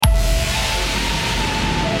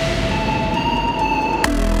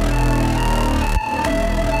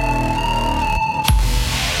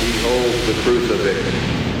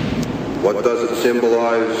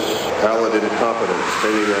symbolize pallid incompetence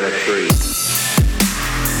hanging on a tree.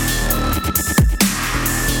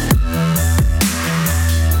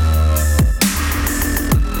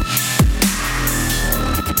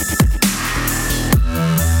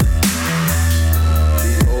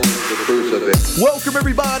 Welcome,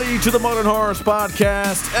 everybody, to the Modern Horrors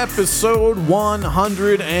Podcast, episode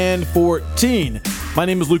 114. My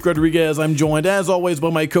name is Luke Rodriguez. I'm joined, as always,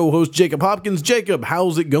 by my co-host, Jacob Hopkins. Jacob,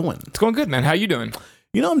 how's it going? It's going good, man. How you doing?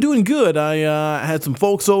 You know, I'm doing good. I had some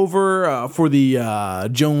folks over for the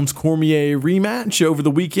Jones-Cormier rematch over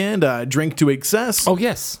the weekend. I drank to excess. Oh,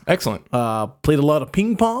 yes. Excellent. Played a lot of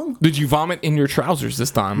ping pong. Did you vomit in your trousers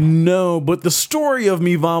this time? No, but the story of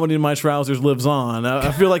me vomiting in my trousers lives on.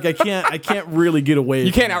 I feel like I can't really get away.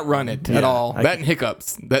 You can't outrun it at all. That and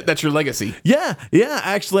hiccups. That's your legacy. Yeah.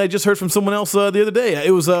 Actually, I just heard from someone else the other day.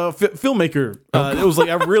 It was a filmmaker. It was like,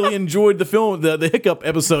 I really enjoyed the film, the hiccup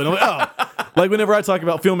episode. I'm like, oh. Like, whenever I talk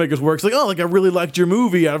about filmmakers' work, it's like, oh, like, I really liked your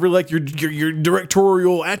movie. I really liked your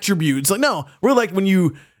directorial attributes. Like, no, really like when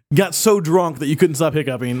you got so drunk that you couldn't stop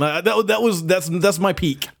hiccuping. Like, that's my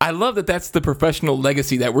peak. I love that that's the professional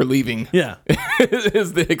legacy that we're leaving. Yeah.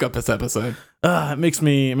 Is the hiccup this episode. It makes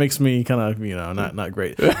me kind of, not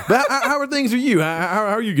great. But how are things for you? How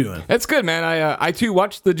are you doing? It's good, man. I too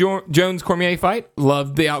watched the Jones-Cormier fight.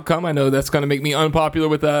 Loved the outcome. I know that's going to make me unpopular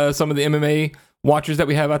with some of the MMA watchers that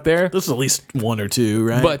we have out there. This is at least one or two,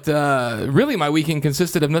 right? But really, my weekend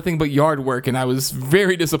consisted of nothing but yard work, and I was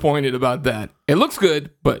very disappointed about that. It looks good,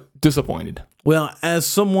 but disappointed. Well, as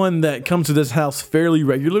someone that comes to this house fairly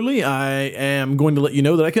regularly, I am going to let you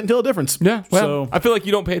know that I couldn't tell a difference. Yeah, well, I feel like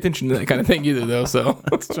you don't pay attention to that kind of thing either, though. So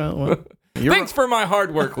thanks for my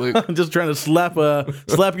hard work, Luke. I'm just trying to slap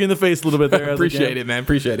you in the face a little bit there. Appreciate it, man.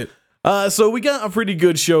 Appreciate it. So we got a pretty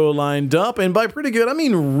good show lined up, and by pretty good, I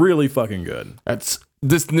mean really fucking good.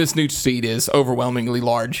 This new seed is overwhelmingly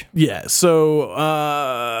large. Yeah,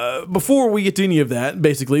 so before we get to any of that,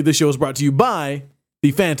 basically, this show is brought to you by the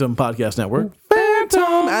Phantom Podcast Network.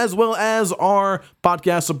 Phantom! As well as our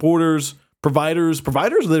podcast supporters, providers.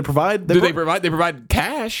 Do they provide? They provide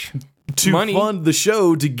cash. To money. Fund the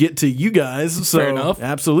show to get to you guys. So, fair enough.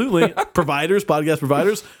 Absolutely. Podcast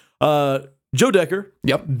providers. Joe Decker.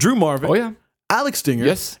 Yep. Drew Marvin. Oh, yeah. Alex Stinger.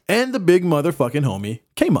 Yes. And the big motherfucking homie,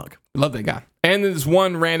 K-Mug. Love that guy. And there's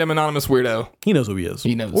one random anonymous weirdo. He knows who he is.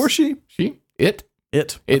 He knows. Or she. It. I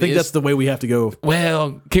think that's the way we have to go.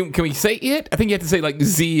 Well, can we say it? I think you have to say like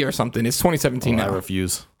Z or something. It's 2017 now. I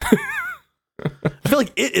refuse. I feel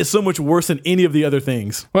like it is so much worse than any of the other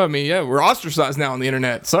things. Well, I mean, yeah, we're ostracized now on the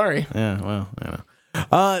internet. Sorry. Yeah, well, I know.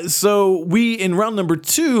 So we, in round number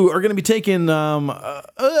 2, are going to be taking a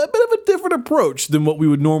bit of a different approach than what we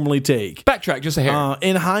would normally take. Backtrack just a hair.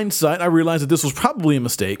 In hindsight, I realized that this was probably a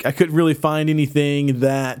mistake. I couldn't really find anything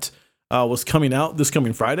that was coming out this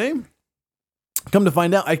coming Friday. Come to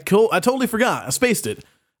find out, I totally forgot. I spaced it.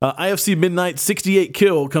 IFC Midnight 68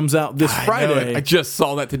 Kill comes out this Friday. I just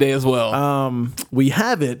saw that today as well. We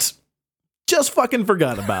have it. Just fucking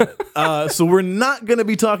forgot about it. So we're not going to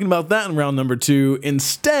be talking about that in round number 2.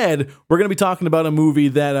 Instead, we're going to be talking about a movie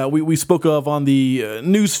that we spoke of on the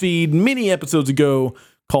newsfeed many episodes ago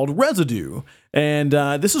called Residue. And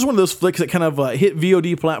this is one of those flicks that kind of hit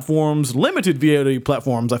VOD platforms, limited VOD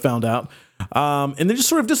platforms, I found out. And then just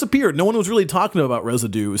sort of disappeared. No one was really talking about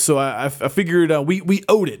Residue. So I figured we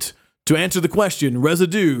owed it to answer the question,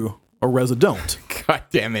 Residue or Residont. God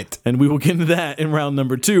damn it. And we will get into that in round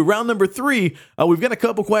number 2. Round number 3, we've got a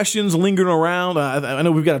couple questions lingering around. I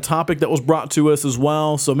know we've got a topic that was brought to us as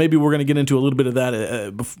well, so maybe we're going to get into a little bit of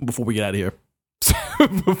that before we get out of here.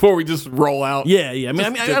 Before we just roll out? Yeah. I mean,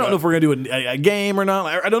 I don't know if we're going to do a game or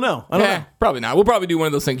not. I don't know. I don't know. Probably not. We'll probably do one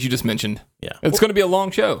of those things you just mentioned. Yeah. It's going to be a long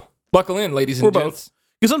show. Buckle in, ladies and gents.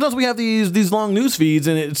 Because sometimes we have these long news feeds,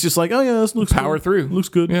 and it's just like, oh, yeah, this looks Power good. through. Looks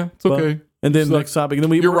good. Yeah, it's okay. And then next topic,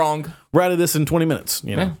 and then you're wrong. We're out of this in 20 minutes.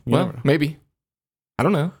 You know? Well, maybe. I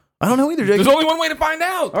don't know. I don't know either, Jacob. There's only one way to find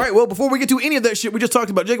out. All right, well, before we get to any of that shit we just talked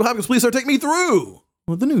about, Jacob Hopkins, please start taking me through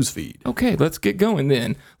the news feed. Okay, let's get going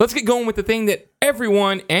then. Let's get going with the thing that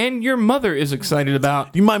everyone and your mother is excited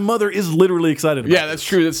about. My mother is literally excited about that's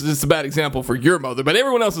true. This is just a bad example for your mother, but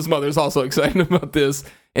everyone else's mother is also excited about this.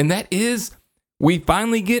 And that is, we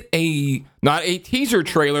finally get not a teaser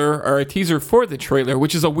trailer or a teaser for the trailer,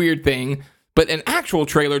 which is a weird thing, but an actual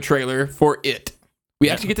trailer for it. We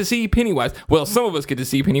actually get to see Pennywise. Well, some of us get to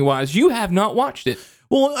see Pennywise. You have not watched it.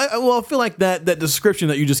 Well, I feel like that description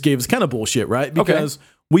that you just gave is kind of bullshit, right? Because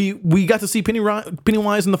we got to see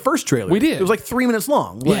Pennywise in the first trailer. We did. It was like 3 minutes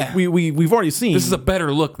long. Like, yeah. We've already seen. This is a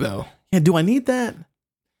better look, though. Yeah, do I need that?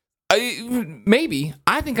 Maybe.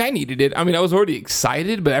 I think I needed it. I mean, I was already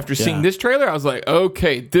excited, but after seeing this trailer, I was like,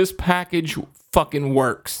 okay, this package fucking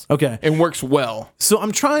works. Okay. And works well. So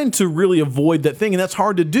I'm trying to really avoid that thing, and that's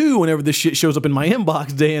hard to do whenever this shit shows up in my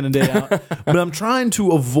inbox day in and day out. But I'm trying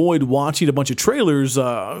to avoid watching a bunch of trailers,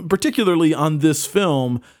 particularly on this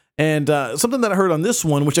film. And something that I heard on this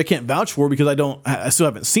one, which I can't vouch for because I still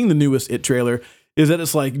haven't seen the newest It trailer, is that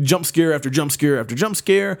it's like jump scare after jump scare after jump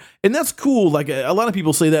scare. And that's cool. Like a lot of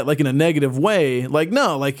people say that like in a negative way. Like,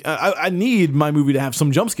 no, like I need my movie to have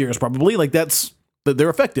some jump scares probably. Like they're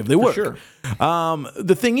effective. They work. Sure.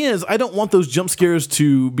 The thing is, I don't want those jump scares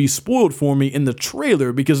to be spoiled for me in the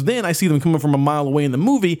trailer because then I see them coming from a mile away in the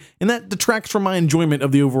movie and that detracts from my enjoyment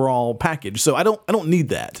of the overall package. So I don't need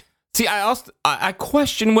that. See, I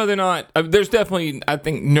question whether or not there's definitely, I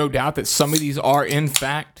think, no doubt that some of these are in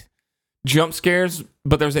fact jump scares,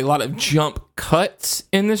 but there's a lot of jump cuts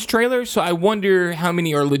in this trailer. So I wonder how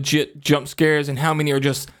many are legit jump scares and how many are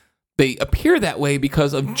just they appear that way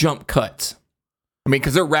because of jump cuts. I mean,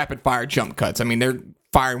 because they're rapid fire jump cuts. I mean, they're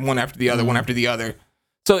firing one after the other, one after the other.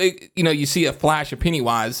 So, you see a flash of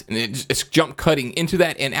Pennywise, and it's jump cutting into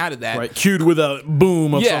that and out of that. Right, cued with a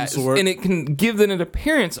boom of some sort. And it can give them an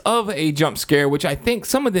appearance of a jump scare, which I think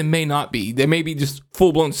some of them may not be. They may be just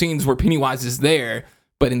full-blown scenes where Pennywise is there,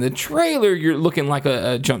 but in the trailer, you're looking like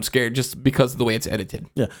a jump scare just because of the way it's edited.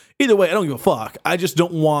 Yeah. Either way, I don't give a fuck. I just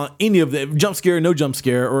don't want any of the jump scare, no jump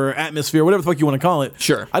scare, or atmosphere, whatever the fuck you want to call it.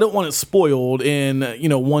 Sure. I don't want it spoiled in,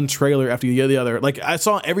 one trailer after the other. Like, I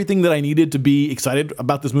saw everything that I needed to be excited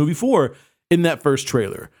about this movie for in that first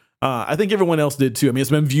trailer. I think everyone else did too. I mean,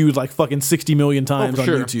 it's been viewed like fucking 60 million times on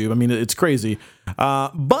YouTube. I mean, it's crazy.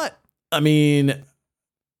 But, I mean,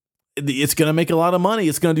 it's going to make a lot of money.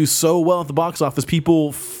 It's going to do so well at the box office.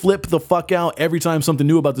 People flip the fuck out every time something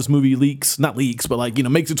new about this movie leaks. Not leaks, but like,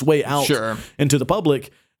 makes its way out into the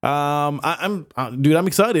public. I'm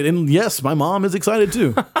excited. And yes, my mom is excited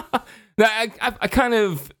too. Now, I kind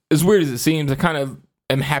of, as weird as it seems, I kind of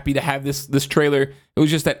am happy to have this trailer. It was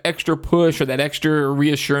just that extra push or that extra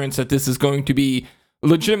reassurance that this is going to be a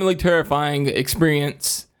legitimately terrifying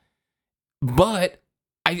experience. But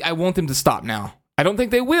I want them to stop now. I don't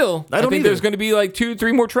think they will. I think there's going to be like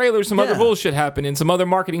 2-3 more trailers, some other bullshit happen, and some other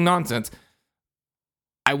marketing nonsense.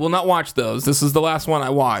 I will not watch those. This is the last one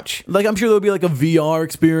I watch. Like, I'm sure there'll be like a VR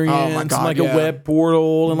experience, a web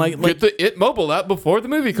portal, and like get the It mobile up before the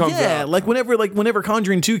movie comes out. Yeah, like whenever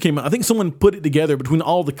Conjuring 2 came out, I think someone put it together between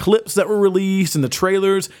all the clips that were released and the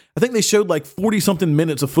trailers. I think they showed like 40-something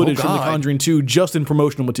minutes of footage from the Conjuring 2 just in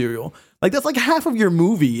promotional material. Like, that's like half of your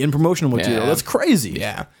movie in promotional material. That's crazy.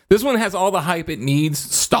 Yeah. This one has all the hype it needs.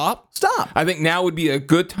 Stop. I think now would be a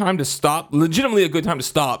good time to stop, legitimately a good time to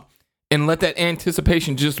stop, and let that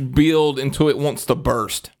anticipation just build until it wants to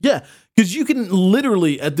burst. Yeah, because you can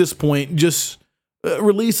literally, at this point, just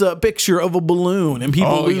release a picture of a balloon and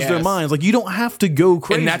people lose their minds. Like, you don't have to go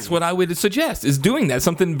crazy. And that's what I would suggest, is doing that.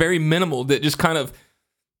 Something very minimal that just kind of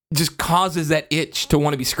just causes that itch to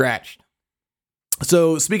want to be scratched.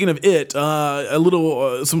 So, speaking of it, a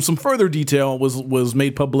little, some further detail was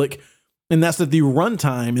made public, and that's that the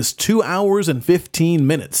runtime is 2 hours and 15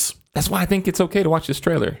 minutes. That's why I think it's okay to watch this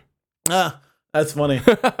trailer. That's funny.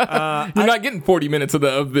 You're not getting 40 minutes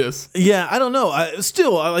of this. Yeah, I don't know.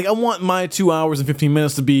 I want my 2 hours and 15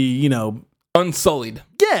 minutes to be, unsullied.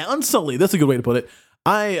 Yeah, unsullied. That's a good way to put it.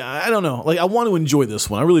 I don't know. Like, I want to enjoy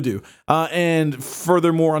this one. I really do. And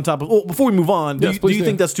furthermore, on top of, before we move on, do you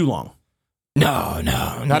think that's too long? No,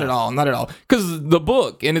 not at all. Not at all. Because the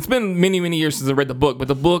book, and it's been many, many years since I read the book, but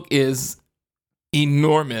the book is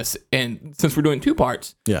enormous. And since we're doing 2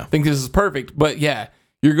 parts, I think this is perfect. But yeah,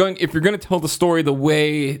 if you're going to tell the story the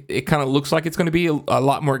way it kind of looks like it's going to be, a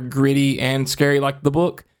lot more gritty and scary like the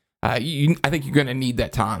book, I think you're going to need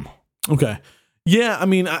that time. Okay. Yeah, I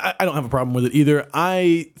mean, I don't have a problem with it either.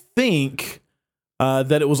 I think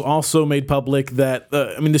that it was also made public that,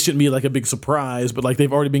 this shouldn't be like a big surprise, but like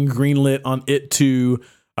they've already been greenlit on It 2,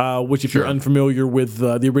 which if you're unfamiliar with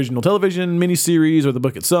the original television miniseries or the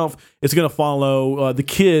book itself, it's going to follow the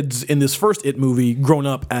kids in this first It movie grown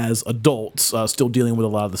up as adults, still dealing with a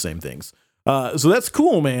lot of the same things. So that's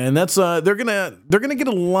cool, man. That's they're gonna get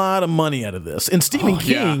a lot of money out of this. And Stephen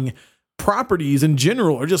King properties in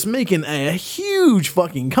general are just making a huge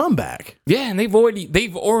fucking comeback. Yeah, and they've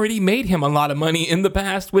already made him a lot of money in the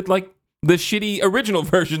past with like the shitty original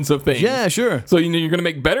versions of things. Yeah, sure. So you're going to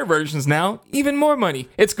make better versions now, even more money.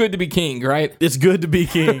 It's good to be king, right? It's good to be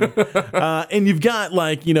king. And you've got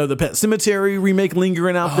like, the Pet Cemetery remake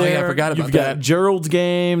lingering out there. Yeah, I forgot about You've got that. Gerald's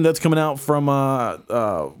Game that's coming out from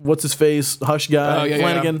what's his face, Hush guy,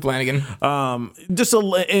 Flanagan. Flanagan.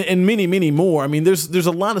 And many more. I mean, there's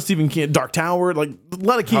a lot of Stephen King, Dark Tower, like a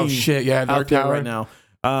lot of King. Oh shit, yeah, Dark out there Tower right now.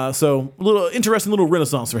 So a little interesting little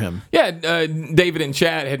renaissance for him. Yeah, David in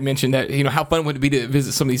chat had mentioned that, how fun would it be to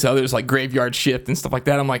visit some of these others like Graveyard Shift and stuff like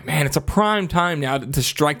that. I'm like, man, it's a prime time now to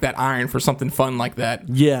strike that iron for something fun like that.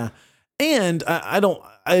 Yeah. And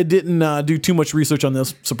I didn't do too much research on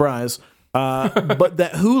this, surprise. But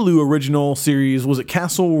that Hulu original series, was it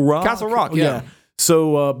Castle Rock? Castle Rock, yeah.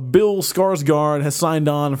 So Bill Skarsgård has signed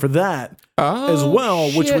on for that as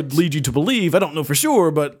well, which would lead you to believe, I don't know for sure,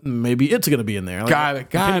 but maybe it's going to be in there. Like,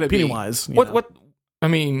 gotta be. Pennywise. What? I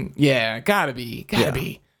mean, yeah, gotta be.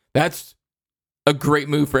 That's a great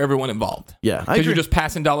move for everyone involved. Yeah. Because you're just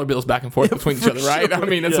passing dollar bills back and forth between each other, right? I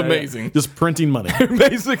mean, it's amazing. Yeah. Just printing money.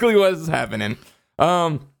 Basically what's happening.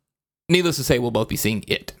 Needless to say, we'll both be seeing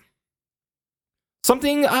it.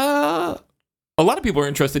 Something a lot of people are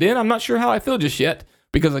interested in. I'm not sure how I feel just yet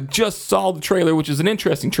because I just saw the trailer, which is an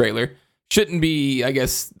interesting trailer. Shouldn't be, I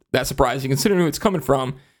guess, that surprising considering who it's coming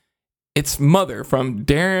from. It's Mother from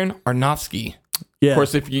Darren Aronofsky. Yeah. Of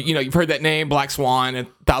course, if you've heard that name, Black Swan, and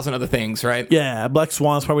 1,000 other things, right? Yeah, Black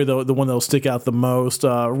Swan's probably the one that'll stick out the most.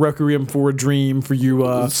 Requiem for a Dream for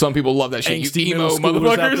you. Some people love that shit. Angsty You emo middle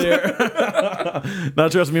schoolers out motherfuckers. there. Now,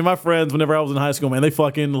 trust me, my friends, whenever I was in high school, man, they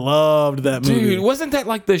fucking loved that movie. Dude, wasn't that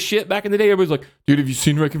like the shit back in the day? Everybody's like, dude, have you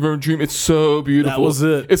seen Requiem for a Dream? It's so beautiful. That was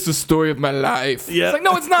it. It's the story of my life. Yeah. It's like,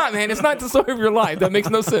 no, it's not, man. It's not the story of your life. That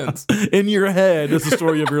makes no sense. In your head, it's the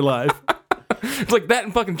story of your life. It's like that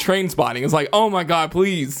and fucking Train Spotting. It's like, oh my God,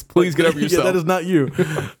 please get over yourself. Yeah, that is not you.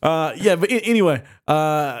 But anyway,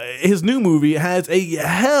 his new movie has a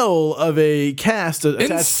hell of a cast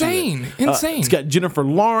attached Insane. to it. Insane. It's got Jennifer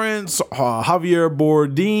Lawrence, Javier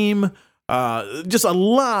Bardem, just a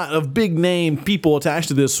lot of big name people attached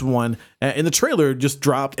to this one. And the trailer just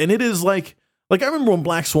dropped, and it is like I remember when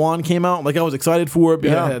Black Swan came out, like I was excited for it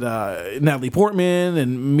because it had Natalie Portman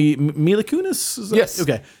and Mila Kunis. Yes.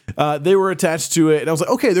 Okay. They were attached to it, and I was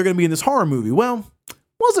like, okay, they're going to be in this horror movie. Well,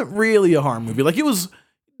 wasn't really a horror movie. Like, it was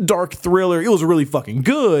dark thriller. It was really fucking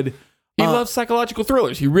good. He loves psychological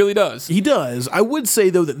thrillers. He really does. He does. I would say,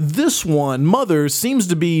 though, that this one, Mother, seems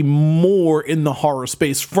to be more in the horror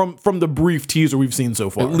space from the brief teaser we've seen so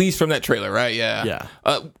far. At least from that trailer, right? Yeah.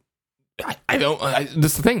 Yeah. I don't.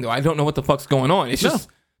 This is the thing, though. I don't know what the fuck's going on. It's just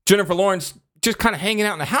Jennifer Lawrence just kind of hanging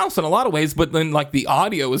out in the house in a lot of ways, but then like the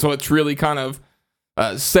audio is what's really kind of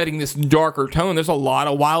setting this darker tone. There's a lot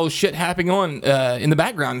of wild shit happening on in the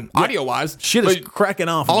background, audio wise. Shit is cracking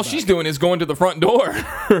off. All she's doing is going to the front door.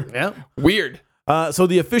 Yeah. Weird. So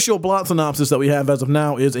the official plot synopsis that we have as of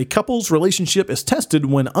now is a couple's relationship is tested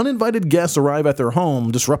when uninvited guests arrive at their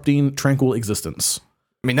home, disrupting tranquil existence.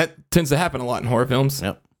 I mean, that tends to happen a lot in horror films.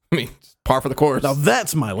 Yep. I mean, it's par for the course. Now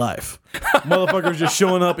that's my life. Motherfuckers just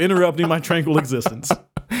showing up, interrupting my tranquil existence.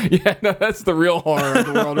 Yeah, no, that's the real horror of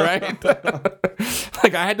the world, right?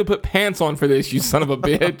 Like, I had to put pants on for this, you son of a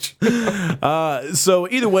bitch. So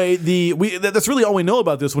either way, that's really all we know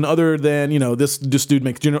about this one, other than this dude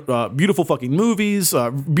makes beautiful fucking movies,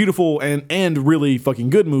 beautiful and really fucking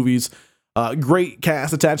good movies. Great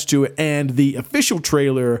cast attached to it, and the official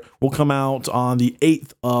trailer will come out on the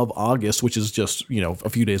 8th of August, which is just a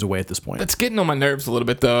few days away at this point. That's getting on my nerves a little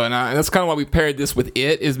bit, though, and that's kind of why we paired this with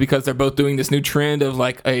It, is because they're both doing this new trend of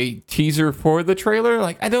like a teaser for the trailer.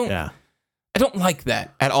 Like, I don't like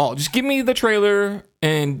that at all. Just give me the trailer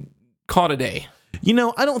and call it a day.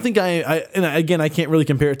 I don't think and again, I can't really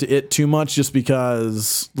compare it to It too much, just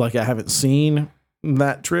because like I haven't seen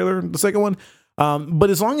that trailer, the second one. But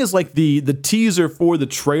as long as like the teaser for the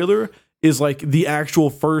trailer is like the actual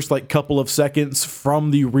first like couple of seconds from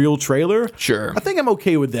the real trailer, sure, I think I'm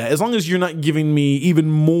okay with that. As long as you're not giving me even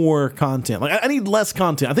more content. Like I need less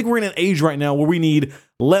content. I think we're in an age right now where we need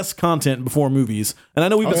less content before movies. And I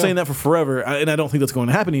know we've been saying that for forever, and I don't think that's going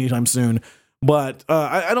to happen anytime soon. But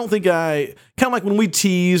I don't think kind of like when we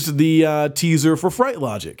teased the teaser for Fright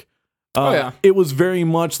Logic. It was very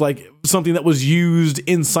much like something that was used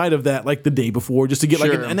inside of that like the day before, just to get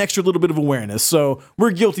like an extra little bit of awareness. So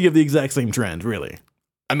we're guilty of the exact same trend, really.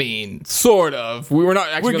 I mean, sort of. We're not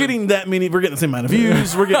actually. We're getting that many. We're getting the same amount of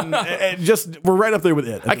views. We're getting we're right up there with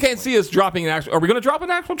It. I can't see us dropping an actual. Are we going to drop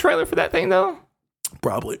an actual trailer for that thing though?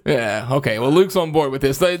 Probably. Yeah. Okay. Well, Luke's on board with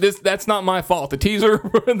this. That's not my fault. The teaser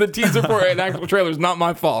for an actual trailer is not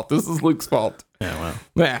my fault. This is Luke's fault. Yeah. Well.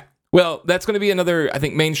 Yeah. Well, that's going to be another, I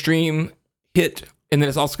think, mainstream hit. And then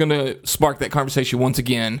it's also going to spark that conversation once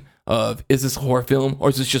again of, is this a horror film or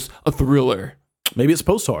is this just a thriller? Maybe it's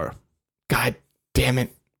post-horror. God damn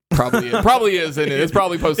it. Probably is. Probably is, isn't it? It's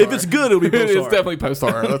probably post-horror. If it's good, it'll be post-horror. It's definitely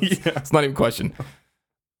post-horror. It's not even a question.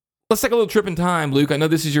 Let's take a little trip in time, Luke. I know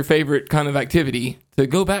this is your favorite kind of activity, to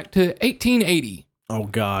go back to 1880. Oh,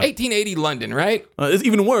 God. 1880 London, right? It's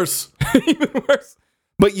even worse. Even worse.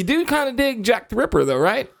 But you do kind of dig Jack the Ripper, though,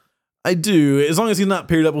 right? I do. As long as he's not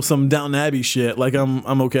paired up with some Downton Abbey shit, like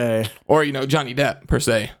I'm okay. Or, Johnny Depp, per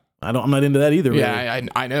se. I'm not into that either. Yeah, really.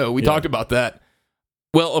 I know. We talked about that.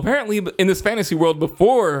 Well, apparently, in this fantasy world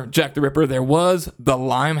before Jack the Ripper, there was the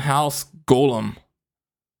Limehouse Golem.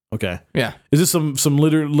 Okay. Yeah. Is this some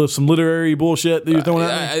literary bullshit that you're throwing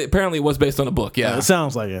at me? Apparently, it was based on a book. Yeah. It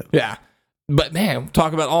sounds like it. Yeah. But man,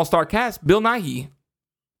 talk about all-star cast. Bill Nighy.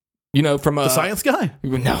 From the science guy.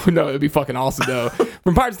 No, it'd be fucking awesome though.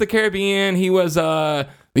 From Pirates of the Caribbean, he was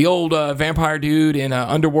the old vampire dude in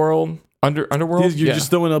Underworld. Underworld. You're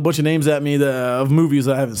just throwing a bunch of names at me of movies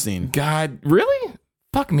that I haven't seen. God, really?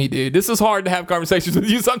 Fuck me, dude. This is hard to have conversations with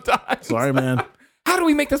you sometimes. Sorry, man. How do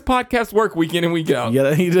we make this podcast work week in and week out?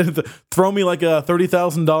 Yeah, he did throw me like a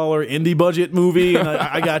 $30,000 indie budget movie, and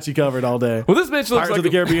I got you covered all day. Well, this bitch looks Pirates like of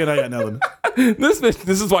the Caribbean. I got nothing. This bitch.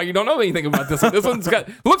 This is why you don't know anything about this one. This one's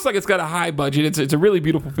looks like it's got a high budget. It's a really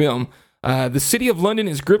beautiful film. The city of London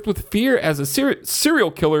is gripped with fear as a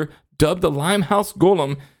serial killer dubbed the Limehouse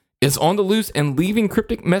Golem is on the loose and leaving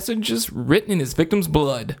cryptic messages written in his victim's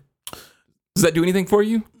blood. Does that do anything for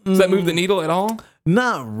you? Does that move the needle at all?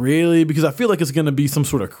 Not really, because I feel like it's going to be some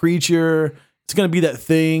sort of creature. It's going to be that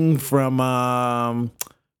thing from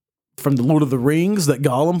the Lord of the Rings, that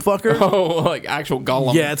Gollum fucker. Oh, like actual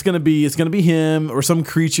Gollum. Yeah, it's gonna be him or some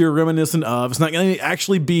creature reminiscent of. It's not gonna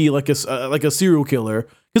actually be like a serial killer,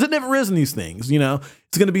 because it never is in these things.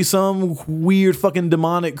 It's gonna be some weird fucking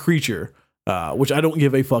demonic creature, which I don't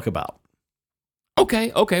give a fuck about.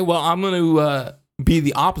 Okay. Well, I'm gonna be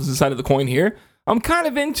the opposite side of the coin here. I'm kind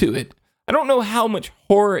of into it. I don't know how much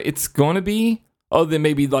horror it's gonna be, other than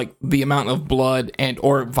maybe like the amount of blood and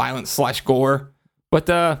or violence / gore. But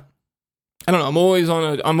I don't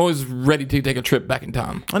know. I'm always ready to take a trip back in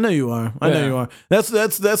time. I know you are. I know you are.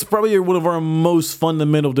 That's probably one of our most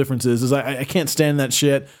fundamental differences. Is I can't stand that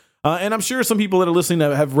shit. And I'm sure some people that are listening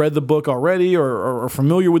that have read the book already or are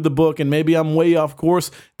familiar with the book, and maybe I'm way off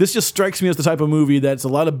course. This just strikes me as the type of movie that's a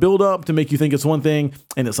lot of build up to make you think it's one thing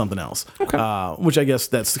and it's something else. Okay. Which I guess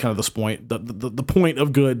that's kind of the point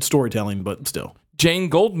of good storytelling, but still. Jane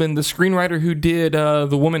Goldman, the screenwriter who did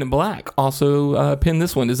The Woman in Black, also penned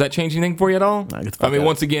this one. Does that change anything for you at all? I mean,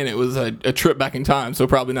 once again, it was a trip back in time, so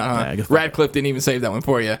probably not. Radcliffe didn't even save that one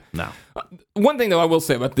for you. No. One thing, though, I will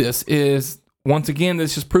say about this is, once again,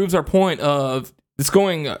 this just proves our point of it's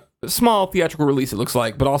going a small theatrical release, it looks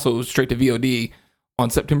like, but also straight to VOD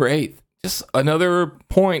on September 8th. Just another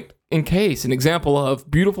point in case, an example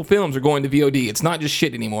of beautiful films are going to VOD. It's not just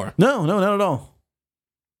shit anymore. No, not at all.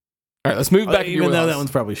 All right, let's move back into your wheelhouse. Even though that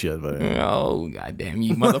one's probably shit. But oh, goddamn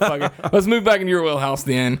you, motherfucker. Let's move back into your wheelhouse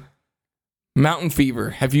then. Mountain Fever.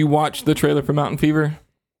 Have you watched the trailer for Mountain Fever?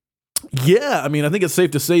 Yeah, I mean, I think it's safe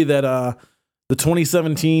to say that the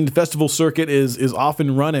 2017 festival circuit is off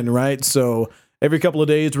and running, right? So every couple of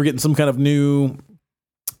days we're getting some kind of new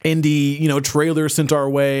indie, trailer sent our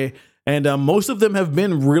way. And most of them have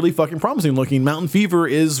been really fucking promising looking. Mountain Fever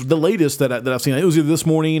is the latest that I've seen. It was either this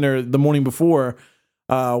morning or the morning before.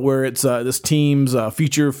 Where it's this team's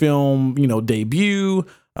feature film, debut,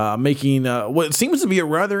 making what seems to be a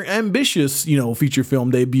rather ambitious, feature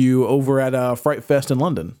film debut over at Fright Fest in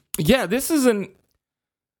London. Yeah, this is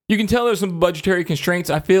you can tell there's some budgetary constraints.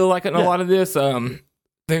 I feel like in a lot of this,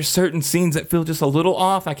 there's certain scenes that feel just a little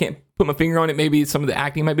off. I can't put my finger on it. Maybe some of the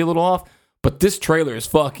acting might be a little off, but this trailer is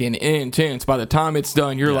fucking intense. By the time it's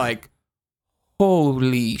done, you're like,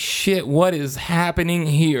 holy shit, what is happening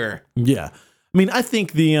here? Yeah. I mean, I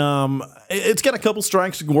think it's got a couple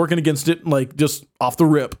strikes working against it, like just off the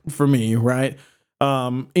rip for me, right?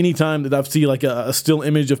 Anytime that I've seen like a still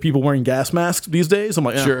image of people wearing gas masks these days, I'm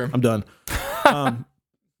like, sure, I'm done.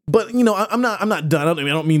 But I'm not done. I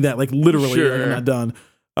don't mean that like literally. Sure. Like, I'm not done.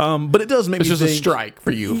 But it does make me think. It's just a strike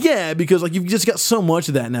for you. Yeah, because like you've just got so much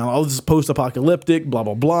of that now. All this post-apocalyptic, blah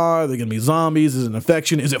blah blah. Are they gonna be zombies? Is it an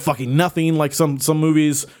infection? Is it fucking nothing? Like some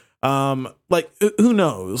movies. Like who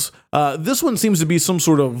knows? This one seems to be some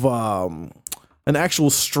sort of an actual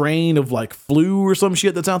strain of like flu or some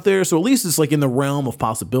shit that's out there. So at least it's like in the realm of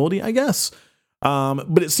possibility, I guess.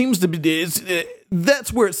 But it seems to be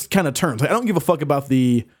that's where it's kind of turns. Like, I don't give a fuck about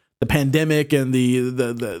the pandemic and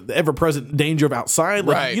the ever present danger of outside.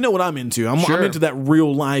 Like, Right. you know what I'm into. I'm into that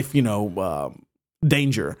real life,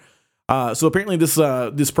 danger. So apparently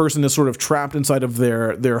this person is sort of trapped inside of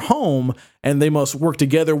their home, and they must work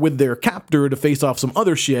together with their captor to face off some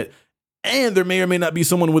other shit. And there may or may not be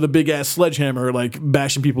someone with a big ass sledgehammer like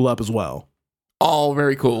bashing people up as well. All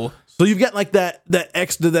very cool. So you've got like that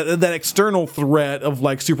external threat of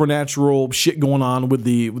like supernatural shit going on with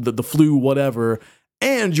the flu, whatever,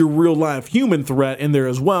 and your real life human threat in there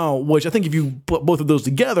as well. Which I think if you put both of those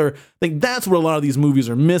together, I think that's what a lot of these movies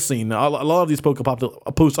are missing. A lot of these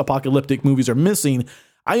post-apocalyptic movies are missing.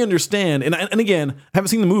 I understand, and again, I haven't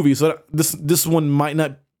seen the movie, so this one might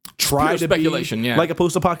not try to speculation, be like a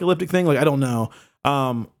post-apocalyptic thing. Like, I don't know,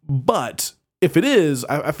 but if it is,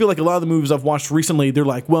 I feel like a lot of the movies I've watched recently, they're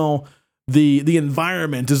like, well, the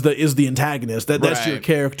environment is the antagonist. That's your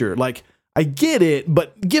character. Like, I get it,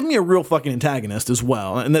 but give me a real fucking antagonist as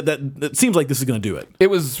well. And that seems like this is going to do it.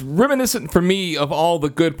 It was reminiscent for me of all the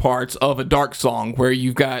good parts of a Dark Song, where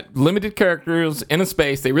you've got limited characters in a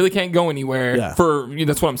space. They really can't go anywhere. Yeah.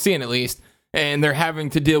 That's what I'm seeing, at least. And they're having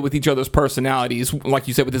to deal with each other's personalities, like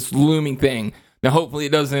you said, with this looming thing. Now, hopefully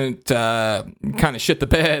it doesn't kind of shit the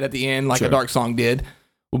bed at the end like a Dark Song did.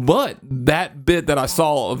 But that bit that I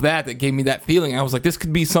saw of that gave me that feeling. I was like, this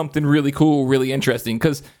could be something really cool, really interesting.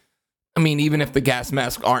 Because, I mean, even if the gas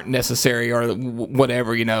masks aren't necessary or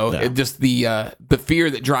whatever, it just the fear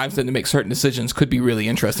that drives them to make certain decisions could be really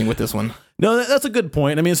interesting with this one. No, that's a good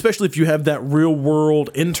point. I mean, especially if you have that real world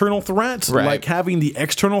internal threat, Right. like having the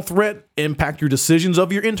external threat impact your decisions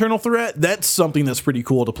of your internal threat. That's something that's pretty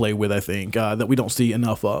cool to play with, I think, that we don't see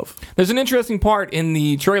enough of. There's an interesting part in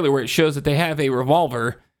the trailer where it shows that they have a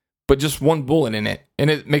revolver, but just one bullet in it. And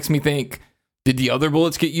it makes me think, did the other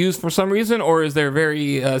bullets get used for some reason? Or is there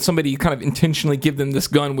somebody kind of intentionally give them this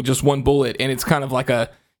gun with just one bullet? And it's kind of like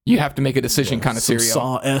you have to make a decision kind of serial.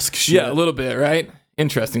 Saw-esque shit. Yeah, a little bit, right?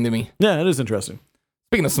 Interesting to me. Yeah, it is interesting.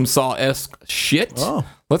 Speaking of some Saw-esque shit,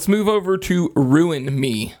 let's move over to Ruin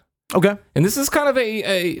Me. Okay. And this is kind of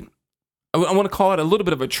I want to call it a little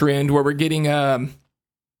bit of a trend where we're getting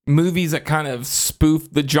movies that kind of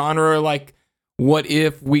spoof the genre. Like, what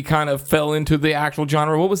if we kind of fell into the actual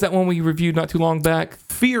genre? What was that one we reviewed not too long back?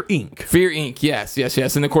 Fear Inc. Fear Inc. Yes.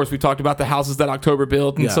 And of course, we talked about the houses that October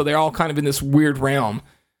built. And so they're all kind of in this weird realm.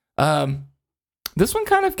 This one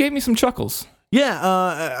kind of gave me some chuckles. Yeah,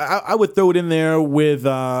 I would throw it in there with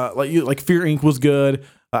like Fear Inc. was good.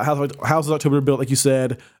 Houses October built, like you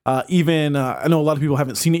said. Even I know a lot of people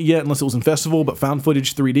haven't seen it yet, unless it was in festival. But Found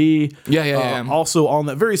Footage 3D. Yeah. Also on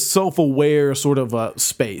that very self-aware sort of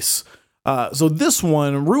space. So this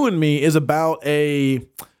one, Ruin Me, is about a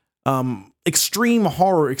extreme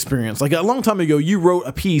horror experience. Like a long time ago, you wrote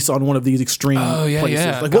a piece on one of these extreme places.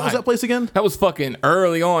 Yeah. Like, what was that place again? That was fucking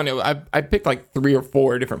early on. I picked like 3 or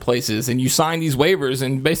 4 different places, and you sign these waivers,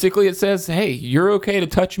 and basically it says, hey, you're okay to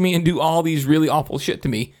touch me and do all these really awful shit to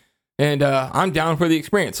me, and I'm down for the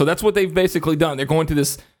experience. So that's what they've basically done. They're going to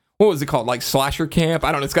this, what was it called? Like slasher camp?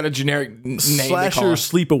 I don't know. It's got a generic name. Slasher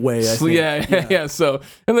Sleepaway, I think. Yeah. So,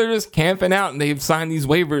 and they're just camping out, and they've signed these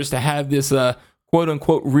waivers to have this quote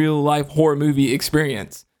unquote real life horror movie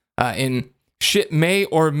experience. And shit may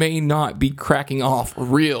or may not be cracking off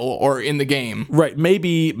real or in the game. Right.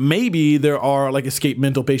 Maybe there are like escaped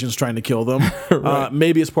mental patients trying to kill them. Right.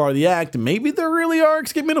 Maybe it's part of the act. Maybe there really are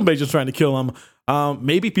escaped mental patients trying to kill them.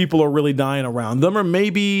 Maybe people are really dying around them, or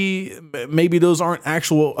maybe those aren't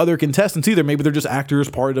actual other contestants either. Maybe they're just actors,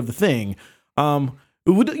 part of the thing.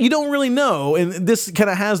 You don't really know, and this kind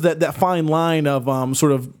of has that fine line of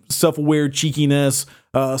sort of self-aware cheekiness,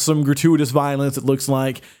 some gratuitous violence, it looks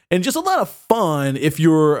like, and just a lot of fun if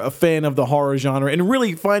you're a fan of the horror genre and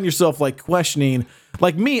really find yourself like questioning.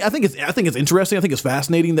 Like me, I think it's interesting. I think it's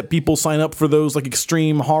fascinating that people sign up for those like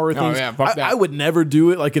extreme horror things. Yeah, fuck that. I would never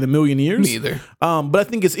do it like in a million years. Me either. But I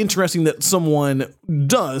think it's interesting that someone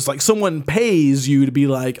does. Like someone pays you to be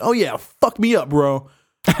like, oh yeah, fuck me up, bro.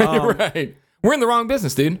 Right. We're in the wrong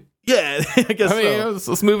business, dude. Yeah, I guess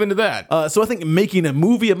so. Let's move into that. So I think making a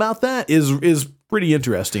movie about that is pretty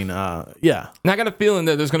interesting. Yeah. And I got a feeling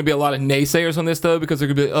that there's going to be a lot of naysayers on this, though, because they're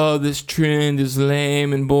going to be, oh, this trend is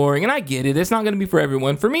lame and boring. And I get it. It's not going to be for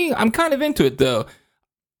everyone. For me, I'm kind of into it, though.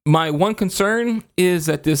 My one concern is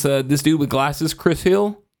that this dude with glasses, Chris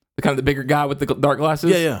Hill, the kind of the bigger guy with the dark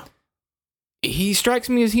glasses. Yeah. he strikes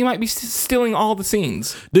me as he might be stealing all the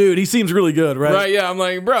scenes. Dude, he seems really good, right? Right, yeah. I'm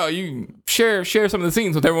like, bro, you share some of the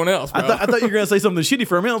scenes with everyone else, bro. I thought you were going to say something shitty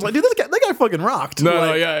for a minute. I was like, dude, that guy fucking rocked. No,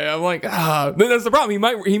 like, yeah. I'm like, that's the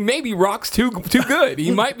problem. He maybe rocks too good.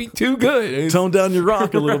 He might be too good. Tone down your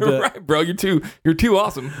rock a little bit. Right, bro. You're too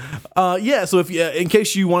awesome. Yeah, so if in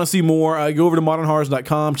case you want to see more, go over to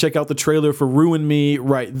modernhorrors.com, check out the trailer for Ruin Me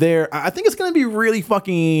right there. I think it's going to be really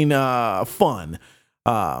fucking fun.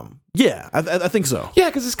 Yeah, I think so. Yeah,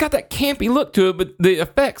 because it's got that campy look to it, but the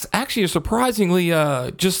effects actually are surprisingly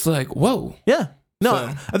just like, whoa. Yeah. No,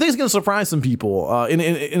 I think it's going to surprise some people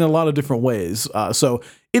in a lot of different ways. So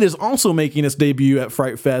it is also making its debut at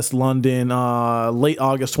Fright Fest London late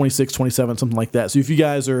August 26, 27, something like that. So if you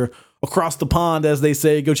guys are across the pond, as they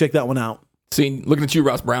say, go check that one out. See, looking at you,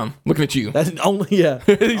 Ross Brown. Looking at you. That's only, yeah.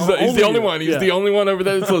 He's the only one. He's the only one over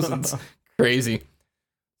there that listens. Crazy.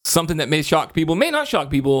 Something that may shock people, may not shock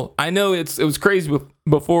people. I know it was crazy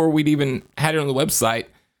before we'd even had it on the website.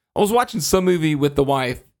 I was watching some movie with the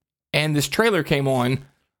wife, and this trailer came on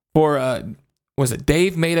for, was it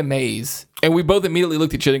Dave Made a Maze? And we both immediately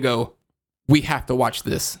looked at each other and go, we have to watch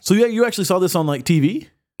this. So you actually saw this on like TV?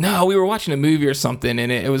 No, we were watching a movie or something,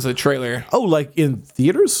 and it was a trailer. Oh, like in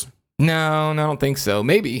theaters? No, I don't think so.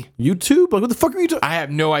 Maybe. YouTube? Like, what the fuck are you doing? I have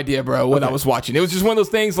no idea, bro, what I was watching. It was just one of those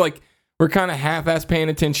things like, we're kind of half-ass paying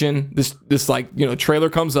attention. This like, trailer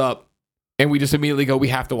comes up, and we just immediately go, we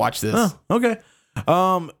have to watch this. Oh, okay.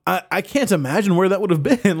 I can't imagine where that would have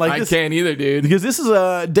been. Like, I can't either, dude. Because this is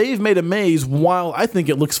Dave Made a Maze. While I think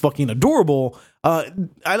it looks fucking adorable,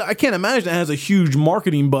 I can't imagine it has a huge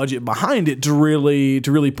marketing budget behind it to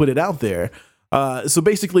really put it out there. So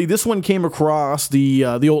basically, this one came across the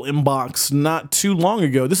old inbox not too long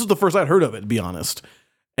ago. This is the first I'd heard of it, to be honest.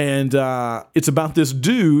 And it's about this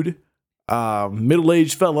dude,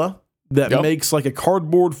 middle-aged fella that makes like a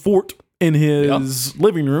cardboard fort in his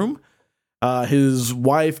living room. His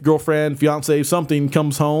wife, girlfriend, fiance, something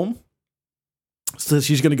comes home, says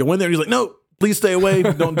she's going to go in there. He's like, no, please stay away.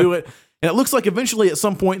 Don't do it. And it looks like eventually at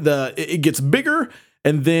some point it gets bigger,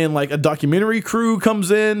 and then like a documentary crew comes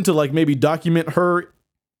in to like maybe document her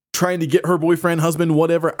trying to get her boyfriend, husband,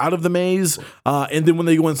 whatever out of the maze. And then when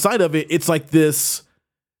they go inside of it, it's like this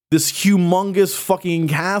humongous fucking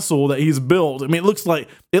castle that he's built. I mean, it looks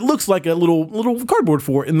like a little cardboard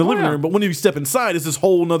fort in the living room, but when you step inside, it's this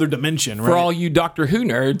whole nother dimension, right? For all you Doctor Who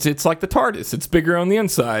nerds, it's like the TARDIS. It's bigger on the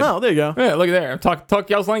inside. Oh, there you go. Yeah, look at there. Talk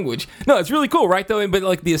y'all's language. No, it's really cool, right, though? But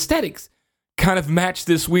like the aesthetics kind of match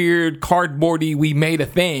this weird cardboardy, we made a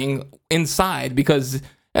thing inside, because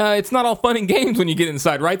it's not all fun and games when you get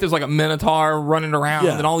inside, right? There's like a minotaur running around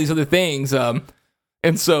and all these other things.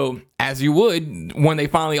 And so, as you would, when they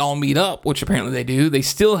finally all meet up, which apparently they do, they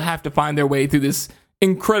still have to find their way through this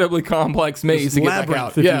incredibly complex maze to get back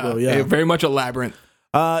out. Yeah, very much a labyrinth.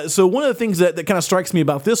 So one of the things that kind of strikes me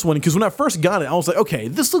about this one, because when I first got it, I was like, okay,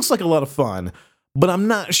 this looks like a lot of fun, but I'm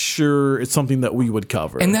not sure it's something that we would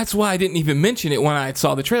cover. And that's why I didn't even mention it when I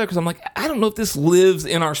saw the trailer, because I'm like, I don't know if this lives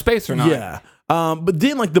in our space or not. Yeah. But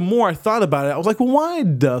then, like, the more I thought about it, I was like, well, why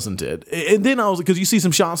doesn't it? And then I was like, because you see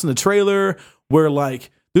some shots in the trailer where,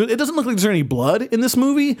 like, it doesn't look like there's any blood in this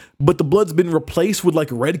movie, but the blood's been replaced with, like,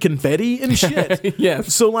 red confetti and shit.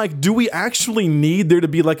 Yes. So, like, do we actually need there to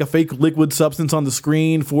be, like, a fake liquid substance on the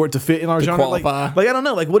screen for it to fit in our genre? Qualify. Like, I don't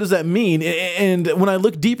know. Like, what does that mean? And when I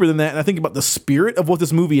look deeper than that and I think about the spirit of what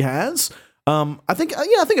this movie has, I think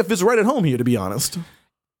it fits right at home here, to be honest.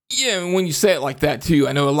 Yeah, when you say it like that, too,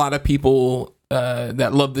 I know a lot of people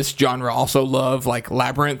that love this genre also love like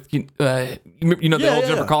Labyrinth, the old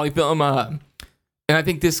Jennifer Connelly film, and I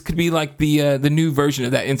think this could be like the new version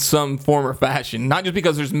of that in some form or fashion. Not just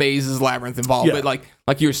because there's mazes, labyrinth involved, but like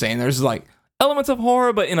you were saying, there's like elements of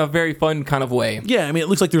horror, but in a very fun kind of way. Yeah, I mean, it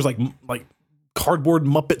looks like there's like cardboard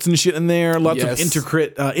Muppets and shit in there, lots of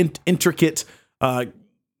intricate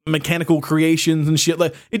mechanical creations and shit.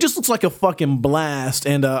 Like, it just looks like a fucking blast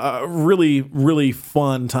and a really, really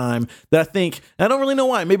fun time that I don't really know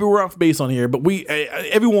why. Maybe we're off base on here, but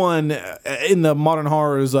everyone in the Modern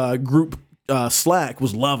Horrors group Slack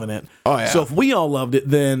was loving it. Oh yeah. So if we all loved it,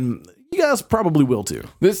 then you guys probably will too.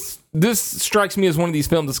 This strikes me as one of these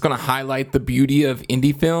films that's going to highlight the beauty of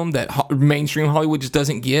indie film that mainstream Hollywood just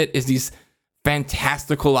doesn't get, is these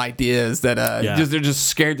fantastical ideas that they're just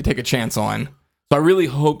scared to take a chance on. So I really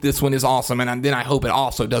hope this one is awesome, and then I hope it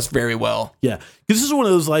also does very well. Yeah, because this is one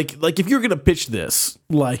of those like if you're gonna pitch this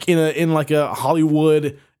like in like a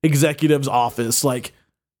Hollywood executive's office, like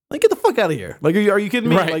Like, get the fuck out of here. Like, are you kidding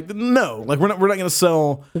me? Right. Like, no. Like, we're not going to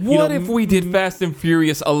sell. What if we did Fast and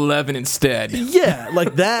Furious 11 instead? Yeah,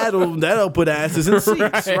 like that'll put asses in seats,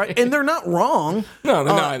 right? Right. And they're not wrong. No,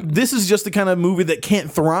 they're not. This is just the kind of movie that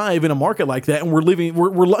can't thrive in a market like that, and we're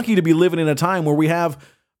lucky to be living in a time where we have,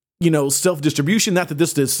 self-distribution. Not that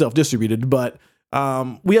this is self-distributed, but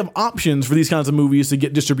we have options for these kinds of movies to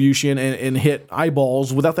get distribution and hit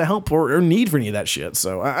eyeballs without the help or need for any of that shit.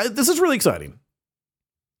 So this is really exciting.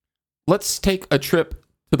 Let's take a trip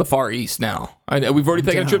to the Far East now. I know we've already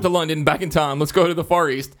taken a trip to London, back in time. Let's go to the Far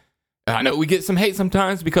East. I know we get some hate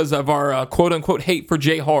sometimes because of our quote-unquote hate for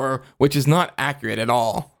J-horror, which is not accurate at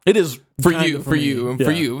all. It is For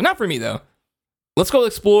you. Not for me, though. Let's go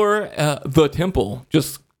explore the temple.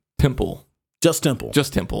 Just temple. Just Temple.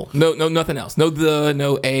 Just temple. No, nothing else. No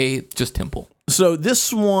just temple. So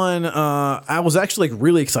this one, I was actually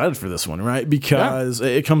really excited for this one, right? Because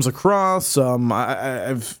it comes across.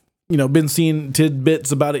 I've been seeing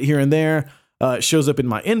tidbits about it here and there. It shows up in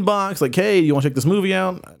my inbox, like, hey, you want to check this movie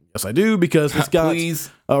out? Yes, I do, because it's got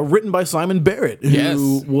written by Simon Barrett,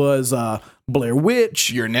 who was Blair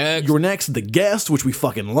Witch, You're Next, The Guest, which we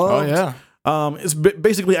fucking loved. Oh yeah. It's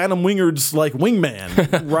basically Adam Wingard's like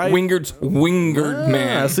wingman, right? Wingard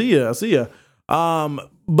man. I see ya.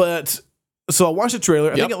 But so I watched the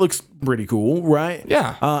trailer. I think it looks pretty cool, right?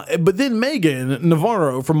 Yeah. But then Megan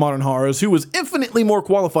Navarro from Modern Horrors, who was infinitely more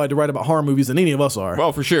qualified to write about horror movies than any of us are.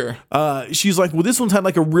 Well, for sure. She's like, well, this one's had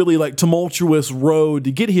like a really like tumultuous road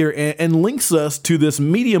to get here, and links us to this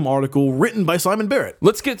Medium article written by Simon Barrett.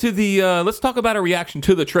 Let's get to the, let's talk about a reaction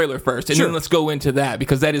to the trailer first, and then let's go into that,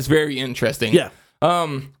 because that is very interesting. Yeah.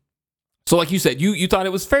 So like you said, you thought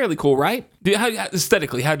it was fairly cool, right?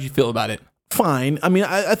 Aesthetically, how did you feel about it? Fine. I mean,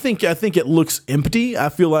 I think it looks empty. I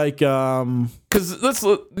feel like because let's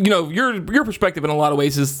your perspective in a lot of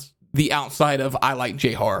ways is the outside of I like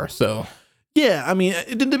J horror. So yeah, I mean,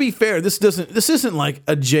 to be fair, this isn't like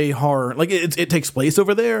a J horror. Like it takes place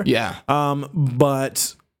over there. Yeah.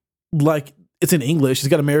 But like it's in English. It's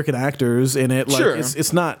got American actors in it. Like, sure.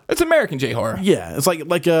 It's not. It's American J horror. Yeah. It's like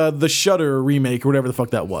the Shudder remake or whatever the fuck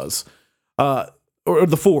that was. Or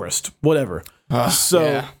The Forest, whatever.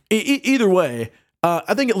 Either way,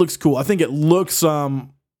 I think it looks cool. I think it looks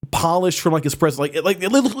polished from like its press. Like it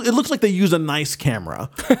looks like they used a nice camera.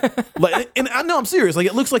 And I know I'm serious. Like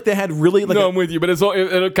it looks like they had really like. No, I'm with you, but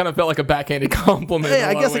it kind of felt like a backhanded compliment. Yeah,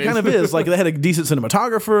 I guess it kind of is. Like they had a decent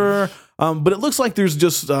cinematographer, but it looks like there's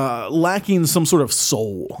just lacking some sort of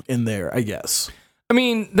soul in there, I guess. I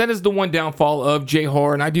mean, that is the one downfall of J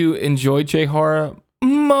horror, and I do enjoy J horror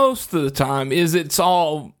most of the time. Is it's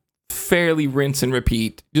all fairly rinse and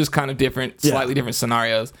repeat, just kind of slightly different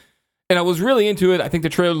scenarios. And I was really into it. I think the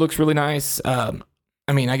trailer looks really nice. I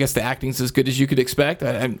mean, I guess the acting's as good as you could expect.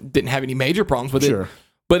 I didn't have any major problems with it,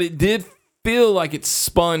 but it did feel like it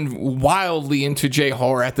spun wildly into J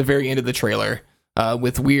horror at the very end of the trailer,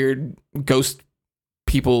 with weird ghost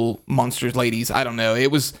people, monsters, ladies. I don't know. I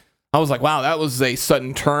was like, wow, that was a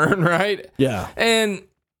sudden turn, right? Yeah. And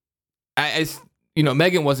I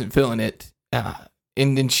Megan wasn't feeling it.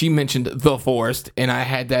 And then she mentioned The Forest, and I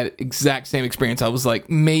had that exact same experience. I was like,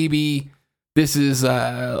 maybe this is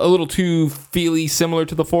a little too feely similar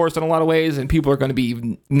to The Forest in a lot of ways, and people are going to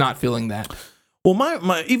be not feeling that. Well,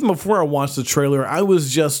 my even before I watched the trailer, I was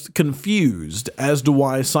just confused as to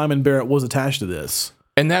why Simon Barrett was attached to this.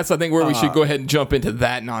 And that's, I think, where we should go ahead and jump into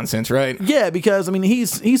that nonsense, right? Yeah, because I mean,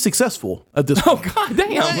 he's successful at this point. Oh god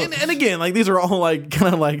damn! And again, like these are all like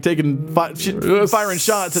kind of like taking firing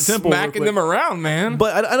shots at Temple, smacking them around, man.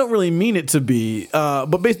 But I don't really mean it to be.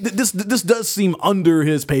 But this does seem under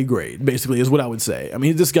his pay grade. Basically, is what I would say. I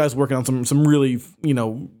mean, this guy's working on some really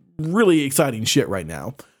really exciting shit right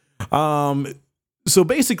now. So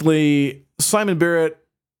basically, Simon Barrett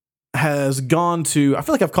has gone to, I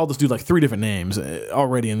feel like I've called this dude like 3 different names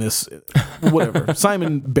already in this, whatever.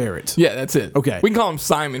 Simon Barrett. Yeah, that's it. Okay. We can call him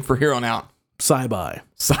Simon for here on out. Sci-Bi.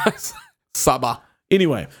 Saba.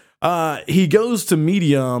 Anyway, he goes to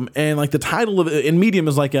Medium, and like the title of it, and Medium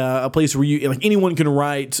is like a place where you, like anyone can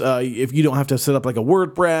write, if you don't have to set up like a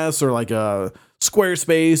WordPress or like a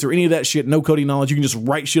Squarespace or any of that shit, no coding knowledge, you can just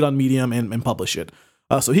write shit on Medium and publish it.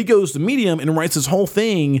 So he goes to Medium and writes this whole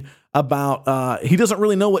thing about he doesn't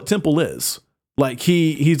really know what Temple is. Like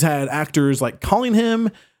he's had actors like calling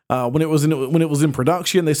him when it was in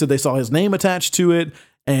production. They said they saw his name attached to it,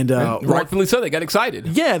 and rightfully so. They got excited.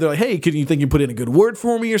 Yeah, they're like, "Hey, can you think you put in a good word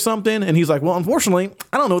for me or something?" And he's like, "Well, unfortunately,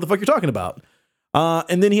 I don't know what the fuck you're talking about."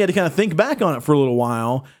 And then he had to kind of think back on it for a little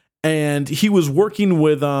while, and he was working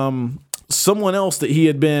with someone else that he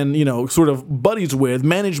had been, sort of buddies with,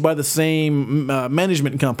 managed by the same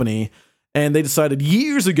management company. and they decided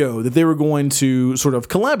years ago that they were going to sort of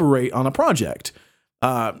collaborate on a project.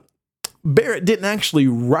 Barrett didn't actually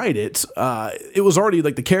write it. It was already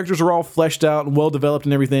like the characters were all fleshed out and well developed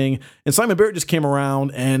and everything. And Simon Barrett just came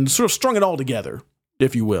around and sort of strung it all together,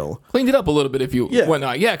 if you will. Cleaned it up a little bit, if you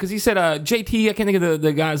whatnot. Yeah, because he said JT, I can't think of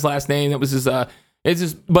the guy's last name. That was his it's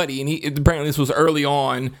his buddy, and apparently this was early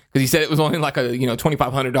on because he said it was only like a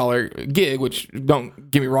 $2,500 gig, which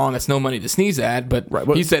don't get me wrong, that's no money to sneeze at, but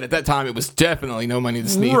he said at that time it was definitely no money to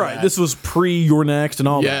sneeze at. Right, this was pre Your Next and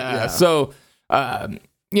all that. Yeah, so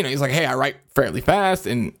he's like, hey, I write fairly fast,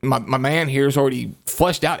 and my man here's already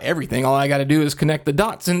fleshed out everything. All I got to do is connect the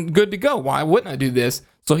dots, and good to go. Why wouldn't I do this?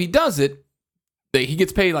 So he does it. He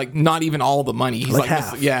gets paid like not even all the money. He's like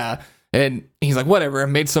half. Yeah. And he's like, whatever, I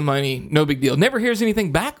made some money, no big deal. Never hears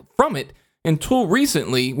anything back from it until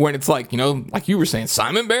recently when it's like, like you were saying,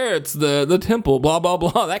 Simon Barrett's the temple, blah, blah,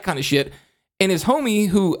 blah, that kind of shit. And his homie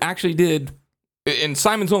who actually did, in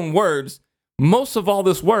Simon's own words, most of all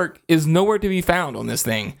this work is nowhere to be found on this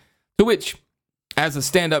thing. To which, as a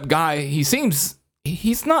stand-up guy, he's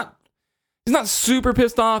not super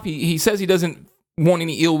pissed off. He says he doesn't want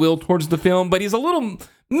any ill will towards the film, but he's a little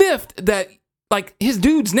miffed that like his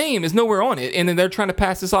dude's name is nowhere on it, and then they're trying to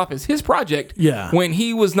pass this off as his project. Yeah. When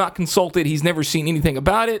he was not consulted, he's never seen anything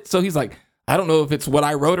about it. So he's like, I don't know if it's what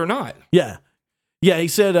I wrote or not. Yeah. Yeah, he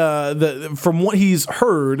said that from what he's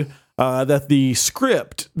heard, that the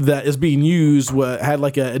script that is being used had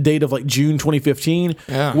like a date of like June 2015,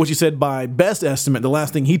 which he said by best estimate, the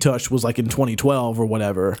last thing he touched was like in 2012 or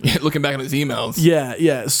whatever. Yeah, looking back on his emails.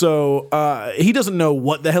 Yeah. So he doesn't know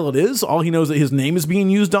what the hell it is. All he knows is that his name is being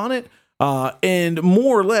used on it. And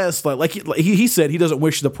more or less, like he said, he doesn't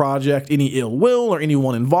wish the project any ill will or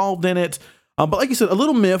anyone involved in it. But like you said, a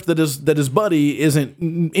little miffed that his buddy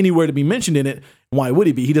isn't anywhere to be mentioned in it. Why would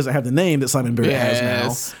he be? He doesn't have the name that Simon Barrett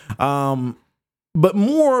has now. But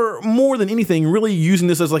more than anything, really using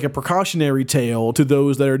this as like a precautionary tale to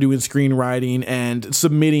those that are doing screenwriting and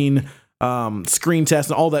submitting screen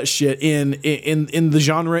tests and all that shit in the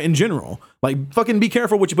genre in general. Like, fucking be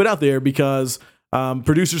careful what you put out there, because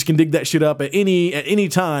producers can dig that shit up at any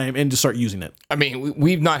time and just start using it. I mean,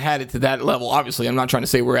 we've not had it to that level. Obviously, I'm not trying to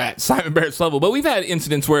say we're at Simon Barrett's level, but we've had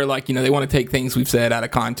incidents where, like, they want to take things we've said out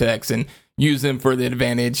of context and use them for the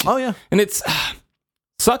advantage. Oh, yeah. And it's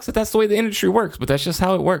sucks that that's the way the industry works, but that's just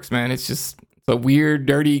how it works, man. It's a weird,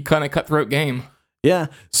 dirty, kind of cutthroat game. Yeah.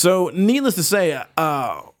 So, needless to say,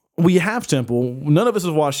 we have Temple. None of us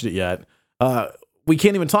have watched it yet. We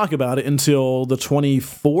can't even talk about it until the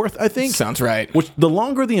 24th, I think. Sounds right. Which, the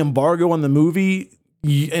longer the embargo on the movie,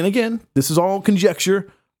 and again, this is all conjecture,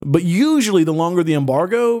 but usually the longer the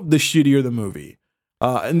embargo, the shittier the movie.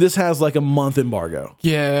 And this has like a month embargo.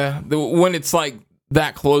 Yeah. When it's like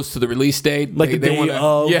that close to the release date. Like they want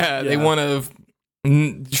to. They want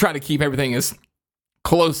to try to keep everything as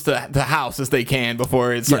close to the house as they can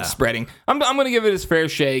before it starts spreading. I'm going to give it its fair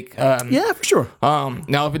shake. Yeah, for sure.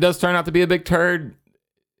 Now, if it does turn out to be a big turd,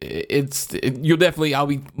 I'll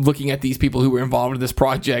be looking at these people who were involved in this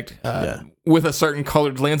project with a certain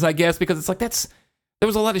colored lens, I guess, because it's like there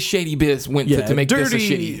was a lot of shady biz went to make this a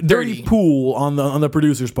shitty, dirty pool on the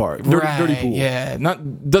producer's part. Dirty pool. Yeah,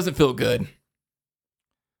 doesn't feel good.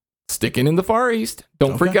 Sticking in the Far East.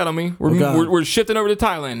 Don't freak out on me. We're shifting over to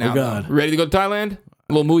Thailand now. Oh, God. Ready to go to Thailand?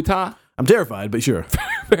 A little Muay Thai? I'm terrified, but sure.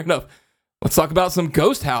 Fair enough. Let's talk about some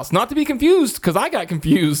Ghost House. Not to be confused, because I got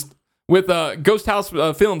confused with Ghost House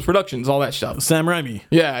Films, productions, all that stuff. Sam Raimi.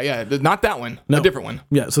 Yeah. Not that one. No. A different one.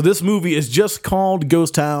 Yeah, so this movie is just called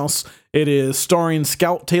Ghost House. It is starring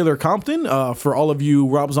Scout Taylor Compton, for all of you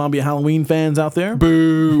Rob Zombie Halloween fans out there.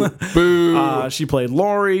 Boo. Boo. She played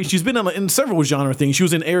Laurie. She's been in several genre things. She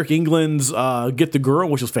was in Eric England's Get the Girl,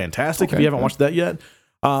 which was fantastic, if you haven't watched that yet.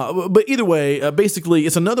 But either way, basically,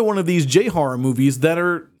 it's another one of these J-horror movies that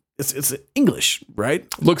are... It's English, right?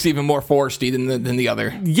 Looks even more foresty than the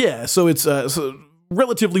other. Yeah, so it's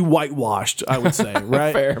relatively whitewashed, I would say,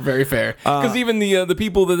 right? Fair, very fair. Because even the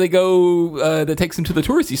people that they go that takes them to the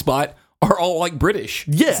touristy spot are all like British.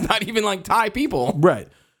 Yeah, it's not even like Thai people, right?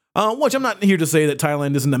 Which I'm not here to say that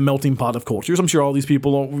Thailand isn't a melting pot of cultures. I'm sure all these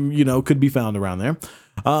people, could be found around there.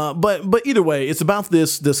 But either way, it's about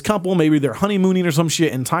this couple. Maybe they're honeymooning or some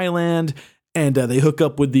shit in Thailand. And they hook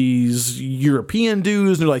up with these European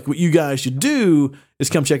dudes, and they're like, what you guys should do is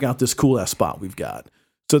come check out this cool-ass spot we've got.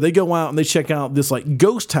 So they go out and they check out this, like,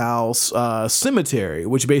 ghost house cemetery,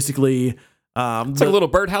 which basically... it's like little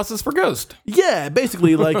birdhouses for ghosts. Yeah,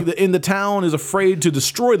 basically, like, the town is afraid to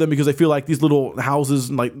destroy them because they feel like these little houses,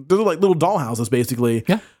 they're like little doll houses, basically,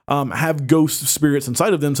 have ghost spirits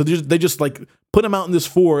inside of them. So they just like, put them out in this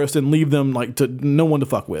forest and leave them, like, to no one to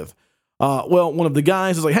fuck with. Well, one of the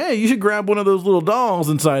guys is like, hey, you should grab one of those little dolls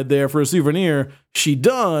inside there for a souvenir. She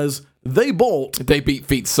does. They bolt. They beat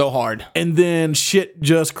feet so hard. And then shit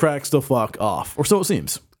just cracks the fuck off. Or so it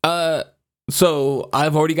seems. So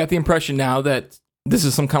I've already got the impression now that this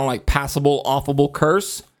is some kind of like passable, offable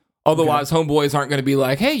curse. Otherwise, homeboys aren't going to be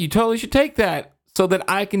like, hey, you totally should take that so that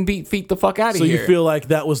I can beat feet the fuck out of So here. you feel like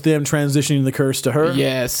that was them transitioning the curse to her?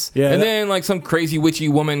 Yes. Yeah. And then like some crazy witchy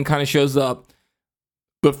woman kind of shows up.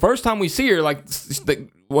 The first time we see her, like,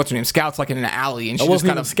 what's her name? Scout's like in an alley. And she I just wasn't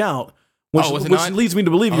kind even of... Scout. Which was it which not? leads me to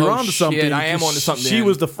believe you're Oh, onto shit, something. I am onto something She then.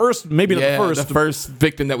 was the first, maybe not the first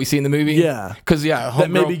victim that we see in the movie. Yeah. Because, that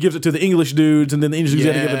maybe gives it to the English dudes, and then the English dudes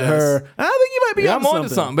had to give it to her. I think you might be I'm onto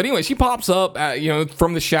something. But anyway, she pops up,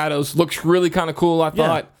 from the shadows. Looks really kind of cool, I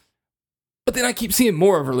thought. But then I keep seeing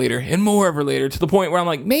more of her later and more of her later to the point where I'm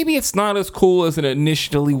like, maybe it's not as cool as it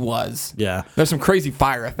initially was. Yeah. There's some crazy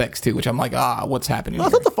fire effects, too, which I'm like, what's happening I here?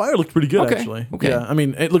 thought the fire looked pretty good, Okay, actually. okay. Yeah, I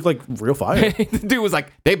mean, it looked like real fire. The dude was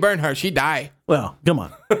like, they burned her. She died. Well, come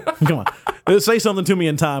on. Come on. Say something to me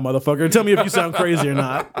in time, motherfucker. Tell me if you sound crazy or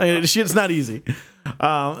not. I mean, shit's not easy.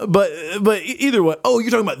 But either way. Oh, you're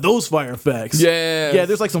talking about those fire effects. Yes. Yeah,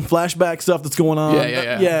 there's like some flashback stuff that's going on.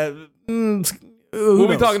 Yeah. We'll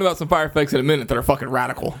be talking about some fire effects in a minute that are fucking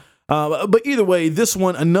radical. But either way, this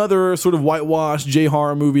one, another sort of whitewashed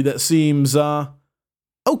J-horror movie that seems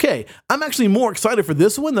okay. I'm actually more excited for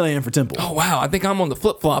this one than I am for Temple. Oh, wow. I think I'm on the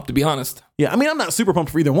flip-flop, to be honest. Yeah, I mean, I'm not super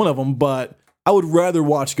pumped for either one of them, but I would rather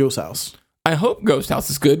watch Ghost House. I hope Ghost House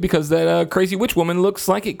is good because that crazy witch woman looks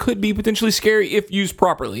like it could be potentially scary if used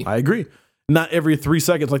properly. I agree. Not every 3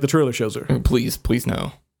 seconds like the trailer shows her. Please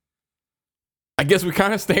no. I guess we're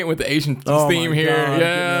kind of staying with the Asian Oh theme my here. God,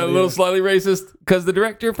 Yeah, a little slightly racist because the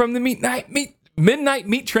director from the Midnight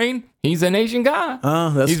Meat Train, he's an Asian guy.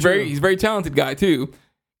 That's true. He's a very talented guy too.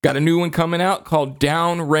 Got a new one coming out called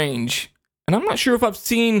Downrange, and I'm not sure if I've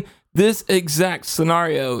seen this exact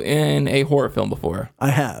scenario in a horror film before. I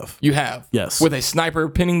have. You have? Yes. With a sniper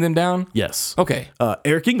pinning them down? Yes. Okay.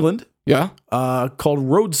 Eric England. Yeah? Called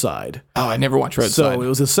Roadside. Oh, I never watched Roadside. So it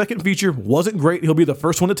was his second feature. Wasn't great. He'll be the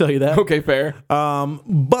first one to tell you that. Okay, fair.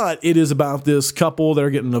 But it is about this couple that are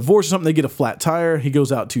getting a divorce or something. They get a flat tire. He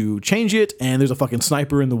goes out to change it, and there's a fucking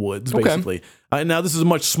sniper in the woods, basically. Now, this is a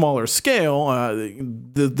much smaller scale.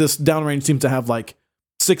 This Downrange seems to have like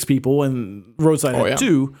 6 people, and Roadside had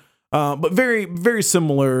 2. But very, very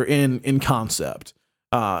similar in concept.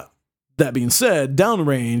 That being said,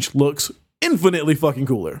 Downrange looks infinitely fucking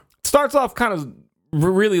cooler. Starts off kind of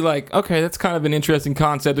really like, okay, that's kind of an interesting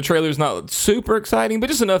concept. The trailer's not super exciting, but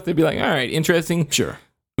just enough to be like, all right, interesting. Sure.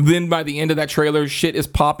 Then by the end of that trailer, shit is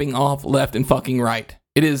popping off left and fucking right.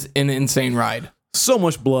 It is an insane ride. So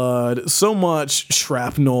much blood, so much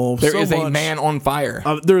shrapnel. There is a man on fire.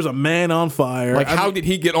 There's a man on fire. Like, how did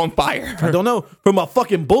he get on fire? I don't know. From a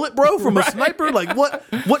fucking bullet, bro? From a sniper? Like,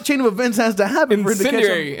 what chain of events has to happen for it to catch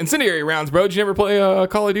him? Incendiary rounds, bro. Did you ever play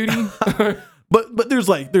Call of Duty? But there's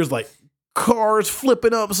like cars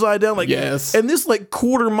flipping upside down, like, yes. And this like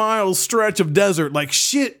quarter-mile stretch of desert, like,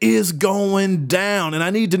 shit is going down, and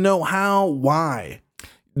I need to know how, why.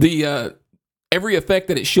 The every effect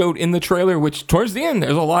that it showed in the trailer, which towards the end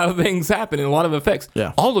there's a lot of things happening, a lot of effects,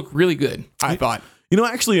 all look really good. I thought,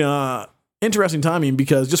 actually, interesting timing,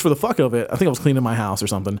 because just for the fuck of it, I think I was cleaning my house or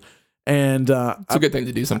something, and it's a good thing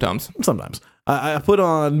to do sometimes. I put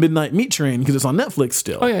on Midnight Meat Train because it's on Netflix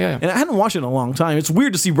still. Oh, yeah. And I hadn't watched it in a long time. It's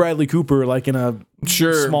weird to see Bradley Cooper like in a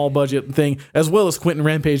small budget thing, as well as Quentin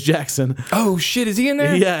Rampage Jackson. Oh shit, is he in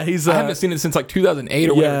there? Yeah, he's. I haven't seen it since like 2008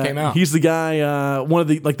 or whatever it came out. He's the guy, one of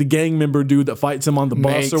the the gang member dude that fights him on the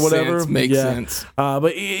bus or whatever. Makes sense.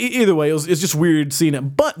 But either way, it's just weird seeing it.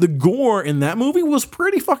 But the gore in that movie was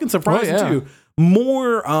pretty fucking surprising too.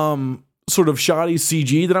 More sort of shoddy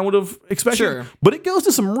CG than I would have expected. Sure. But it goes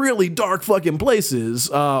to some really dark fucking places.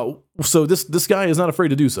 So this guy is not afraid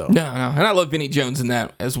to do so. No. And I love Vinnie Jones in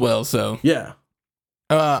that as well. So yeah.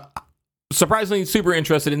 Surprisingly super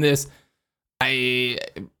interested in this.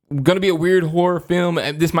 Gonna be a weird horror film.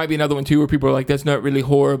 And this might be another one too where people are like, that's not really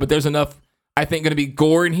horror, but there's enough, I think, going to be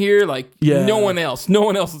gore in here. Like, no one else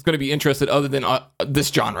is going to be interested other than this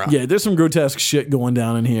genre. Yeah, there's some grotesque shit going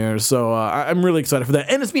down in here. So I'm really excited for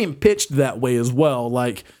that. And it's being pitched that way as well.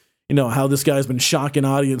 Like, how this guy's been shocking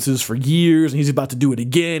audiences for years and he's about to do it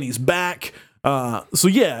again. He's back. So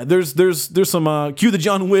yeah, there's some, cue the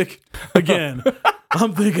John Wick again.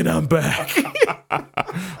 I'm thinking I'm back.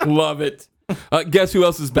 Love it. Guess who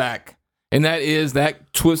else is back? And that is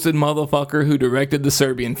that twisted motherfucker who directed the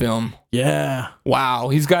Serbian film. Yeah. Wow.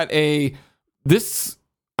 He's got I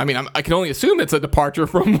can only assume it's a departure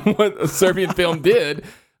from what a Serbian film did.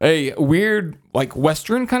 a weird like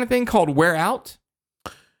Western kind of thing called WHEREOUT.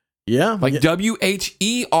 Yeah. Like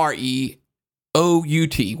WHEREOUT.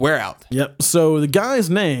 WHEREOUT. Yep. So the guy's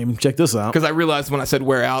name, check this out. Because I realized when I said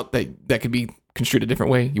wear out, that could be construed a different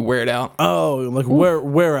way. You wear it out. Oh, like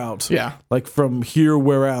wear out. Yeah. Like from here,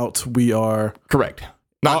 wear out, we are. Correct.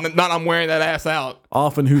 Not I'm wearing that ass out.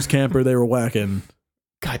 Off in whose camper they were whacking.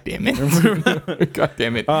 God damn it. God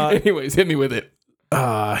damn it. Anyways, hit me with it.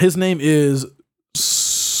 His name is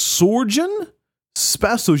Sorjan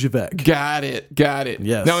Spasojevic. Got it.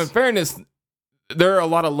 Yes. Now, in fairness, there are a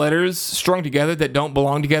lot of letters strung together that don't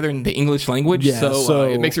belong together in the English language, so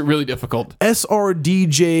it makes it really difficult.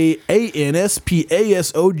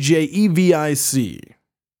 SRDJANSPASOJEVIC.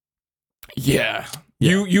 Yeah.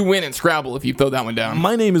 You win at Scrabble if you throw that one down.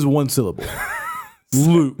 My name is one syllable.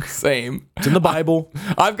 Luke. Same. It's in the Bible.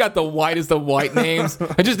 I've got the whitest of white names.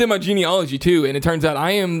 I just did my genealogy too, and it turns out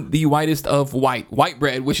I am the whitest of white. White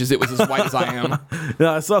bread wishes it was as white as I am.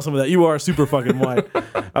 Yeah, I saw some of that. You are super fucking white.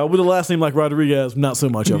 With a last name like Rodriguez, not so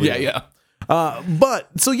much over there. Yeah. So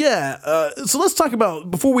let's talk about,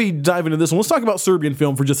 before we dive into this one, let's talk about Serbian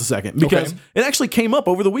film for just a second, because it actually came up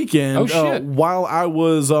over the weekend while I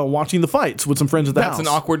was watching the fights with some friends at the house. That's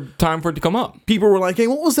an awkward time for it to come up. People were like, hey,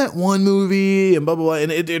 what was that one movie? And blah, blah, blah.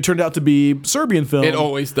 And it turned out to be Serbian film. It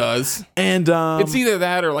always does. And it's either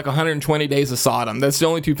that or like 120 Days of Sodom. That's the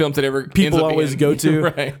only two films that ever people always go to.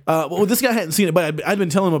 Right. Well, this guy hadn't seen it, but I'd been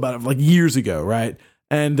telling him about it like years ago, right?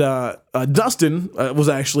 And Dustin was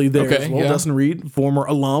actually there as well. Dustin Reed, former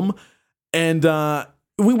alum. And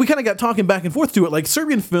we kind of got talking back and forth to it. Like,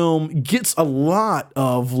 Serbian film gets a lot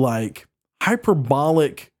of like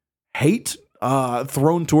hyperbolic hate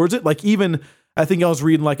thrown towards it. Like, even I think I was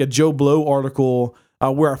reading like a Joe Blow article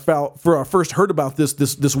where I first heard about this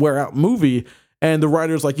WHEREOUT movie. And the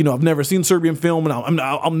writer's like, I've never seen Serbian film, and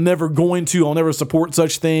I'm never going to. I'll never support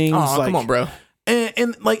such things. Oh, like, come on, bro.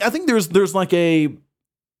 And like, I think there's like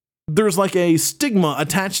a stigma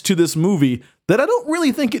attached to this movie that I don't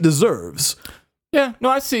really think it deserves. Yeah, no,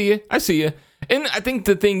 I see you. And I think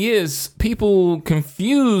the thing is, people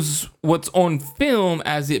confuse what's on film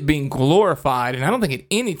as it being glorified. And I don't think at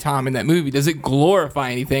any time in that movie does it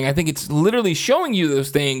glorify anything. I think it's literally showing you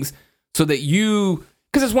those things so that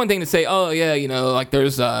because it's one thing to say, oh yeah, like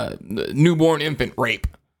there's newborn infant rape.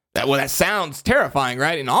 That sounds terrifying,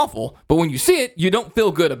 right? And awful. But when you see it, you don't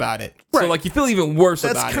feel good about it. Right. So, like, you feel even worse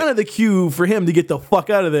about it. That's kind of the cue for him to get the fuck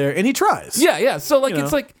out of there, and he tries. Yeah. So, like,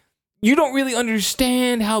 it's like, you don't really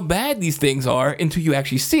understand how bad these things are until you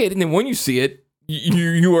actually see it. And then when you see it,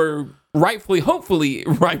 you are hopefully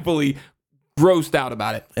grossed out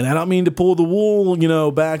about it. And I don't mean to pull the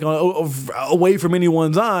wool, back away from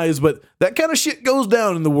anyone's eyes, but that kind of shit goes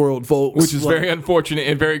down in the world, folks. Which is very unfortunate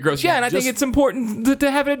and very gross. Yeah, and I think it's important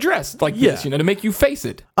to have it addressed like this, to make you face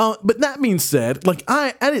it. But that being said, like,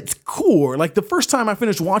 at its core, like, the first time I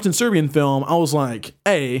finished watching Serbian film, I was like,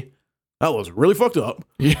 A, that was really fucked up.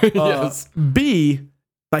 Yes. B,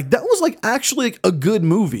 like, that was like actually a good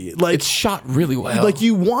movie. Like, it's shot really well. Like,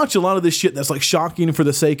 you watch a lot of this shit that's like shocking for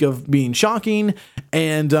the sake of being shocking,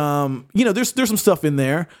 and there's some stuff in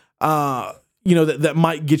there, that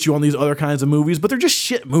might get you on these other kinds of movies, but they're just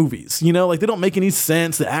shit movies. Like, they don't make any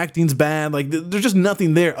sense. The acting's bad. Like, there's just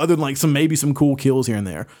nothing there other than like maybe some cool kills here and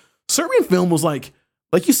there. Serbian film was like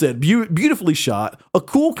you said, beautifully shot, a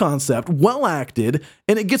cool concept, well acted,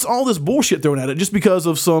 and it gets all this bullshit thrown at it just because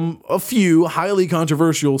of a few highly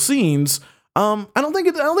controversial scenes. I don't think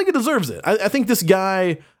it deserves it. I think this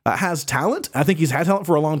guy has talent. I think he's had talent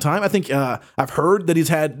for a long time. I think I've heard that he's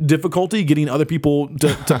had difficulty getting other people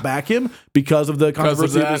to back him because of the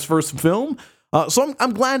controversy of his first film. So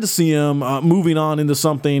I'm glad to see him moving on into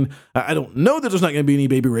something. I don't know that there's not going to be any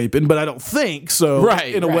baby raping, but I don't think so.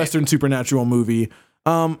 In a Western supernatural movie.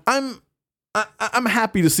 I'm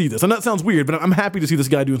happy to see this. And that sounds weird, but I'm happy to see this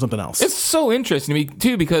guy doing something else. It's so interesting to me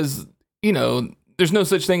too, because there's no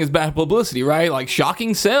such thing as bad publicity, right? Like,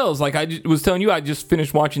 shocking sells. Like, I was telling you, I just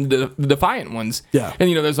finished watching the Defiant ones. Yeah. And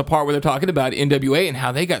there's a part where they're talking about NWA and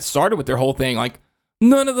how they got started with their whole thing. Like,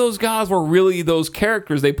 none of those guys were really those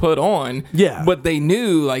characters they put on. Yeah. But they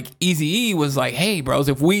knew, like, Eazy-E was like, hey, bros,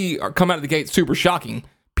 if we come out of the gate super shocking,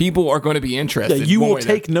 people are going to be interested. Yeah, you will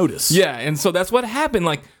take notice. Yeah, and so that's what happened.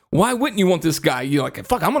 Like, why wouldn't you want this guy? You're like,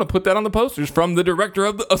 fuck, I'm going to put that on the posters from the director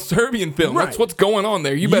of a Serbian film. Right. That's what's going on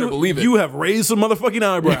there. You better believe it. You have raised some motherfucking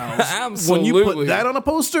eyebrows. Absolutely. When you put that on a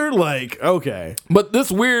poster, like, okay. But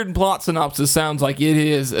this weird plot synopsis sounds like it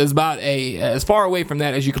is about as far away from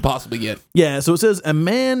that as you could possibly get. Yeah, so it says, a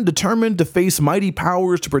man determined to face mighty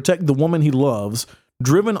powers to protect the woman he loves,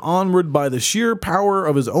 driven onward by the sheer power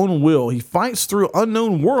of his own will, he fights through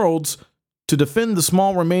unknown worlds to defend the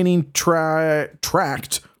small remaining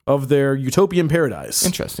tract of their utopian paradise.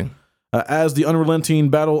 Interesting. As the unrelenting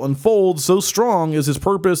battle unfolds, so strong is his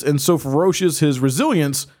purpose and so ferocious his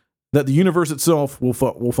resilience that the universe itself will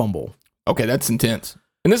fumble. Okay, that's intense.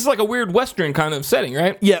 And this is like a weird Western kind of setting,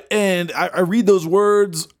 right? Yeah, and I read those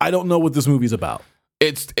words. I don't know what this movie's about.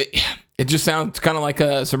 It just sounds kind of like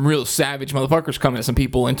some real savage motherfuckers coming at some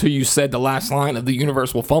people until you said the last line of the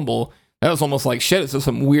universe will fumble. That was almost like, shit, is there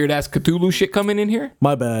some weird-ass Cthulhu shit coming in here?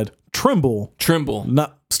 My bad. Tremble.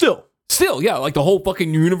 Not still. Still, yeah, like the whole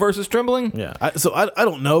fucking universe is trembling? Yeah, I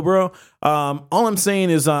don't know, bro. All I'm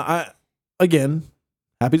saying is, again,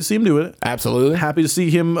 happy to see him do it. Absolutely. Happy to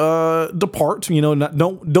see him depart. You know,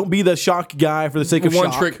 don't be the shock guy for the sake of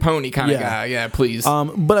one shock. trick pony kind of guy. Yeah, please.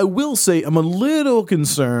 But I will say I'm a little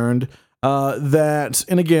concerned that,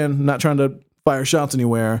 and again, not trying to fire shots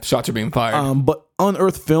anywhere. Shots are being fired. But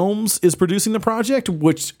Unearthed Films is producing the project,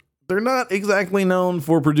 which they're not exactly known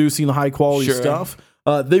for producing high quality stuff.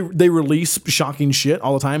 They release shocking shit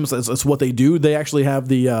all the time. That's what they do. They actually have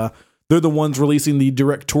they're the ones releasing the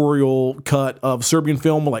directorial cut of Serbian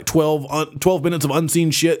film, like 12 minutes of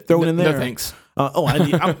unseen shit thrown in there. No thanks.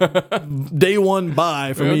 I'm day one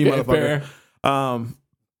buy for me, motherfucker.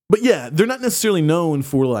 But yeah, they're not necessarily known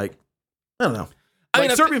for like, I don't know.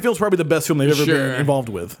 Serbian film's probably the best film they've ever been involved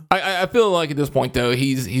with. I feel like at this point though,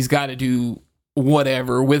 he's got to do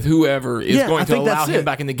whatever with whoever is going to allow him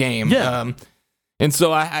back in the game. Yeah. And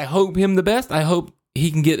so I hope him the best. I hope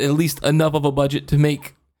he can get at least enough of a budget to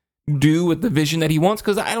make do with the vision that he wants,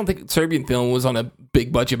 because I don't think Serbian film was on a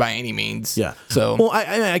big budget by any means. Yeah. So well,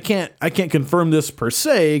 I can't confirm this per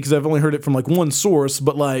se because I've only heard it from like one source,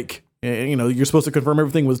 but like, you know, you're supposed to confirm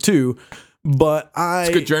everything with two. But it's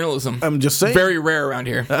good journalism. I'm just saying, very rare around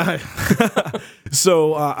here.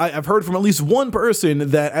 So I've heard from at least one person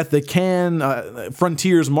that at the Cannes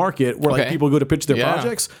Frontiers Market, where like people go to pitch their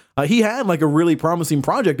projects, he had like a really promising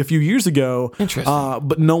project a few years ago. Interesting.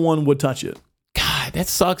 But no one would touch it. God, that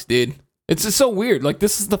sucks, dude. It's just so weird. Like,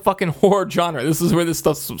 this is the fucking horror genre. This is where this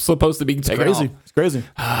stuff's supposed to be taken off. It's crazy.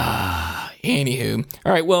 Anywho,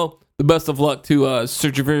 all right. Well, the best of luck to Not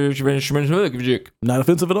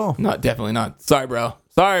offensive at all. Definitely not. Sorry, bro.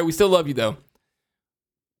 Sorry, we still love you though.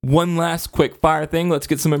 One last quick fire thing. Let's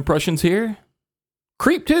get some impressions here.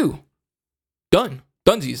 Creep 2. Done.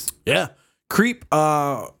 Dunsies. Yeah. Creep.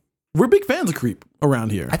 We're big fans of Creep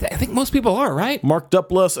around here. I think most people are, right? Mark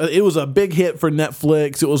Duplass. It was a big hit for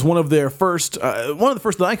Netflix. It was one of their first, one of the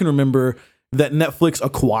first that I can remember that Netflix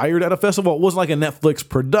acquired at a festival. It wasn't like a Netflix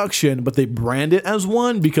production, but they brand it as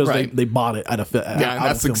one because they bought it at a festival. Yeah,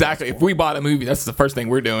 that's exactly. Festival. If we bought a movie, that's the first thing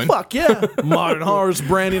we're doing. Fuck yeah. Modern Horror's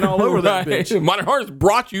branding all over that bitch. Modern Horror's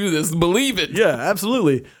brought you this. Believe it. Yeah,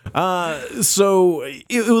 absolutely. So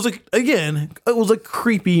it was it was a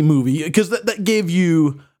creepy movie because that gave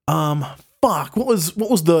you, what was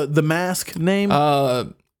the mask name?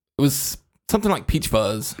 It was something like Peach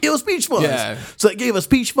Fuzz. It was Peach Fuzz. Yeah. So it gave us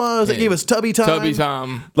Peach Fuzz. It gave us Tubby Time. Tubby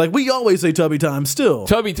Time. Like, we always say Tubby Time still.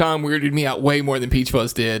 Tubby Time weirded me out way more than Peach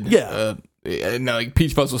Fuzz did. Yeah. No, like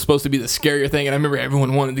Peach Fuzz was supposed to be the scarier thing, and I remember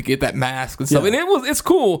everyone wanted to get that mask and stuff. Yeah. And it's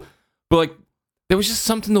cool, but like there was just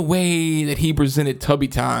something the way that he presented Tubby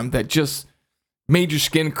Time that just made your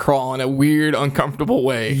skin crawl in a weird, uncomfortable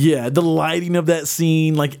way. Yeah, the lighting of that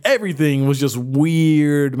scene, like everything was just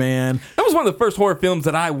weird, man. That was one of the first horror films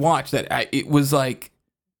that I watched that it was like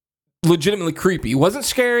legitimately creepy. It wasn't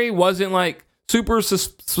scary, wasn't like super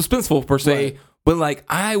suspenseful per se, right. But like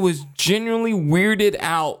I was genuinely weirded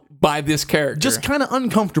out by this character. Just kind of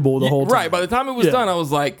uncomfortable the whole time. Right, by the time it was done, I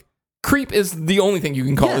was like, creep is the only thing you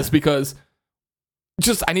can call this because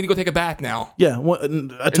I need to go take a bath now. Yeah,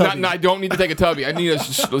 I don't need to take a tubby. I need a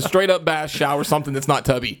straight up bath shower, something that's not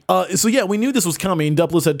tubby. So yeah, we knew this was coming.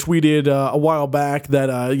 Duplass had tweeted a while back that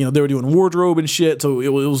they were doing wardrobe and shit. So it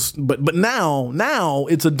was, but now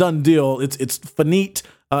it's a done deal. It's finite.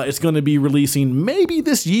 It's going to be releasing maybe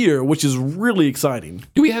this year, which is really exciting.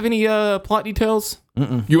 Do we have any plot details?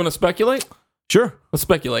 Mm-mm. You want to speculate? Sure, let's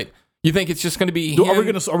speculate. You think it's just going to be? Are we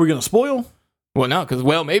gonna spoil? Well, no, because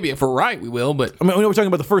maybe if we're right, we will. But I mean, we're talking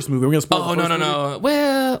about the first movie. We're gonna spoil. Oh no.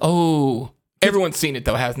 Well, everyone's seen it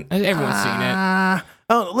though, hasn't? Everyone's seen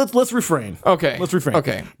it. Let's refrain. Okay, let's refrain.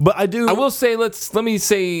 Okay, but I will say let me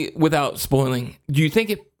say without spoiling. Do you think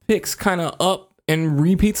it picks kind of up and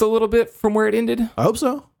repeats a little bit from where it ended? I hope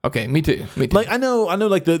so. Okay, me too. Like I know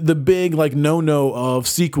like the big like no of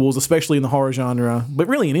sequels, especially in the horror genre, but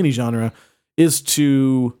really in any genre, is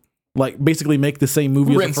to like basically make the same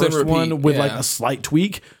movie as the first one with like a slight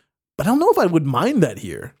tweak. But I don't know if I would mind that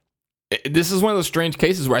here. This is one of those strange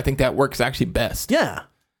cases where I think that works actually best. Yeah.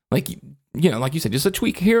 Like like you said, just a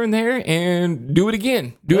tweak here and there, and do it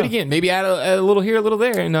again. Do it again. Maybe add a little here, a little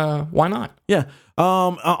there, and why not? Yeah.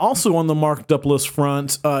 Also on the marked up list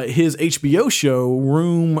front, his HBO show,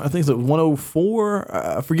 Room, I think it's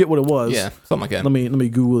 104. I forget what it was. Yeah, something like that. Let me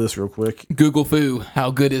Google this real quick. Google foo.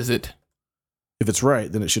 How good is it? If it's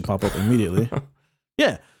right, then it should pop up immediately.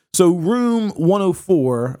 Yeah. So Room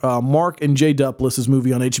 104, Mark and Jay Duplass's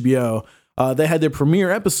movie on HBO. They had their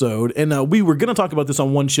premiere episode, and we were going to talk about this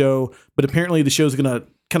on one show, but apparently the show's going to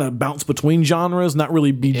kind of bounce between genres, not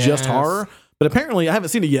really be just horror. But apparently, I haven't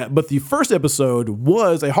seen it yet, but the first episode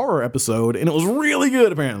was a horror episode, and it was really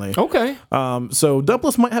good, apparently. Okay. So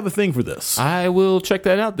Duplass might have a thing for this. I will check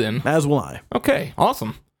that out then. As will I. Okay,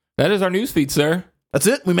 awesome. That is our news feed, sir. That's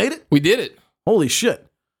it? We made it? We did it. Holy shit.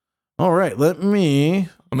 All right,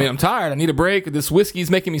 I'm tired. I need a break. This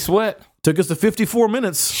whiskey's making me sweat. Took us to 54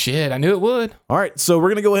 minutes. Shit, I knew it would. All right, so we're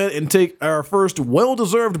going to go ahead and take our first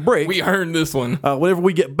well-deserved break. We earned this one. Whenever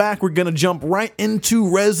we get back, we're going to jump right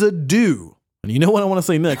into Residue. And you know what I want to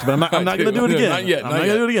say next, but I'm not going to do it again. Not yet. I'm not going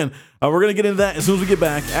to do it again. We're going to get into that as soon as we get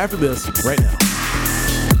back after this right now.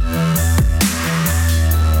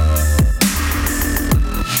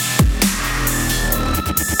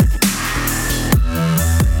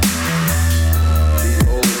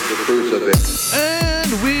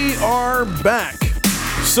 And we are back.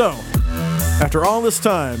 So, after all this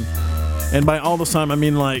time, and by all this time, I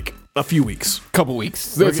mean like a few weeks. Couple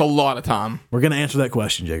weeks. That's a lot of time. We're going to answer that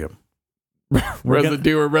question, Jacob.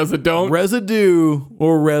 Residue or residue? Residue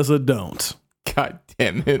or residue. God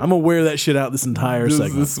damn it. I'm going to wear that shit out this entire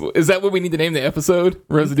segment. Is that what we need to name the episode?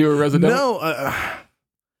 Residue or residue? No.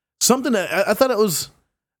 Something that I thought it was...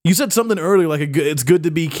 You said something earlier, like it's good to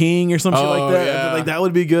be king or some shit like that. Yeah. Like that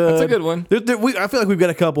would be good. That's a good one. I feel like we've got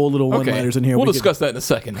a couple little one-liners in here. We'll discuss that in a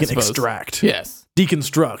second. We can extract. Yes.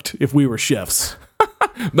 Deconstruct if we were chefs.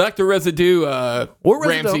 Back to residue. Or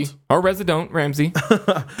Ramsey. Or residue. Ramsey.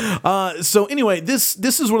 So anyway, this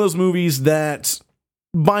is one of those movies that,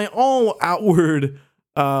 by all outward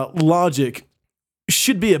logic,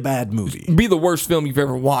 should be a bad movie. Be the worst film you've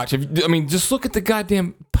ever watched. Just look at the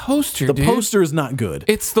goddamn poster, dude. The poster is not good.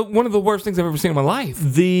 It's one of the worst things I've ever seen in my life.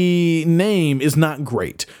 The name is not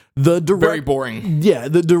great. Very boring. Yeah,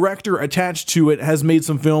 the director attached to it has made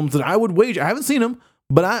some films that I would wager. I haven't seen them,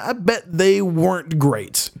 but I bet they weren't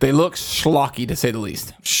great. They look schlocky, to say the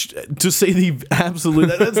least. To say the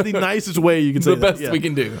absolute, that's the nicest way you can say the best we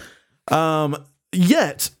can do.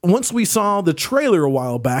 Yet, once we saw the trailer a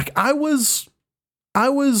while back, I was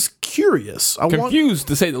curious. Confused,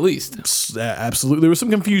 to say the least. Absolutely. There was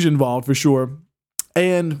some confusion involved, for sure.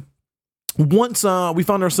 And once we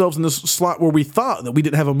found ourselves in this slot where we thought that we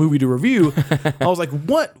didn't have a movie to review, I was like,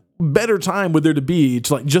 what better time would there to be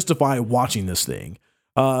to like justify watching this thing?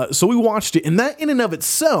 So we watched it, and that in and of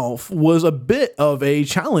itself was a bit of a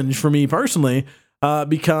challenge for me personally,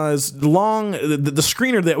 because the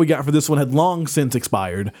screener that we got for this one had long since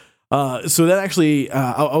expired. So that actually,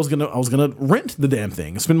 I was gonna rent the damn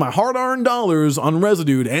thing, spend my hard-earned dollars on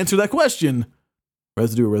Residue to answer that question.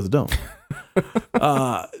 Residue or residue?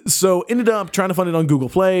 So ended up trying to find it on Google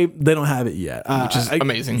Play. They don't have it yet, which is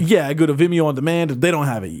amazing. Yeah, I go to Vimeo on demand. They don't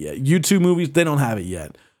have it yet. YouTube Movies. They don't have it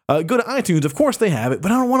yet. Go to iTunes. Of course they have it,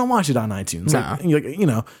 but I don't want to watch it on iTunes. Nah.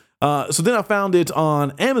 So then I found it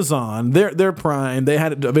on Amazon. Their Prime. They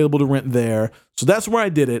had it available to rent there. So that's where I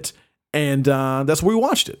did it, and that's where we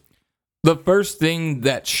watched it. The first thing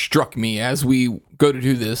that struck me as we go to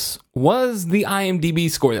do this was the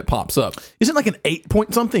IMDb score that pops up. Is it like an 8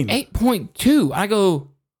 point something? 8.2. I go,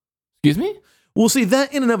 excuse me? Well, see,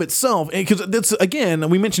 that in and of itself, because that's,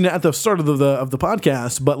 again, we mentioned it at the start of the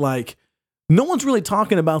podcast, but like, no one's really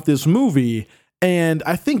talking about this movie, and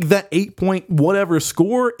I think that 8 point whatever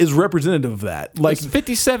score is representative of that. Like, it's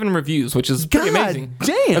 57 reviews, which is pretty amazing.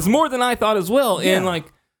 Damn. That's more than I thought as well. Yeah. And like,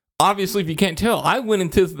 obviously, if you can't tell, I went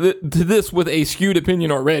into to this with a skewed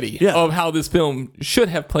opinion already of how this film should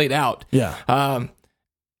have played out. Yeah.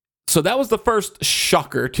 So that was the first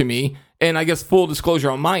shocker to me. And I guess full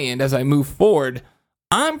disclosure on my end as I move forward,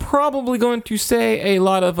 I'm probably going to say a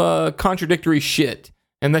lot of contradictory shit.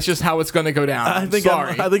 And that's just how it's going to go down. I think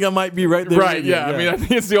I might be right there. Right, yeah. I mean, I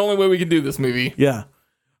think it's the only way we can do this movie. Yeah.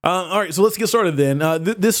 All right, so let's get started then.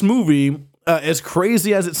 This movie, as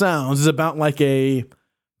crazy as it sounds, is about like a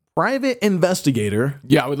private investigator.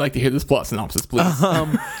 Yeah, I would like to hear this plot synopsis, please.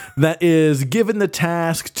 That is given the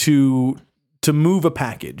task to move a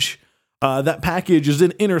package. That package is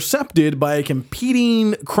then intercepted by a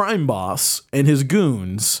competing crime boss and his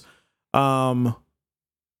goons.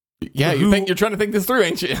 Yeah, you're trying to think this through,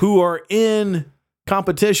 ain't you? Who are in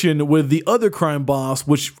competition with the other crime boss,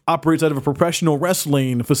 which operates out of a professional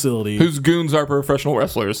wrestling facility. Whose goons are professional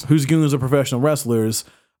wrestlers. Whose goons are professional wrestlers.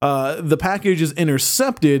 The package is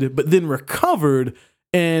intercepted, but then recovered,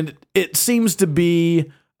 and it seems to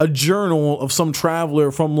be a journal of some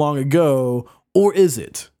traveler from long ago, or is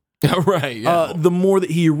it? Right. Yeah. The more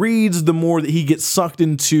that he reads, the more that he gets sucked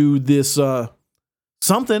into this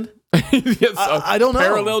something. Yes, I don't know.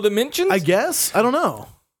 Parallel dimensions? I guess. I don't know.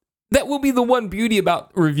 That will be the one beauty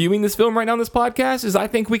about reviewing this film right now on this podcast is I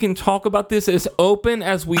think we can talk about this as open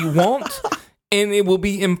as we want, and it will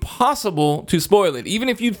be impossible to spoil it. Even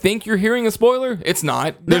if you think you're hearing a spoiler, it's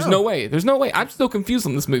not. There's no way. There's no way. I'm still confused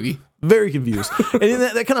on this movie. Very confused. And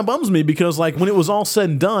that kind of bums me because, like, when it was all said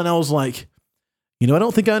and done, I was like, I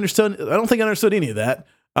don't think I understood any of that.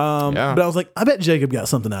 But I was like, I bet Jacob got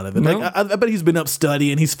something out of it. No. Like, I bet he's been up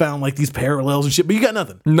studying. He's found like these parallels and shit, but you got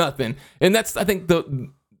nothing. Nothing. And that's, I think,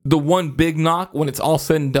 the one big knock when it's all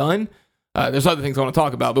said and done. There's other things I want to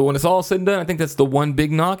talk about, but when it's all said and done, I think that's the one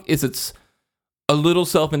big knock is it's a little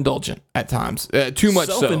self-indulgent at times. Too much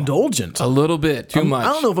self-indulgent? A little bit. Too much.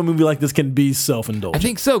 I don't know if a movie like this can be self-indulgent. I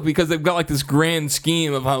think so, because they've got like this grand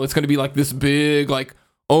scheme of how it's going to be like this big, like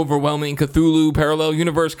overwhelming Cthulhu parallel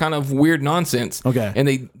universe kind of weird nonsense. Okay. And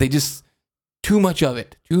they just, too much of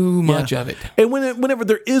it. Too much of it. And whenever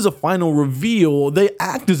there is a final reveal, they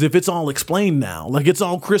act as if it's all explained now. Like it's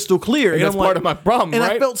all crystal clear. And that's part of my problem, and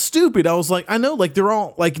right? I felt stupid. I was like, I know, like they're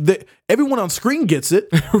all, like everyone on screen gets it.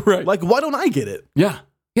 Right. Like, why don't I get it? Yeah.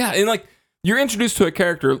 Yeah. And like, you're introduced to a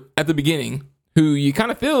character at the beginning who you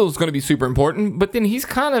kind of feel is going to be super important, but then he's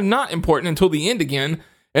kind of not important until the end again.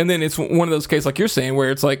 And then it's one of those cases, like you're saying, where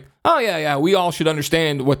it's like, oh, yeah, we all should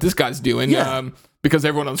understand what this guy's doing. Yeah. Because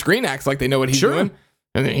everyone on screen acts like they know what he's doing.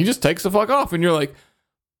 And then he just takes the fuck off. And you're like,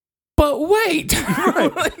 but wait.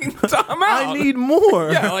 Right. Like, time out. I need more.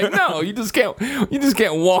 Yeah, like, no, you just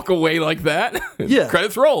can't walk away like that. Yeah.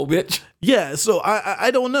 Credits roll, bitch. Yeah, so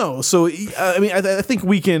I don't know. So, I mean, I think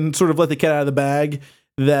we can sort of let the cat out of the bag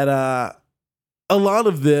that a lot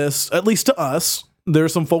of this, at least to us, there are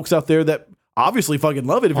some folks out there that obviously fucking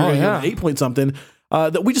love it if you're going to give it 8 point something,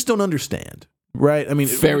 that we just don't understand, right? I mean,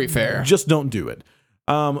 very fair. Just don't do it.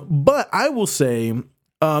 But I will say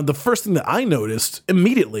the first thing that I noticed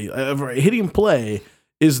immediately hitting play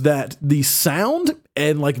is that the sound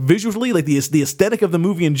and like visually, like the aesthetic of the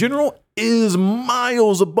movie in general is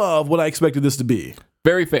miles above what I expected this to be.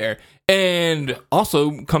 Very fair. And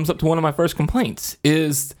also comes up to one of my first complaints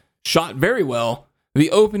is shot very well.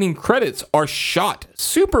 The opening credits are shot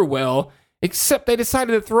super well, except they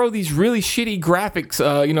decided to throw these really shitty graphics,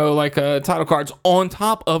 like title cards on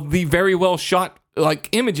top of the very well shot like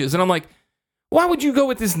images. And I'm like, why would you go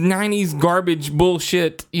with this 90s garbage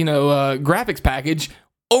bullshit, graphics package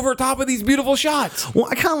over top of these beautiful shots? Well,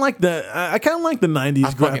 I kind of like the 90s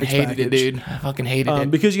graphics fucking hated package. it, dude. I fucking hated it.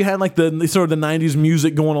 Because you had like the sort of the 90s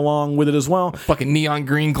music going along with it as well. Fucking neon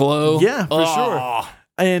green glow. Yeah, for sure.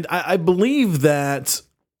 And I believe that's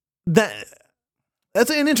an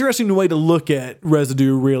interesting way to look at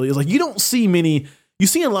Residue, really. It's like you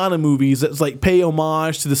see a lot of movies that's like pay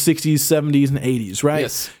homage to the 60s, 70s, and 80s, right?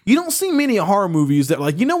 Yes. You don't see many horror movies that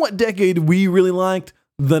like, you know what decade we really liked?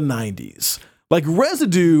 The 90s. Like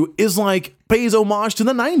Residue is like pays homage to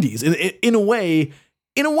the 90s in a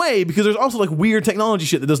way, because there's also like weird technology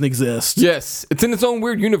shit that doesn't exist. Yes, it's in its own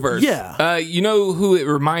weird universe. Yeah. You know who it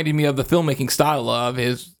reminded me of the filmmaking style of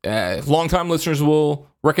is longtime listeners will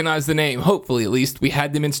recognize the name. Hopefully, at least we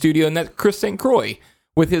had them in studio, and that's Chris St. Croix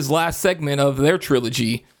with his last segment of their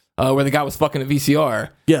trilogy, where the guy was fucking a VCR.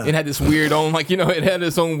 Yeah, it had this weird own it had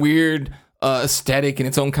its own weird aesthetic and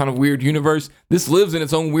its own kind of weird universe. This lives in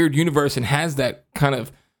its own weird universe and has that kind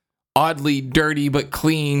of oddly dirty but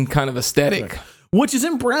clean kind of aesthetic. Right. Which is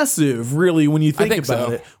impressive, really, when you think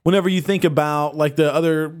about it. Whenever you think about like the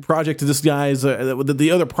other project that this guy's,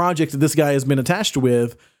 the other project that this guy has been attached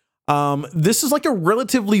with, this is like a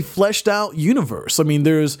relatively fleshed out universe. I mean,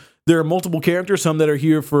 there are multiple characters, some that are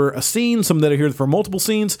here for a scene, some that are here for multiple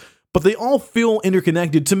scenes, but they all feel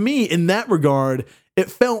interconnected. To me, in that regard, it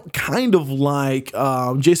felt kind of like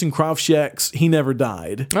Jason Kravchuk's He Never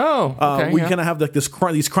Died. Oh, okay. We kind of have like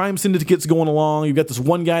these crime syndicates going along. You've got this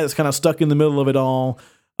one guy that's kind of stuck in the middle of it all.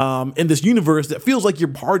 In this universe that feels like you're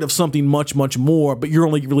part of something much, much more, but you're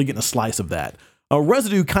only really getting a slice of that.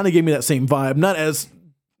 Residue kind of gave me that same vibe.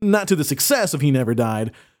 Not to the success of He Never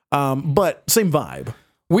Died, but same vibe.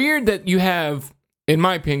 Weird that you have, in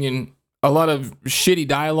my opinion, a lot of shitty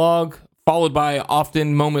dialogue followed by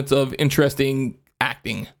often moments of interesting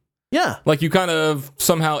acting. Yeah. Like you kind of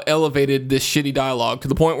somehow elevated this shitty dialogue to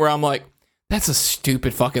the point where I'm like, that's a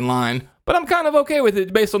stupid fucking line, but but I'm kind of okay with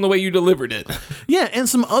it based on the way you delivered it. Yeah, and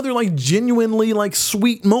some other like genuinely like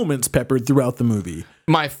sweet moments peppered throughout the movie.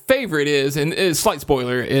 My favorite is, and is slight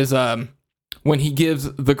spoiler, is when he gives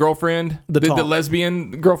the girlfriend, the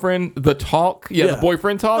lesbian girlfriend, the talk. Yeah, the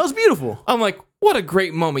boyfriend talk. That was beautiful. I'm like, what a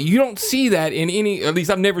great moment. You don't see that in any, at least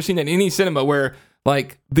I've never seen that in any cinema where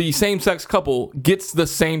like the same-sex couple gets the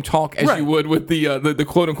same talk as you would with the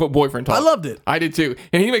quote-unquote boyfriend talk. I loved it. I did too.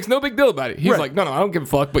 And he makes no big deal about it. He's like, no, I don't give a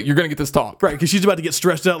fuck, but you're going to get this talk. Right, because she's about to get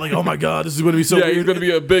stressed out like, oh my God, this is going to be so weird. You're going to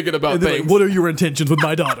be a bigot about things. Like, what are your intentions with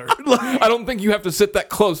my daughter? I don't think you have to sit that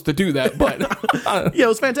close to do that, but... yeah, it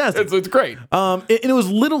was fantastic. It's great. And it was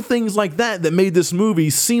little things like that that made this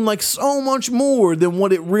movie seem like so much more than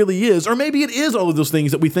what it really is. Or maybe it is all of those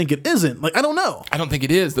things that we think it isn't. Like, I don't know. I don't think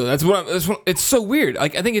it is, though. It's so weird.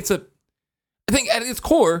 Like, I think at its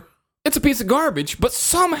core, it's a piece of garbage, but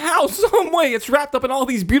somehow, some way, it's wrapped up in all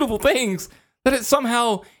these beautiful things that it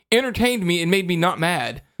somehow entertained me and made me not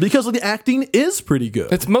mad. Because the acting is pretty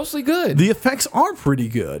good. It's mostly good. The effects are pretty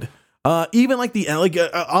good. Even like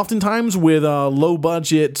oftentimes with low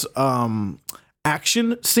budget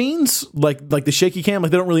action scenes, like the shaky cam,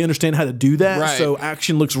 like they don't really understand how to do that, so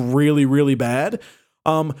action looks really, really bad.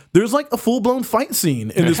 There's like a full-blown fight scene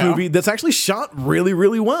in this movie that's actually shot really,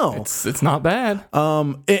 really well. It's not bad.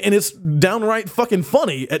 And it's downright fucking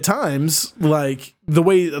funny at times, like the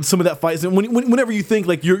way some of that fight scene. Whenever you think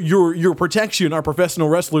like your protection are professional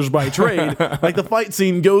wrestlers by trade, like the fight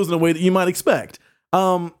scene goes in a way that you might expect.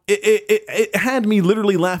 It had me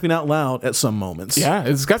literally laughing out loud at some moments. Yeah,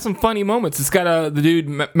 it's got some funny moments. It's got the dude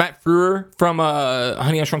Matt Frewer from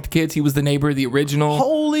Honey, I Shrunk the Kids. He was the neighbor, the original.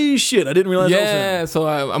 Holy shit! I didn't realize. Yeah, so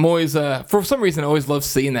I'm always for some reason I always love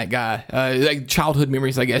seeing that guy. Like childhood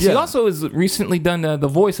memories, I guess. Yeah. He also has recently done the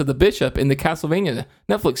voice of the Bishop in the Castlevania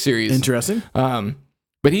Netflix series. Interesting.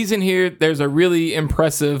 But he's in here. There's a really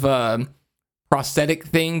impressive prosthetic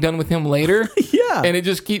thing done with him later. Yeah. And it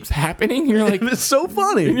just keeps happening. You're like, it's so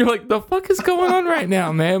funny. And you're like, the fuck is going on right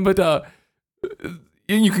now, man? But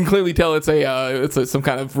you can clearly tell it's some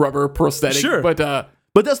kind of rubber prosthetic. Sure. But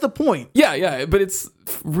that's the point. Yeah. But it's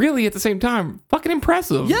really at the same time fucking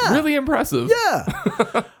impressive. Yeah. Really impressive.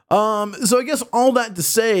 Yeah. So I guess all that to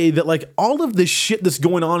say that like all of this shit that's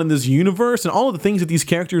going on in this universe and all of the things that these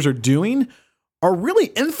characters are doing are really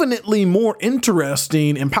infinitely more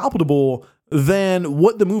interesting and palpable than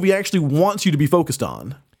what the movie actually wants you to be focused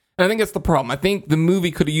on. And I think that's the problem. I think the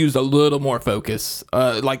movie could have used a little more focus,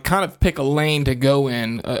 like kind of pick a lane to go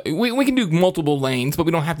in. We can do multiple lanes, but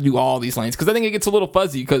we don't have to do all these lanes because I think it gets a little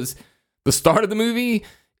fuzzy because the start of the movie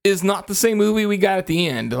is not the same movie we got at the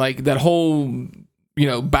end. Like that whole,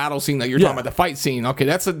 battle scene that you're talking about, the fight scene. Okay,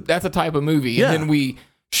 that's a type of movie. Yeah. And then we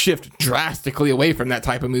shift drastically away from that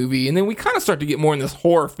type of movie. And then we kind of start to get more in this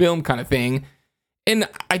horror film kind of thing. And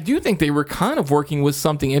I do think they were kind of working with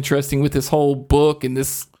something interesting with this whole book and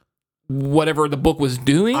this whatever the book was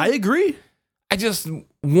doing. I agree. I just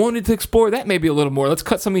wanted to explore that maybe a little more. Let's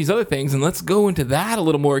cut some of these other things and let's go into that a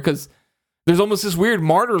little more because there's almost this weird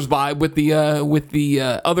Martyrs vibe with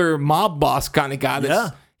the other mob boss kind of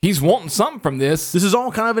guy. He's wanting something from this. This is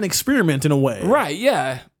all kind of an experiment in a way. Right,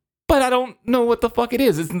 yeah. But I don't know what the fuck it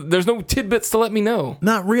is. There's no tidbits to let me know.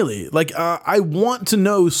 Not really. Like, I want to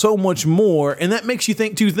know so much more, and that makes you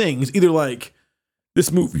think two things. Either like,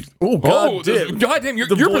 this movie. Oh, God damn. God damn,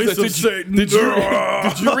 the voice of Satan. Did you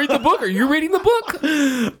read the book? Are you reading the book?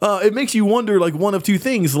 It makes you wonder, like, one of two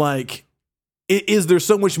things. Like, is there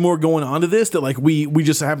so much more going on to this that, like, we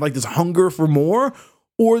just have, like, this hunger for more?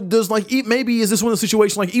 Or does maybe is this one of the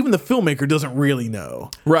situations like even the filmmaker doesn't really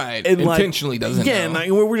know, right? And intentionally doesn't. Yeah, know.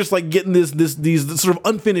 And we're just like getting these sort of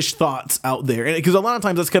unfinished thoughts out there, and because a lot of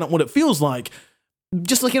times that's kind of what it feels like,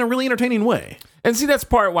 just like in a really entertaining way. And see, that's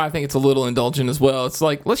part why I think it's a little indulgent as well. It's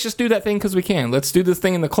like let's just do that thing because we can. Let's do this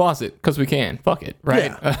thing in the closet because we can. Fuck it,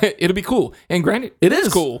 right? Yeah. It'll be cool. And granted, it is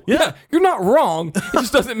cool. Yeah, you're not wrong. It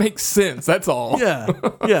just doesn't make sense. That's all.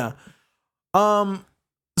 Yeah.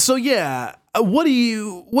 So yeah. What do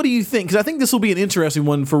you think? Because I think this will be an interesting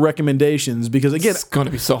one for recommendations. Because again, it's going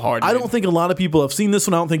to be so hard. I don't think a lot of people have seen this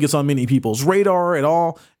one. I don't think it's on many people's radar at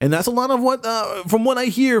all. And that's a lot of what, from what I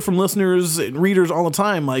hear from listeners and readers all the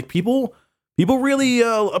time. Like people really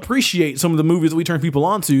appreciate some of the movies that we turn people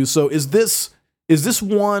onto. So is this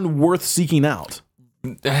one worth seeking out?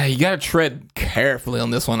 You got to tread carefully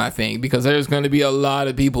on this one, I think, because there's going to be a lot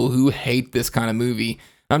of people who hate this kind of movie.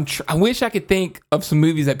 I wish I could think of some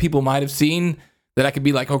movies that people might have seen that I could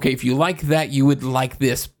be like, okay, if you like that, you would like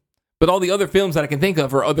this. But all the other films that I can think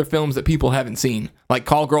of are other films that people haven't seen, like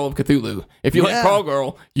Call Girl of Cthulhu. If you like Call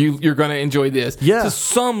Girl, you're going to enjoy this. Yeah. To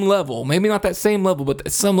some level. Maybe not that same level, but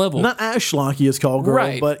at some level. Not as schlocky as Call Girl,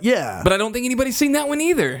 Right. but yeah. But I don't think anybody's seen that one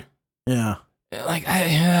either. Yeah. Like,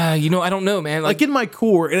 I don't know, man. Like in my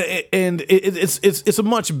core, and it's a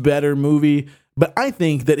much better movie. But I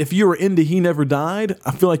think that if you were into He Never Died,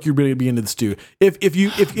 I feel like you're going to be into this too. If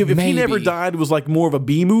He Never Died was like more of a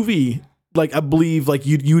B movie, like I believe like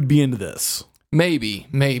you'd be into this. Maybe.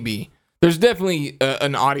 There's definitely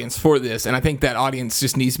an audience for this, and I think that audience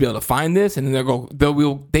just needs to be able to find this, and then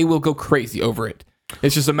they will go crazy over it.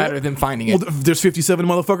 It's just a matter of them finding it. Well, there's 57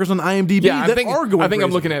 motherfuckers on IMDb Yeah, that are going I think crazy.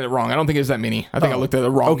 I'm looking at it wrong. I don't think it's that many. I think I looked at the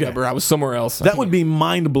wrong number. I was somewhere else. That would be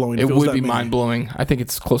mind-blowing. It would be mind-blowing. I think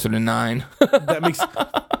it's closer to 9.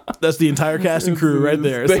 That's the entire cast and crew right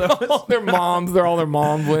there. They're all their moms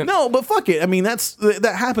went. No, but fuck it. I mean,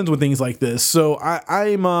 that happens with things like this. So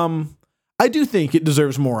I do think it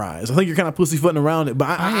deserves more eyes. I think you're kind of pussyfooting around it, but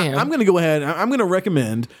I'm going to go ahead. I'm going to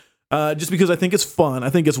recommend, just because I think it's fun. I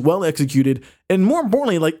think it's well executed, and more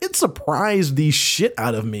importantly, like it surprised the shit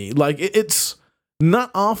out of me. Like it's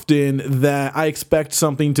not often that I expect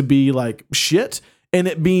something to be like shit, and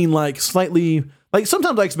it being like slightly like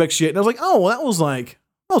sometimes I expect shit, and I was like, oh, well, that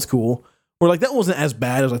was cool, or like that wasn't as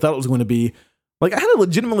bad as I thought it was going to be. Like I had a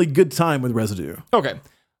legitimately good time with Residue. Okay,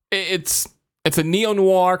 it's a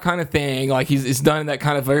neo-noir kind of thing. Like he's done that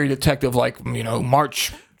kind of very detective, like,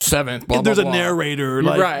 March 7th, blah, There's blah, blah. a narrator.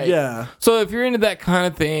 Like, right. Yeah. So if you're into that kind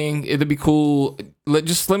of thing, it'd be cool. Let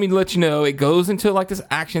me let you know, it goes into like this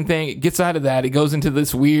action thing. It gets out of that. It goes into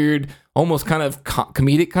this weird, almost kind of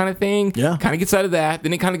comedic kind of thing. Yeah. Kind of gets out of that.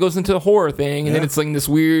 Then it kind of goes into a horror thing. And then it's like this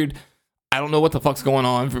weird, I don't know what the fuck's going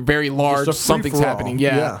on. Very large, something's happening.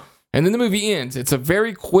 Yeah. And then the movie ends. It's a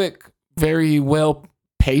very quick, very well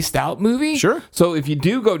paced out movie. Sure. So if you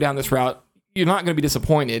do go down this route, you're not going to be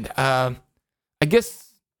disappointed. I guess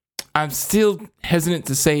I'm still hesitant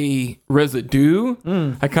to say Residue.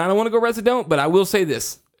 I kind of want to go Resident, but I will say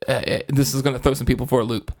this. This is going to throw some people for a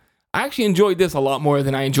loop. I actually enjoyed this a lot more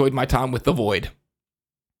than I enjoyed my time with The Void.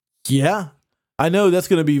 Yeah. I know that's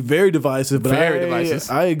going to be very divisive, but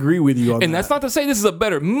I agree with you on that. And that's not to say this is a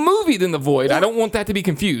better movie than The Void. I don't want that to be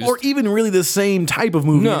confused. Or even really the same type of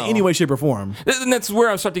movie in any way, shape, or form. And that's where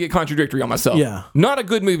I start to get contradictory on myself. Yeah. Not a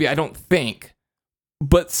good movie, I don't think,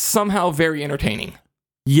 but somehow very entertaining.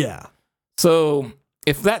 Yeah. So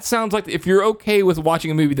if that sounds like, if you're okay with watching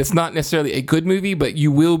a movie that's not necessarily a good movie, but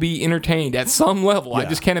you will be entertained at some level, I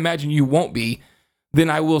just can't imagine you won't be, then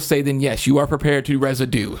I will say, then yes, you are prepared to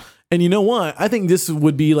Residue. And you know what? I think this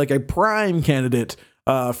would be like a prime candidate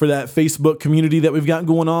for that Facebook community that we've got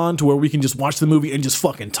going on, to where we can just watch the movie and just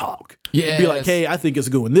fucking talk. Yeah. Be like, hey, I think it's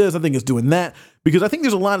doing this. I think it's doing that. Because I think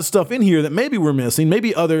there's a lot of stuff in here that maybe we're missing.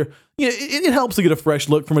 Maybe it helps to get a fresh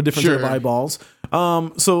look from a different set of eyeballs.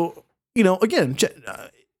 So, again,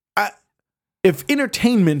 if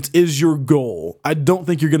entertainment is your goal, I don't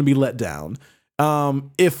think you're going to be let down.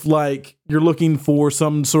 If like you're looking for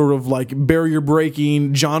some sort of like barrier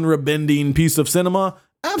breaking, genre bending piece of cinema,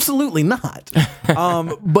 absolutely not.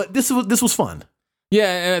 But this was fun. Yeah,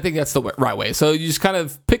 and I think that's the right way. So you just kind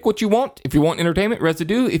of pick what you want. If you want entertainment,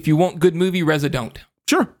 Residue. If you want good movie, Resident.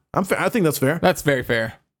 Sure, I think that's fair. That's very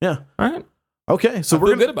fair. Yeah. All right. Okay, so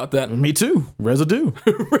we're good about that. Me too. Residue.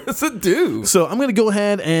 Residue. So I'm going to go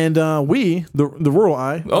ahead and the Rural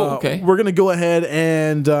Eye. Okay. We're going to go ahead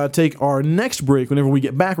and take our next break. Whenever we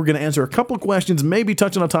get back, we're going to answer a couple of questions, maybe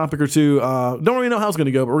touch on a topic or two. Don't really know how it's going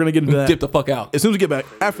to go, but we're going to get into that. Dip the fuck out. As soon as we get back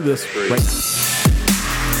after this. Right.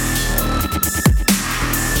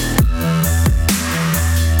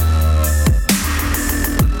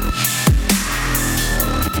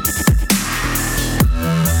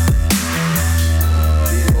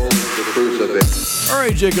 All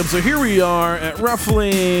right, Jacob, so here we are at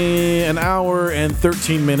roughly an hour and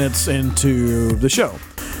 13 minutes into the show.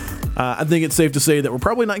 I think it's safe to say that we're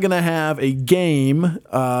probably not going to have a game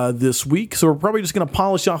this week, so we're probably just going to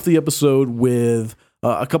polish off the episode with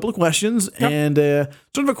a couple of questions and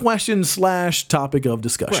sort of a question / topic of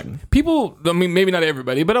discussion. Right. People, I mean, maybe not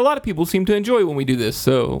everybody, but a lot of people seem to enjoy when we do this.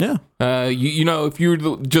 So, yeah. If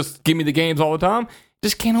you just give me the games all the time,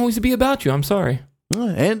 this can't always be about you. I'm sorry.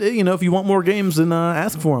 And, if you want more games, then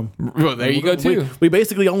ask for them. Well, there you go, too. We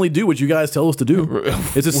basically only do what you guys tell us to do.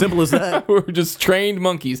 It's as simple as that. We're just trained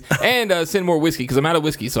monkeys. And send more whiskey, because I'm out of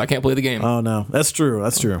whiskey, so I can't play the game. Oh, no. That's true.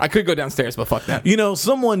 I could go downstairs, but fuck that.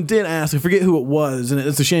 Someone did ask, I forget who it was, and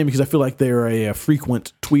it's a shame because I feel like they're a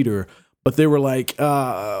frequent tweeter, but they were like,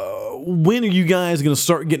 when are you guys going to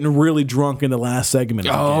start getting really drunk in the last segment?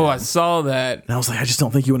 Oh, again? I saw that. And I was like, I just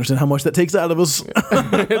don't think you understand how much that takes out of us.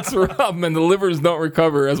 It's rough, man. The livers don't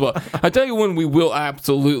recover as well. I tell you when we will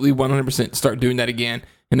absolutely 100% start doing that again.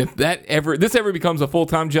 And if this ever becomes a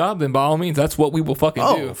full-time job, then by all means, that's what we will fucking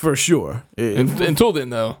do. Oh, for sure. Until then,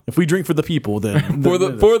 though. If we drink for the people, then For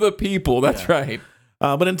the people, that's right.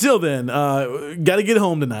 But until then, got to get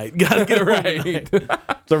home tonight. Got to get around Right.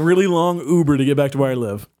 It's a really long Uber to get back to where I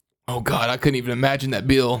live. Oh, God, I couldn't even imagine that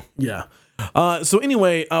bill. Yeah. So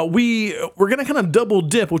anyway, we're going to kind of double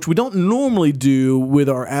dip, which we don't normally do with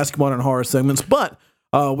our Ask Modern Horror segments, but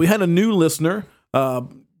we had a new listener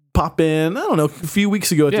pop in, I don't know, a few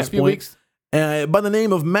weeks ago at this point. Weeks. By the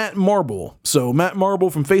name of Matt Marble. So Matt Marble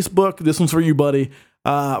from Facebook, this one's for you, buddy.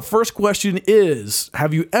 First question is,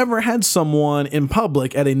 have you ever had someone in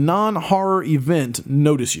public at a non-horror event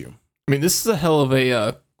notice you? I mean, this is a hell of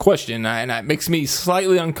a question, and it makes me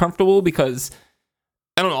slightly uncomfortable because,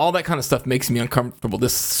 I don't know, all that kind of stuff makes me uncomfortable.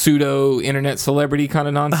 This pseudo-internet celebrity kind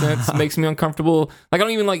of nonsense makes me uncomfortable. Like, I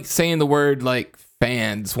don't even like saying the word, like,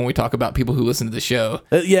 fans when we talk about people who listen to the show.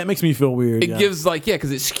 Yeah, it makes me feel weird. It gives, like,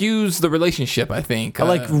 because it skews the relationship, I think. I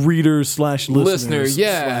like readers slash listeners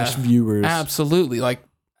slash viewers. Absolutely. Like,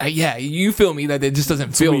 yeah, you feel me that it just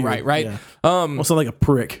doesn't feel weird, right? Yeah. Also like a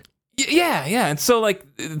prick. Yeah. And so, like,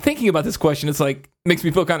 thinking about this question, it's like, makes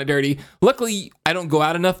me feel kind of dirty. Luckily, I don't go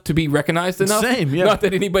out enough to be recognized enough. Same, yeah. Not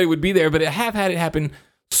that anybody would be there, but I have had it happen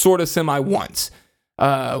sort of semi once.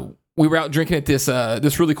 We were out drinking at this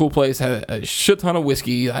really cool place, had a shit ton of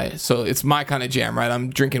whiskey. So it's my kind of jam, right? I'm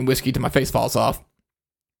drinking whiskey till my face falls off.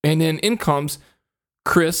 And then in comes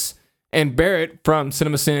Chris and Barrett from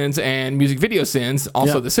Cinema Sins and Music Video Sins,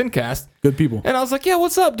 also the Sincast. Good people. And I was like, yeah,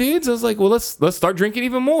 what's up, dudes? I was like, well, let's start drinking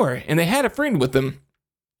even more. And they had a friend with them.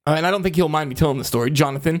 And I don't think he'll mind me telling the story.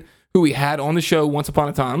 Jonathan, who we had on the show once upon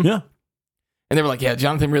a time. Yeah. And they were like, yeah,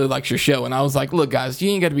 Jonathan really likes your show. And I was like, look, guys, you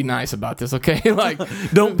ain't got to be nice about this, okay? Like,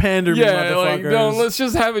 don't pander me, yeah, like, motherfuckers. let's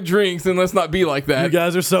just have a drink and let's not be like that. You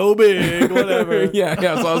guys are so big, whatever. yeah.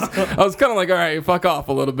 So I was kind of like, all right, fuck off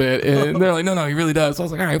a little bit. And they're like, no, he really does. So I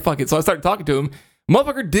was like, all right, fuck it. So I started talking to him.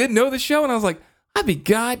 Motherfucker did know the show. And I was like, I'd be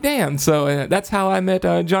goddamn. So that's how I met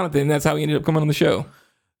Jonathan. That's how he ended up coming on the show.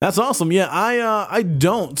 That's awesome. Yeah, I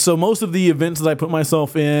don't. So most of the events that I put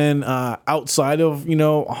myself in outside of,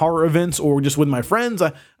 horror events or just with my friends,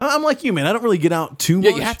 I'm like you, man. I don't really get out too much.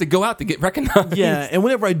 Yeah, you have to go out to get recognized. Yeah, and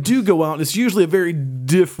whenever I do go out, it's usually a very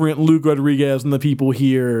different Luke Rodriguez than the people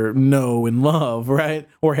here know and love, right?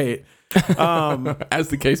 Or hate. As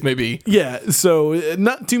the case may be. Yeah, so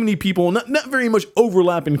not too many people, not very much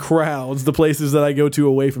overlapping crowds, the places that I go to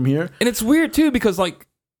away from here. And it's weird, too, because, like,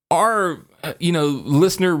 our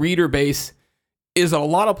listener reader base is a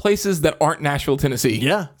lot of places that aren't Nashville, Tennessee.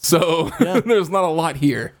 Yeah. So there's not a lot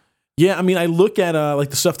here. Yeah, I mean, I look at like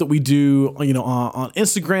the stuff that we do, on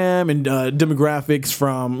Instagram and demographics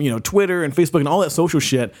from Twitter and Facebook and all that social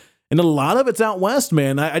shit, and a lot of it's out west,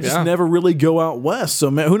 man. I just never really go out west. So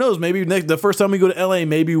man, who knows? Maybe the first time we go to LA,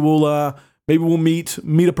 maybe we'll meet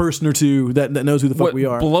a person or two that knows who the fuck we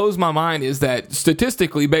are. What blows my mind is that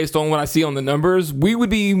statistically, based on what I see on the numbers, we would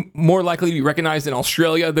be more likely to be recognized in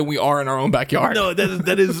Australia than we are in our own backyard. No,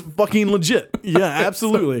 that is fucking legit. Yeah,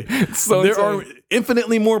 absolutely. so there are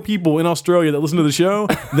infinitely more people in Australia that listen to the show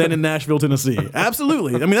than in Nashville, Tennessee.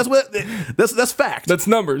 Absolutely. I mean, that's fact. That's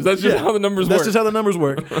numbers. That's just how the numbers work. That's just how the numbers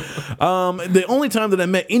work. The only time that I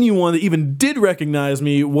met anyone that even did recognize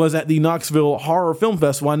me was at the Knoxville Horror Film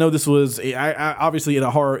Festival. I know this was obviously at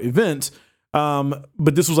a horror event,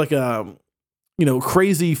 but this was like a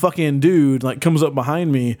crazy fucking dude like comes up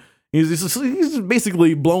behind me. He's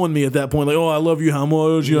basically blowing me at that point, like, oh, I love you, how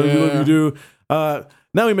much, you love you do.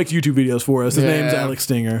 Now he makes YouTube videos for us. His name's Alex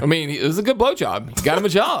Stinger. I mean, it was a good blowjob. He got him a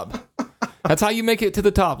job. That's how you make it to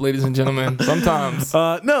the top, ladies and gentlemen. Sometimes.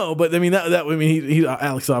 No, but I mean he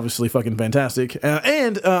Alex is obviously fucking fantastic.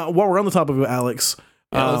 And while we're on the topic of Alex,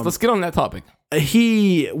 let's get on that topic.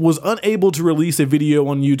 He was unable to release a video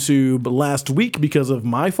on YouTube last week because of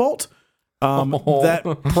my fault. That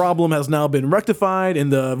problem has now been rectified,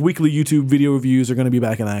 and the weekly YouTube video reviews are going to be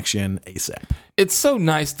back in action ASAP. It's so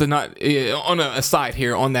nice to not, on a aside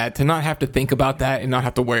here on that, to not have to think about that and not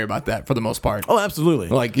have to worry about that for the most part. Oh, absolutely.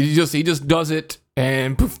 Like he just does it,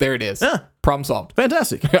 and poof, there it is. Yeah, problem solved.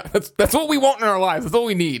 Fantastic. Yeah, that's what we want in our lives. That's what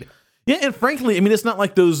we need. Yeah, and frankly, I mean, it's not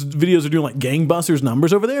like those videos are doing like gangbusters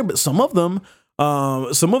numbers over there, but some of them.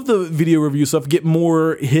 Some of the video review stuff get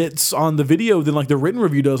more hits on the video than like the written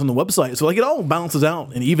review does on the website. So like it all balances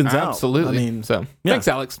out and evens out. Absolutely. I mean, so thanks,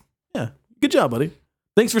 Alex. Yeah. Good job, buddy.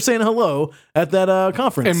 Thanks for saying hello at that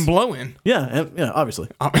conference. And blowing. Yeah, obviously.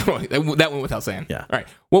 That went without saying. Yeah. All right.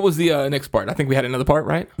 What was the next part? I think we had another part,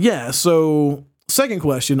 right? Yeah, so second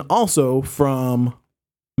question, also from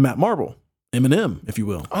Matt Marble, Eminem, if you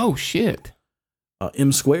will. Oh, shit.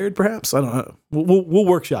 M squared, perhaps? I don't know. We'll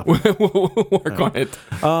workshop it. We'll work on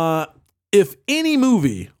it. If any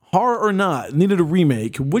movie, horror or not, needed a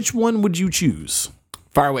remake, which one would you choose?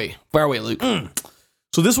 Fire away, Luke.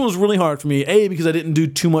 So this one was really hard for me, A, because I didn't do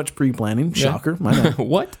too much pre-planning. Shocker. I know.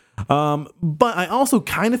 What? But I also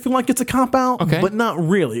kind of feel like it's a cop-out, Okay. but not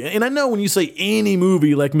really. And I know when you say any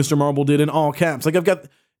movie, like Mr. Marble did in all caps, like I've got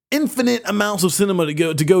infinite amounts of cinema to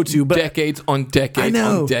go to, but Decades on decades I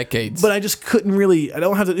know, on decades. but I just couldn't really. I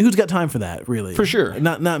don't have to. Who's got time for that? Really, For sure.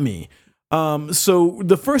 not me. So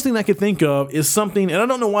the first thing I could think of is something, and I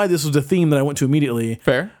don't know why this was the theme that I went to immediately.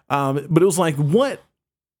 Fair. But it was like,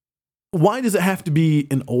 why does it have to be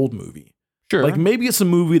an old movie? Sure. Like maybe it's a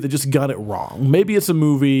movie that just got it wrong. Maybe it's a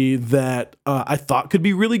movie that I thought could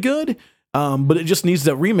be really good, but it just needs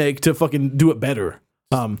that remake to fucking do it better.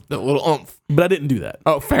 The little oomph. But I didn't do that.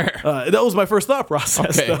 Oh, fair. That was my first thought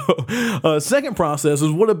process, Okay. though. Second process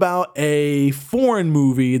is, what about a foreign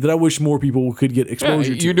movie that I wish more people could get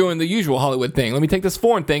exposure to? You're doing the usual Hollywood thing. Let me take this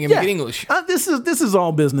foreign thing and make it English. This is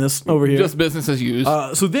all business over here. Just business as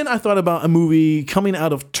usual. So then I thought about a movie coming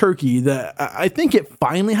out of Turkey that I think it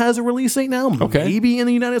finally has a release date now, maybe in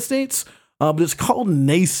the United States. But it's called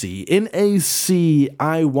Naci, Naciye.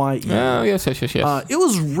 Oh, yes. It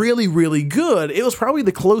was really, really good. It was probably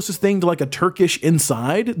the closest thing to like a Turkish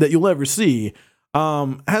Inside that you'll ever see.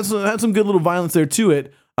 Had some good little violence there to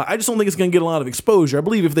it. I just don't think it's going to get a lot of exposure. I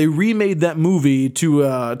believe if they remade that movie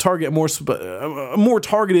to target a more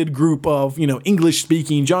targeted group of English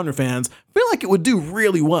speaking genre fans, I feel like it would do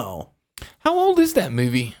really well. How old is that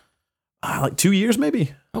movie? Like 2 years,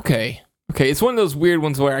 maybe. Okay. It's one of those weird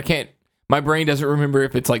ones where my brain doesn't remember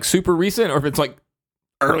if it's like super recent or if it's like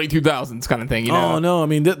early 2000s kind of thing. Oh no, I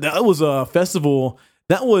mean that was a festival.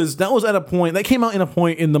 That was at a point that came out in a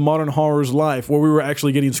point in the modern horror's life where we were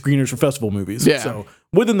actually getting screeners for festival movies. Yeah. So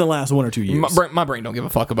within the last 1 or 2 years. My brain don't give a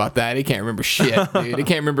fuck about that. It can't remember shit, dude. It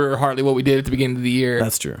can't remember hardly what we did at the beginning of the year.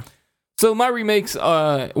 That's true. So my remakes,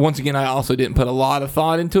 once again, I also didn't put a lot of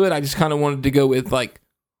thought into it. I just kind of wanted to go with like,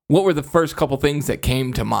 what were the first couple things that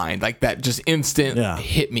came to mind? Like that just instant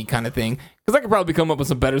hit me kind of thing. Because I could probably come up with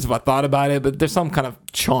some betters if I thought about it, but there's some kind of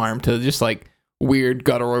charm to just like weird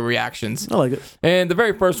guttural reactions. I like it. And the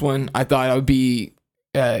very first one, I thought it would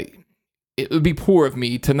be poor of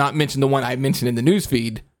me to not mention the one I mentioned in the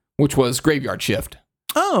newsfeed, which was Graveyard Shift.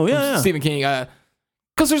 Oh, yeah. Stephen King.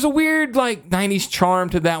 Because there's a weird like 90s charm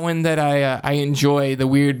to that one that I enjoy. The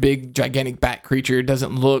weird big gigantic bat creature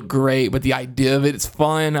doesn't look great, but the idea of it's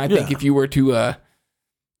fun. I think if you were to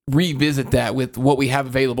revisit that with what we have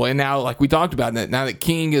available, and now like we talked about that, now that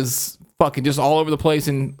King is fucking just all over the place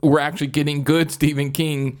and we're actually getting good Stephen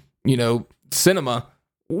King, cinema,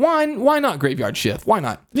 why not Graveyard Shift? Why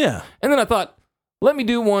not? Yeah. And then I thought, let me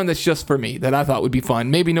do one that's just for me that I thought would be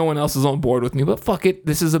fun. Maybe no one else is on board with me, but fuck it.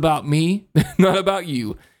 This is about me, not about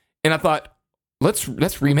you. And I thought,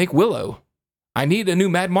 let's remake Willow. I need a new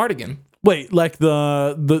Mad Mardigan. Wait, like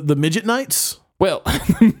the Midget Knights? Well,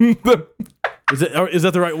 is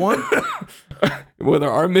that the right one? Well,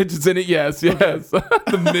 there are midgets in it. Yes.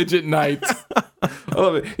 The Midget Knights. I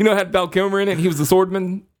love it. It had Val Kilmer in it. He was the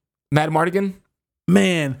swordman, Mad Mardigan.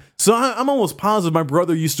 Man, so I'm almost positive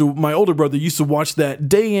my older brother used to watch that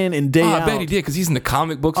day in and day out. I bet he did because he's in the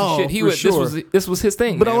comic books and shit. This was his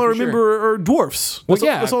thing. But all I remember are dwarfs.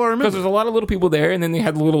 That's all I remember. Because there's a lot of little people there, and then they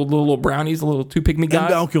had the little brownies, the little two pygmy guys.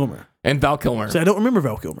 And Val Kilmer. See, I don't remember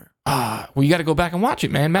Val Kilmer. Well, you got to go back and watch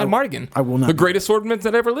it, man. Mad Mardigan. I will not. The greatest swordman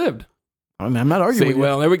that ever lived. I mean, I'm not arguing with you.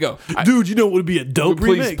 Well, there we go. Dude, you know what would be a dope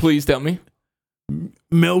remake? Please tell me.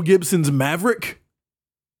 Mel Gibson's Maverick?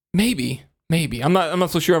 Maybe. I'm not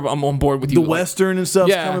so sure if I'm on board with you. The Western and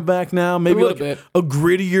stuff's coming back now. Maybe like bit. A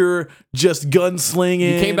grittier, just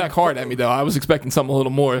gunslinging. You came back hard at me though. I was expecting something a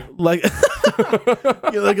little more. Like like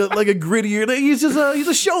a grittier. He's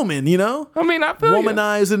a showman, I mean, I feel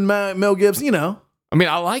womanizing Mel Gibson, I mean,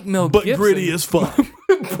 I like Mel Gibson. But gritty as fuck.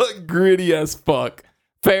 But gritty as fuck.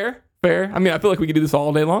 Fair. I mean, I feel like we could do this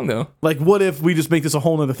all day long though. Like, what if we just make this a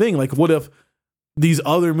whole nother thing? Like, what if these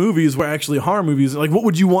other movies were actually horror movies? Like, what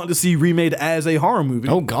would you want to see remade as a horror movie?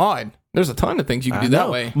 Oh God, there's a ton of things you can do that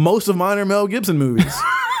way. Most of mine are Mel Gibson movies.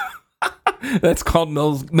 That's called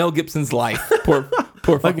Mel Gibson's life. Poor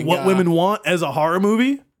like fucking what guy. women want as a horror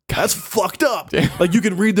movie. That's fucked up. Like you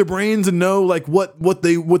can read their brains and know like what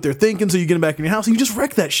they're thinking, so you get them back in your house and you just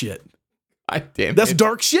wreck that shit. Damn, that's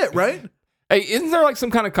dark shit, right? Hey, isn't there like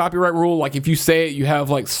some kind of copyright rule? Like if you say it, you have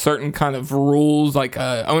like certain kind of rules, like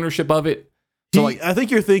ownership of it. So I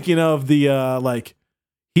think you're thinking of the like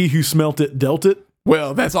he who smelt it dealt it.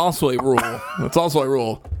 Well, that's also a rule. That's also a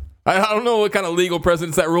rule. I don't know what kind of legal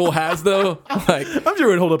precedence that rule has, though. Like, I'm sure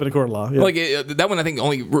it would hold up in a court of law. Yeah. Like that one, I think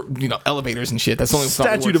only elevators and shit. That's the only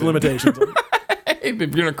statute of limitations.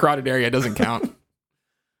 If you're in a crowded area, it doesn't count.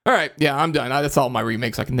 All right, yeah, I'm done. That's all my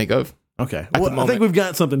remakes I can think of. Okay, well, I think we've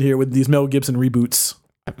got something here with these Mel Gibson reboots.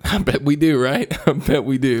 I bet we do, right? I bet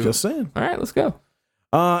we do. Just saying. All right, let's go.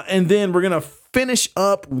 And then we're gonna finish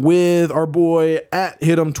up with our boy at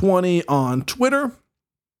HitHim20 on Twitter.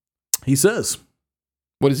 He says,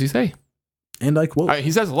 what does he say? And I quote.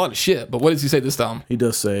 He says a lot of shit, but what does he say this time? He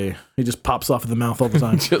does say, he just pops off of the mouth all the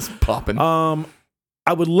time. Just popping.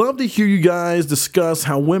 I would love to hear you guys discuss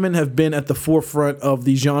how women have been at the forefront of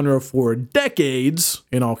the genre for decades,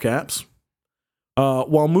 in all caps,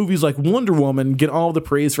 while movies like Wonder Woman get all the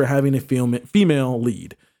praise for having a female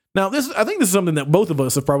lead. Now, I think this is something that both of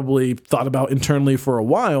us have probably thought about internally for a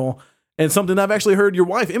while, and something I've actually heard your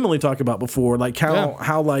wife Emily talk about before, like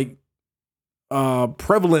how like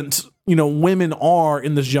prevalent women are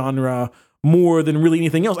in this genre more than really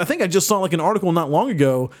anything else. I think I just saw like an article not long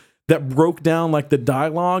ago that broke down like the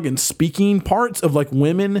dialogue and speaking parts of like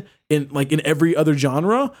women in every other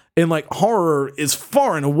genre, and like horror is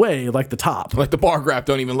far and away like the top. Like the bar graph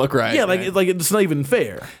don't even look right. Yeah, like it's not even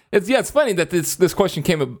fair. It's funny that this question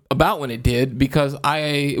came about when it did, because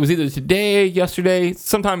it was either today, yesterday,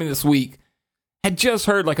 sometime in this week, had just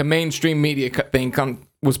heard like a mainstream media thing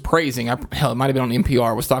was praising. Hell, it might have been on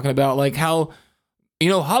NPR. Was talking about like how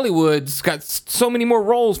Hollywood's got so many more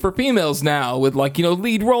roles for females now, with like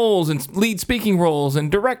lead roles and lead speaking roles and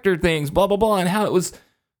director things, blah blah blah, and how it was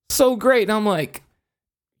so great. And I'm like,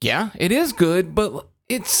 yeah, it is good, but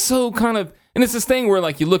it's so kind of, and it's this thing where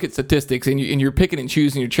like you look at statistics and you're picking and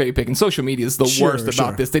choosing, you're cherry picking. Social media is the worst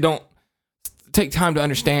about this. They don't take time to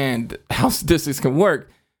understand how statistics can work.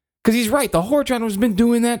 Because he's right, the horror genre has been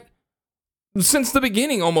doing that since the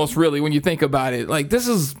beginning, almost, really, when you think about it. Like, this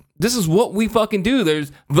is what we fucking do.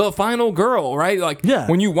 There's the final girl, right? Like,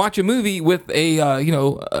 when you watch a movie with a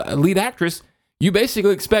lead actress, you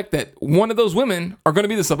basically expect that one of those women are going to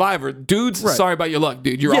be the survivor. Dudes, sorry about your luck,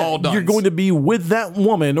 dude. You're all done. You're going to be with that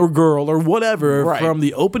woman or girl or whatever from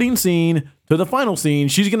the opening scene to the final scene.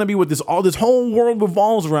 She's going to be with this whole world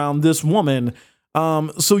revolves around this woman.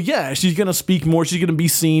 So yeah, she's going to speak more. She's going to be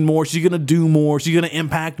seen more. She's going to do more. She's going to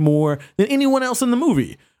impact more than anyone else in the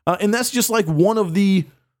movie. And that's just like one of the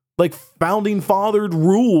like founding fathered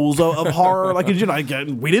rules of horror. Like, we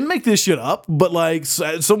didn't make this shit up, but like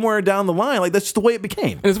somewhere down the line, like that's just the way it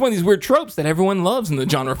became. And it's one of these weird tropes that everyone loves in the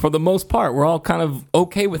genre for the most part. We're all kind of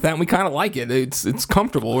okay with that, and we kind of like it. It's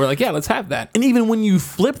comfortable. We're like, yeah, let's have that. And even when you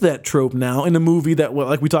flip that trope now in a movie that,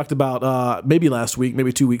 like we talked about maybe last week,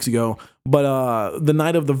 maybe 2 weeks ago, but The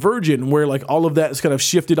Night of the Virgin, where like all of that is kind of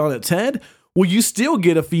shifted on its head. Well, you still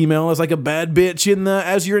get a female as like a bad bitch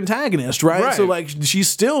as your antagonist, right? So like she's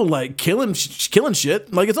still like killing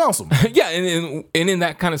shit. Like, it's awesome. Yeah, and in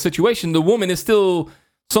that kind of situation, the woman is still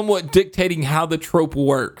somewhat dictating how the trope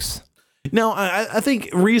works. Now, I think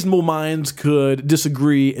reasonable minds could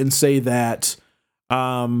disagree and say that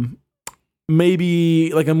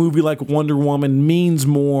maybe like a movie like Wonder Woman means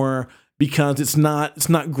more because it's not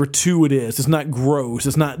gratuitous, it's not gross,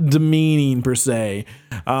 it's not demeaning per se.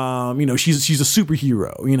 She's a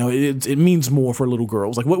superhero. It means more for little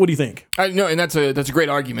girls. Like, what do you think? No, and that's a great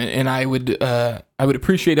argument, and I would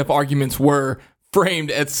appreciate if arguments were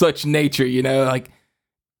framed at such nature. Like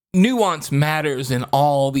nuance matters in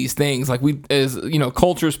all these things. Like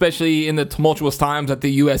culture, especially in the tumultuous times that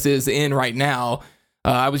the U.S. is in right now.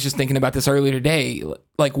 I was just thinking about this earlier today.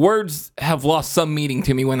 Like, words have lost some meaning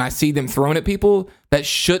to me when I see them thrown at people that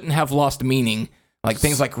shouldn't have lost meaning. Like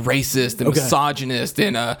things like racist and misogynist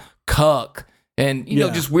and cuck and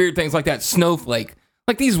just weird things like that. Snowflake.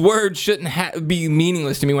 Like, these words shouldn't be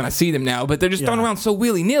meaningless to me when I see them now, but they're just thrown around so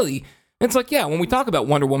willy-nilly. And it's like, yeah, when we talk about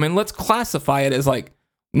Wonder Woman, let's classify it as like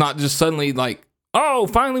not just suddenly like, oh,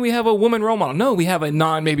 finally we have a woman role model. No, we have a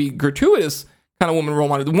maybe gratuitous kind of woman role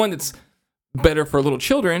model, the one that's better for little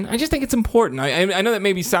children. I just think it's important. I know that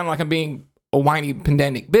maybe sound like I'm being a whiny,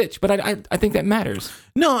 pedantic bitch, but I think that matters.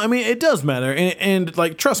 No, I mean, it does matter. And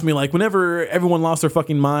like, trust me, like, whenever everyone lost their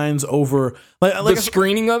fucking minds over like the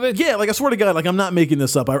screening of it. Yeah, like, I swear to God, like, I'm not making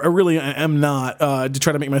this up. I really am not to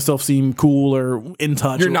try to make myself seem cool or in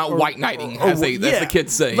touch. You're not white knighting, as the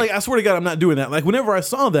kids say. Like, I swear to God, I'm not doing that. Like, whenever I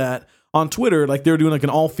saw that on Twitter, like they were doing like an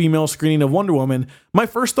all-female screening of Wonder Woman, my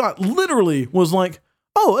first thought literally was like,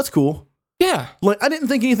 oh, that's cool. Yeah. Like, I didn't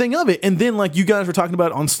think anything of it. And then, like, you guys were talking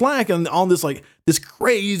about it on Slack and on this, like, this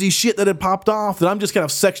crazy shit that had popped off that I'm just kind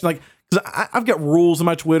of sectioned, like, because I've got rules in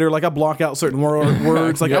my Twitter. Like, I block out certain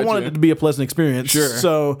words. Like, I wanted it to be a pleasant experience. Sure.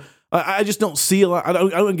 So I just don't see a lot. I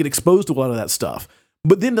don't get exposed to a lot of that stuff.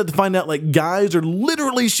 But then to find out, like, guys are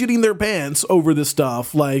literally shitting their pants over this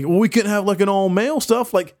stuff. Like, well, we couldn't have, like, an all-male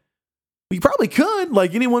stuff. Like, we probably could.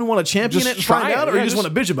 Like, anyone want to champion it and find out, or you just want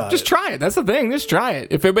to bitch about it? Just try it. That's the thing. Just try it.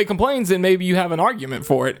 If everybody complains, then maybe you have an argument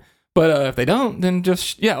for it. But if they don't, then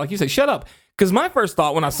just, like you say, shut up. Because my first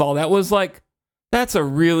thought when I saw that was like, that's a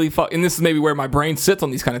really and this is maybe where my brain sits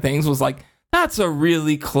on these kind of things, was like, that's a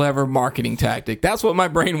really clever marketing tactic. That's what my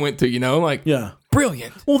brain went to, like,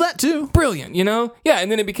 brilliant. Well, that too. Brilliant, Yeah,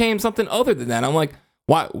 and then it became something other than that. I'm like,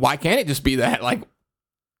 why can't it just be that? Like,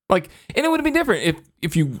 and it would have been different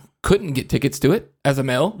if you couldn't get tickets to it as a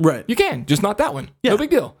male. Right. You can, just not that one. Yeah. No big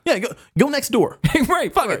deal. Yeah, go next door.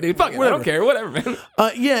 Right, fuck it, dude. Fuck it. I don't care. Whatever, man.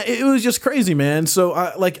 It was just crazy, man. So,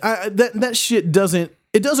 that shit doesn't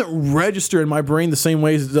register in my brain the same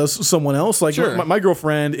way as it does someone else. Like, sure. my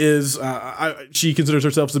girlfriend is, she considers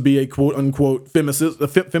herself to be a quote unquote feminist. Sure.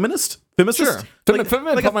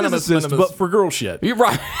 Like a physicist, but for girl shit. You're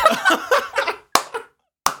right.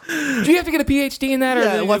 Do you have to get a PhD in that? Or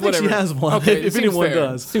Yeah, well, I think whatever? she has one. Okay, if anyone fair.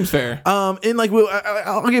 does. Seems fair. And like,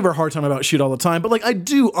 I'll give her a hard time about shit all the time, but like, I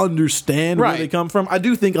do understand where they come from. I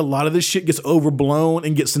do think a lot of this shit gets overblown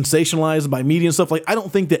and gets sensationalized by media and stuff. Like, I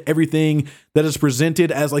don't think that everything that is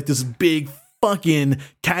presented as like this big fucking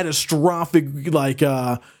catastrophic like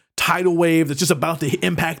tidal wave that's just about to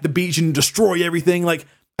impact the beach and destroy everything. Like,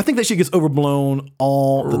 I think that shit gets overblown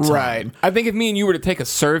all the time. Right. I think if me and you were to take a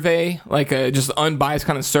survey, like a just unbiased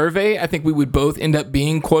kind of survey, I think we would both end up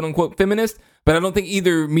being quote unquote feminist. But I don't think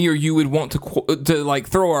either me or you would want to like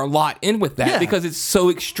throw our lot in with that because it's so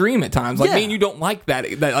extreme at times. Like me and you don't like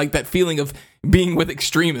that feeling of being with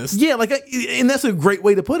extremists. Yeah, like, and that's a great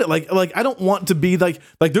way to put it. Like I don't want to be like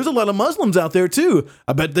there's a lot of Muslims out there too.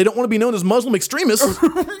 I bet they don't want to be known as Muslim extremists.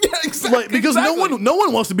 Exactly. Because no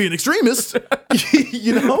one wants to be an extremist.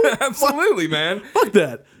 Absolutely, man. Fuck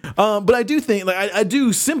that. But I do think, like, I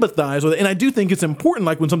do sympathize with it, and I do think it's important.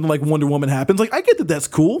 Like when something like Wonder Woman happens, like I get that that's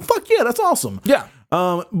cool. Fuck yeah, that's awesome. Yeah.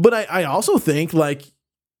 But I also think, like,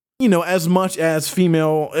 as much as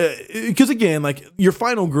female, because again, like your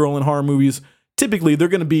final girl in horror movies, typically they're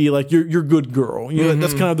going to be like your good girl.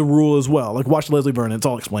 That's kind of the rule as well. Like watch Leslie Vernon; it's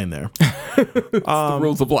all explained there. The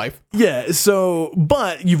rules of life. Yeah. So,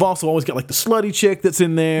 but you've also always got like the slutty chick that's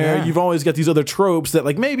in there. Yeah. You've always got these other tropes that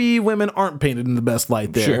like maybe women aren't painted in the best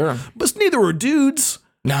light there. Sure. But neither are dudes.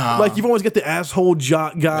 No. Like you've always got the asshole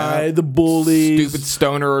jock guy, the bullies, stupid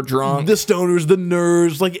stoner or drunk, the stoners, the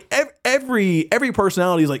nerds. Like every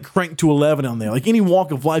personality is like cranked to 11 on there. Like any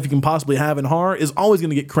walk of life you can possibly have in horror is always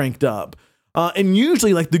going to get cranked up. And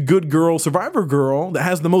usually like the good girl, survivor girl that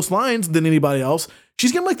has the most lines than anybody else,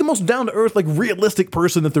 she's getting like the most down to earth, like realistic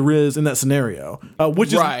person that there is in that scenario,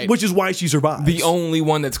 which is why she survives. The only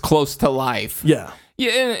one that's close to life. Yeah.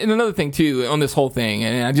 Yeah. And another thing too on this whole thing,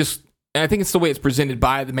 and I think it's the way it's presented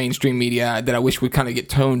by the mainstream media that I wish would kind of get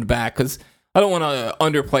toned back, because I don't want to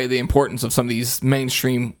underplay the importance of some of these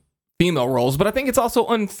mainstream female roles, but I think it's also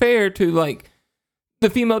unfair to like the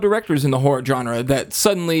female directors in the horror genre that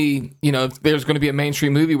suddenly, if there's going to be a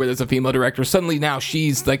mainstream movie where there's a female director, suddenly now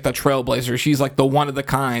she's like the trailblazer. She's like the one of the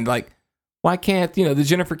kind. Like, why can't, the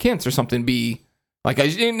Jennifer Kents or something be like,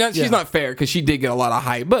 she's not fair because she did get a lot of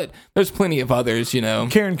hype, but there's plenty of others, Karen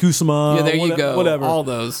Kusama. Yeah, there you go. Whatever. All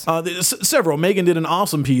those. Several. Megan did an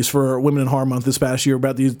awesome piece for Women in Horror Month this past year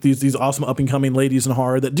about these awesome up and coming ladies in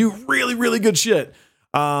horror that do really, really good shit.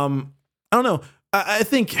 I don't know. I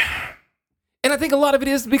think. And I think a lot of it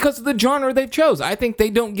is because of the genre they've chose. I think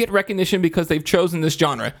they don't get recognition because they've chosen this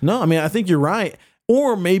genre. No, I mean, I think you're right.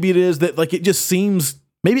 Or maybe it is that like it seems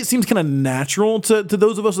kind of natural to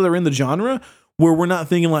those of us that are in the genre, where we're not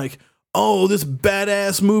thinking like, oh, this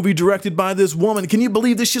badass movie directed by this woman. Can you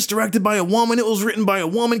believe this shit's directed by a woman? It was written by a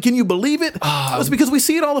woman. Can you believe it? It's because we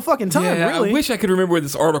see it all the fucking time, really. I wish I could remember where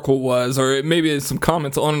this article was, or maybe it's some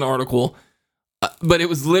comments on an article. But it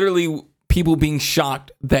was literally people being shocked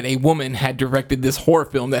that a woman had directed this horror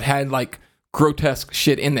film that had like grotesque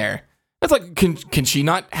shit in there. It's like, can she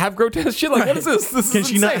not have grotesque shit? Like, what is this? Can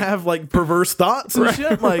she not have like perverse thoughts and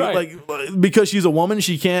shit? Like because she's a woman,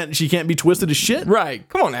 she can't be twisted as shit. Right?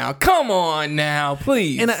 Come on now,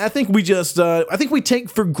 please. And I think we just I think we take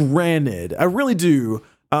for granted. I really do.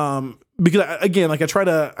 Because again, like I try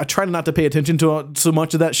to not to pay attention to so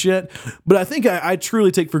much of that shit, but I think I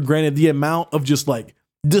truly take for granted the amount of just like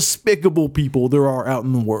despicable people there are out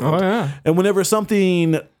in the world. Oh yeah. And whenever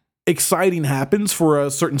something exciting happens for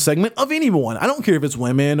a certain segment of anyone, I don't care if it's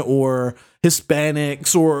women or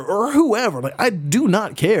Hispanics or whoever. Like, I do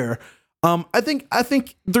not care. I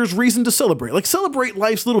think there's reason to celebrate. Like, celebrate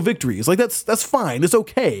life's little victories. Like, that's fine. It's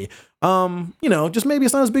okay. Just maybe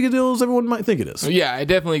it's not as big a deal as everyone might think it is. Yeah, I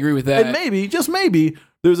definitely agree with that. And maybe, just maybe,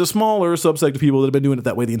 there's a smaller subsect of people that have been doing it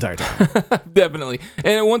that way the entire time. Definitely.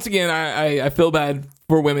 And once again, I feel bad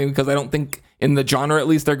for women because I don't think in the genre, at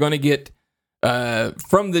least, they're going to get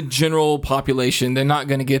from the general population, they're not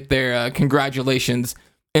going to get their congratulations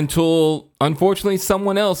until, unfortunately,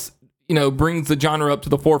 someone else, brings the genre up to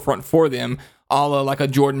the forefront for them, a la like a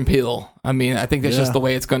Jordan Peele. I mean, I think that's just the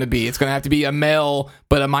way it's going to be. It's going to have to be a male,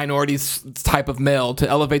 but a minority type of male to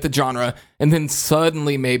elevate the genre. And then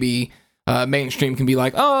suddenly maybe mainstream can be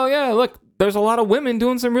like, oh, yeah, look, there's a lot of women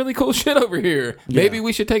doing some really cool shit over here. Yeah. Maybe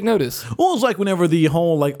we should take notice. Well, it was like whenever the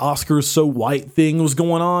whole like Oscars so white thing was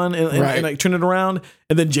going on and like turning around,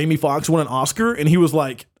 and then Jamie Foxx won an Oscar and he was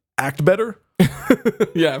like, act better.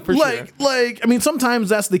 Yeah, for sure. Like, I mean, sometimes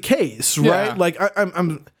that's the case, right? Yeah. Like,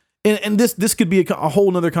 I'm this could be a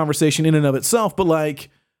whole nother conversation in and of itself, but like,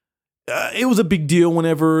 it was a big deal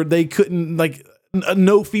whenever they couldn't, like,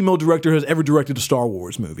 no female director has ever directed a Star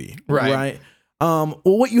Wars movie, right? Well,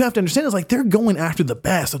 what you have to understand is like they're going after the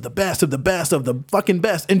best of the best of the best of the fucking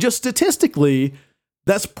best, and just statistically,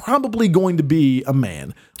 that's probably going to be a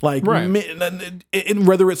man. Like, and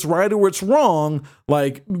whether it's right or it's wrong,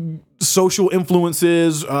 like social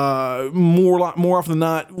influences, more often than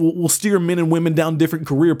not, will steer men and women down different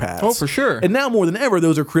career paths. Oh, for sure. And now more than ever,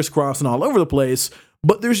 those are crisscrossing all over the place.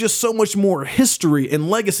 But there's just so much more history and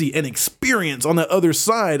legacy and experience on the other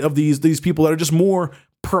side of these people that are just more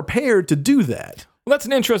prepared to do that. Well, that's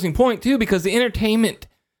an interesting point too, because the entertainment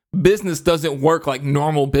business doesn't work like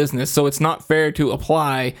normal business, so it's not fair to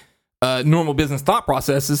apply normal business thought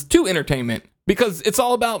processes to entertainment because it's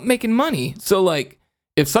all about making money. So like,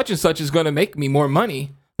 if such and such is going to make me more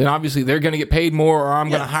money, then obviously they're going to get paid more, or I'm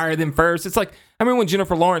going to hire them first. It's like, I remember when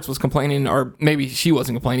Jennifer Lawrence was complaining, or maybe she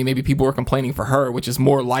wasn't complaining, maybe people were complaining for her, which is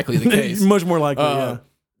more likely the case. Much more likely,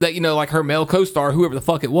 that, like her male co-star, whoever the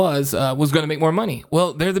fuck it was going to make more money.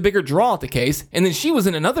 Well, they're the bigger draw at the case. And then she was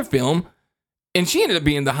in another film, and she ended up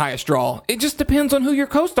being the highest draw. It just depends on who your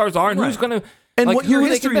co-stars are and who's going to... And like, what your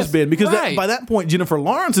history has been, because by that point, Jennifer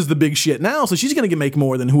Lawrence is the big shit now, so she's going to make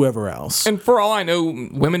more than whoever else. And for all I know,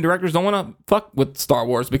 women directors don't want to fuck with Star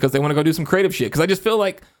Wars because they want to go do some creative shit. Because I just feel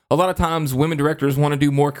like a lot of times women directors want to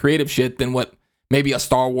do more creative shit than what maybe a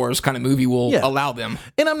Star Wars kind of movie will allow them.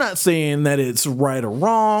 And I'm not saying that it's right or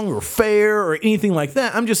wrong or fair or anything like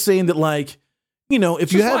that. I'm just saying that, like,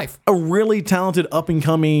 if you have a really talented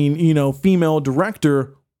up-and-coming, female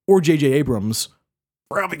director, or J.J. Abrams,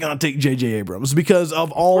 probably going to take J.J. Abrams because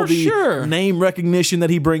of all name recognition that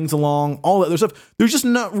he brings along, all that other stuff. There's just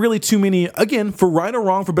not really too many, again, for right or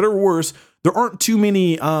wrong, for better or worse, there aren't too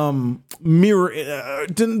many there aren't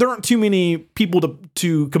too many people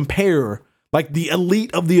to compare, like the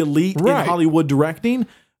elite of the elite in Hollywood directing.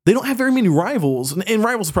 They don't have very many rivals, and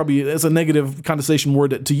rivals probably is a negative connotation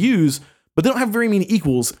word to use, but they don't have very many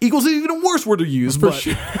equals. Equals is even a worse word to use. For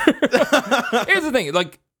sure. Here's the thing,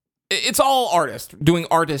 like, it's all artists doing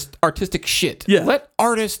artistic shit. Yeah. Let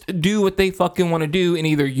artists do what they fucking want to do, and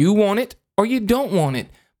either you want it or you don't want it.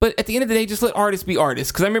 But at the end of the day, just let artists be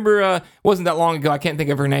artists. Because I remember, it wasn't that long ago, I can't think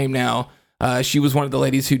of her name now. She was one of the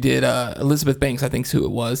ladies who did, Elizabeth Banks, I think is who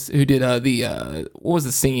it was, who did what was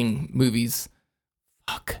the singing movies?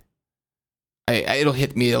 Fuck. It'll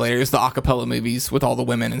hit me later. It's the acapella movies with all the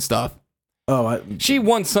women and stuff. Oh, she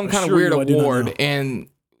won some kind of weird award, and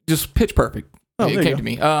just Pitch Perfect. It came to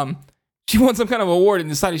me. She won some kind of award and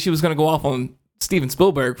decided she was going to go off on Steven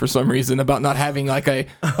Spielberg for some reason about not having like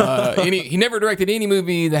he never directed any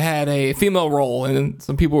movie that had a female role, and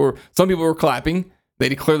some people were clapping.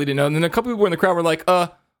 They clearly didn't know, and then a couple people in the crowd were like,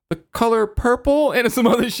 The Color Purple and some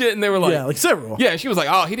other shit, and they were like, like several. Yeah, she was like,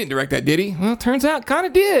 oh, he didn't direct that, did he? Well, turns out kind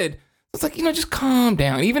of did. It's like, just calm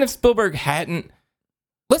down. Even if Spielberg hadn't,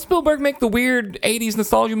 let Spielberg make the weird 80s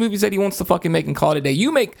nostalgia movies that he wants to fucking make and call it a day.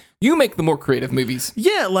 You make the more creative movies.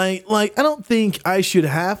 Yeah, like I don't think I should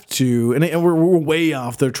have to, and we're way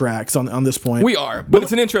off the tracks on this point. We are, but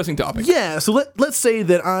it's an interesting topic. Yeah, so let's say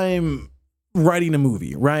that I'm writing a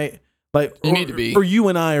movie, right? Like you need to be, or you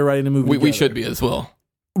and I are writing a movie. We should be as well.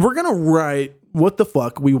 We're gonna write what the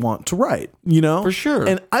fuck we want to write, For sure.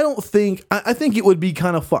 And I think it would be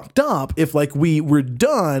kind of fucked up if like we were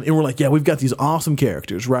done and we're like, yeah, we've got these awesome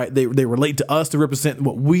characters, right? They relate to us, to represent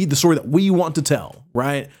the story that we want to tell,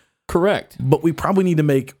 right? Correct. But we probably need to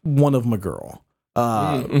make one of them a girl.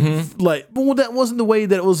 Like, well, that wasn't the way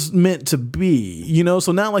that it was meant to be,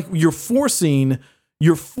 So now like you're forcing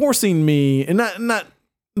you're forcing me, and not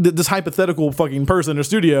this hypothetical fucking person or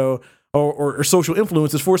studio or social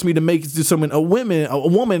influence is forcing me to make someone a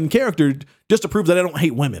woman character just to prove that I don't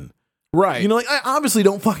hate women. Right. You know, like I obviously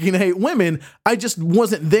don't fucking hate women. I just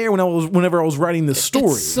wasn't there whenever I was writing this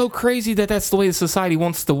story. It's so crazy that that's the way the society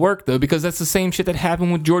wants to work, though, because that's the same shit that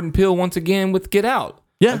happened with Jordan Peele once again with Get Out.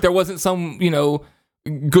 Yeah. Like there wasn't some,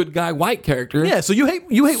 good guy white character. Yeah, so you hate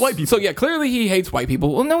white people. So yeah, clearly he hates white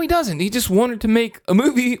people. Well, no, he doesn't. He just wanted to make a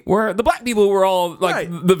movie where the black people were all like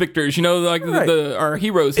the victors, like our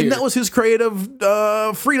heroes here. And that was his creative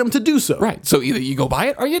freedom to do so. Right. So either you go buy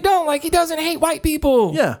it or you don't. Like he doesn't hate white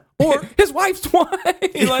people. Yeah. Or his wife's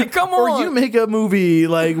white. Like, come on. Or you make a movie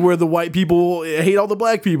like where the white people hate all the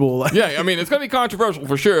black people. Yeah, I mean, it's going to be controversial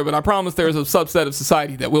for sure, but I promise there's a subset of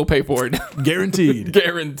society that will pay for it. Guaranteed.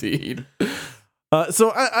 Guaranteed.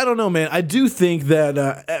 So I don't know, man. I do think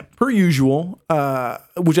that per usual,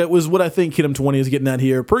 which was what I think Kid 20 is getting at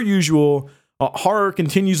here. Per usual, horror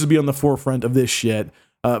continues to be on the forefront of this shit.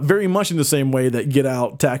 Very much in the same way that Get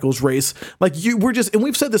Out tackles race. Like and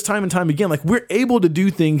we've said this time and time again, like we're able to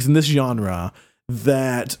do things in this genre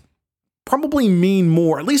that probably mean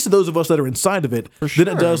more, at least to those of us that are inside of it, than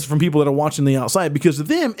it does from people that are watching the outside. Because to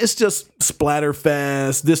them, it's just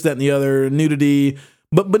splatterfest, this, that, and the other, nudity.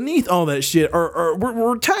 But beneath all that shit,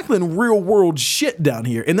 we're tackling real world shit down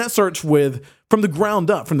here. And that starts from the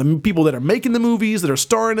ground up, from the people that are making the movies, that are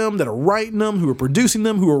starring them, that are writing them, who are producing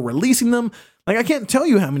them, who are releasing them. Like, I can't tell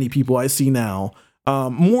you how many people I see now,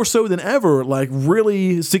 more so than ever, like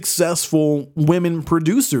really successful women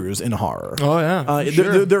producers in horror. Oh, yeah.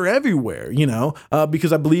 They're everywhere,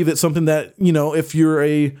 because I believe it's something that, if you're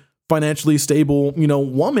a financially stable,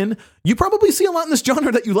 woman, you probably see a lot in this genre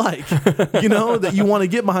that you like, that you want to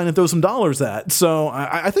get behind and throw some dollars at. So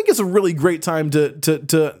I think it's a really great time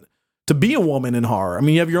to be a woman in horror. I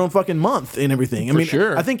mean, you have your own fucking month and everything.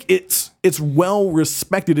 I think it's well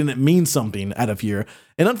respected and it means something out of here.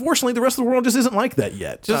 And unfortunately, the rest of the world just isn't like that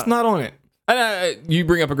yet. Just not on it. And you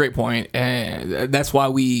bring up a great point, and that's why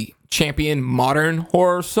we champion modern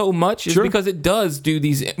horror so much, is because it does do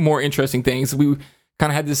these more interesting things. We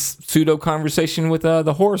kind of had this pseudo conversation with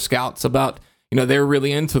the horror scouts about, they're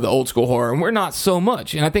really into the old school horror and we're not so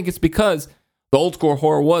much. And I think it's because the old school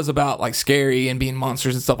horror was about like scary and being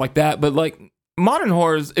monsters and stuff like that. But like modern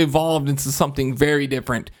horror's evolved into something very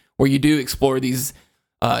different where you do explore these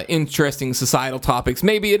interesting societal topics.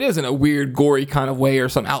 Maybe it isn't a weird, gory kind of way or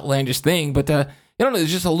some outlandish thing, but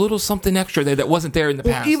there's just a little something extra there that wasn't there in the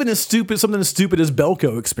past. Even something as stupid as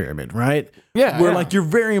Belko Experiment, right? Yeah. Where like you're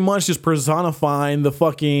very much just personifying the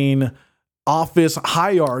fucking office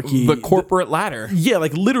hierarchy. The corporate ladder. Yeah,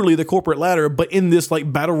 like literally the corporate ladder, but in this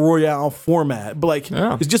like battle royale format. But like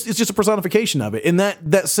it's just a personification of it. And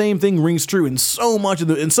that same thing rings true in so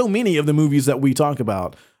many of the movies that we talk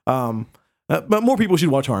about. But more people should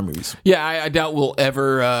watch horror movies. Yeah, I doubt we'll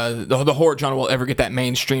ever the horror genre will ever get that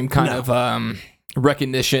mainstream kind of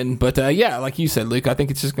recognition. But like you said, Luke, I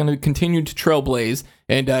think it's just going to continue to trailblaze,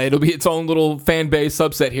 and it'll be its own little fan base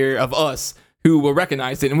subset here of us who will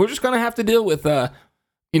recognize it, and we're just going to have to deal with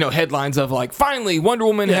headlines of like, finally Wonder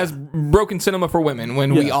Woman has broken cinema for women,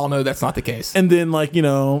 when we all know that's not the case. And then like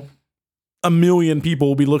a million people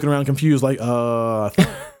will be looking around confused, like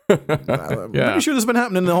pretty sure this has been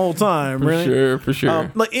happening the whole time. For sure.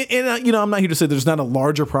 I'm not here to say there's not a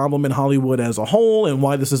larger problem in Hollywood as a whole and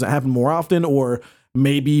why this doesn't happen more often, or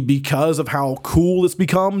maybe because of how cool it's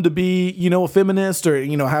become to be, a feminist, or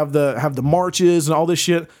have the marches and all this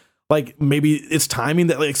shit. Like maybe it's timing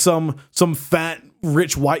that like some fat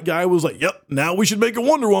rich white guy was like, "Yep, now we should make a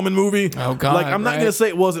Wonder Woman movie." Oh God! Like I'm not gonna say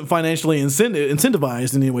it wasn't financially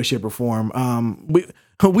incentivized in any way, shape, or form.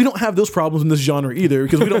 We don't have those problems in this genre either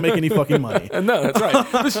because we don't make any fucking money. No, that's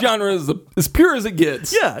right. This genre is as pure as it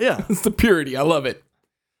gets. Yeah. It's the purity. I love it.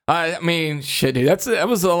 I mean, shit, dude. That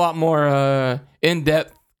was a lot more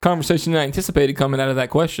in-depth conversation than I anticipated coming out of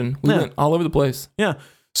that question. We went all over the place. Yeah.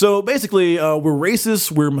 So basically, we're racist,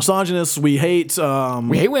 we're misogynists, we hate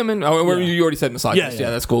women. Oh, you already said misogynist. Yeah,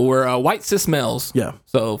 that's cool. We're white cis males. Yeah.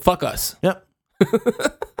 So fuck us. Yep.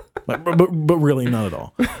 but really not at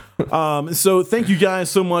all. So thank you guys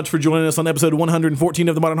so much for joining us on episode 114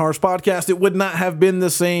 of the Modern Horrors Podcast. It would not have been the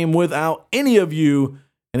same without any of you.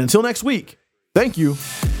 And until next week, thank you.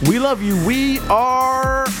 We love you. We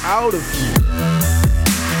are out of here.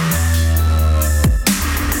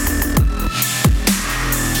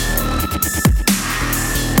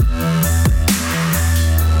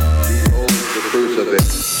 Behold the fruits of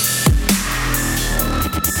it.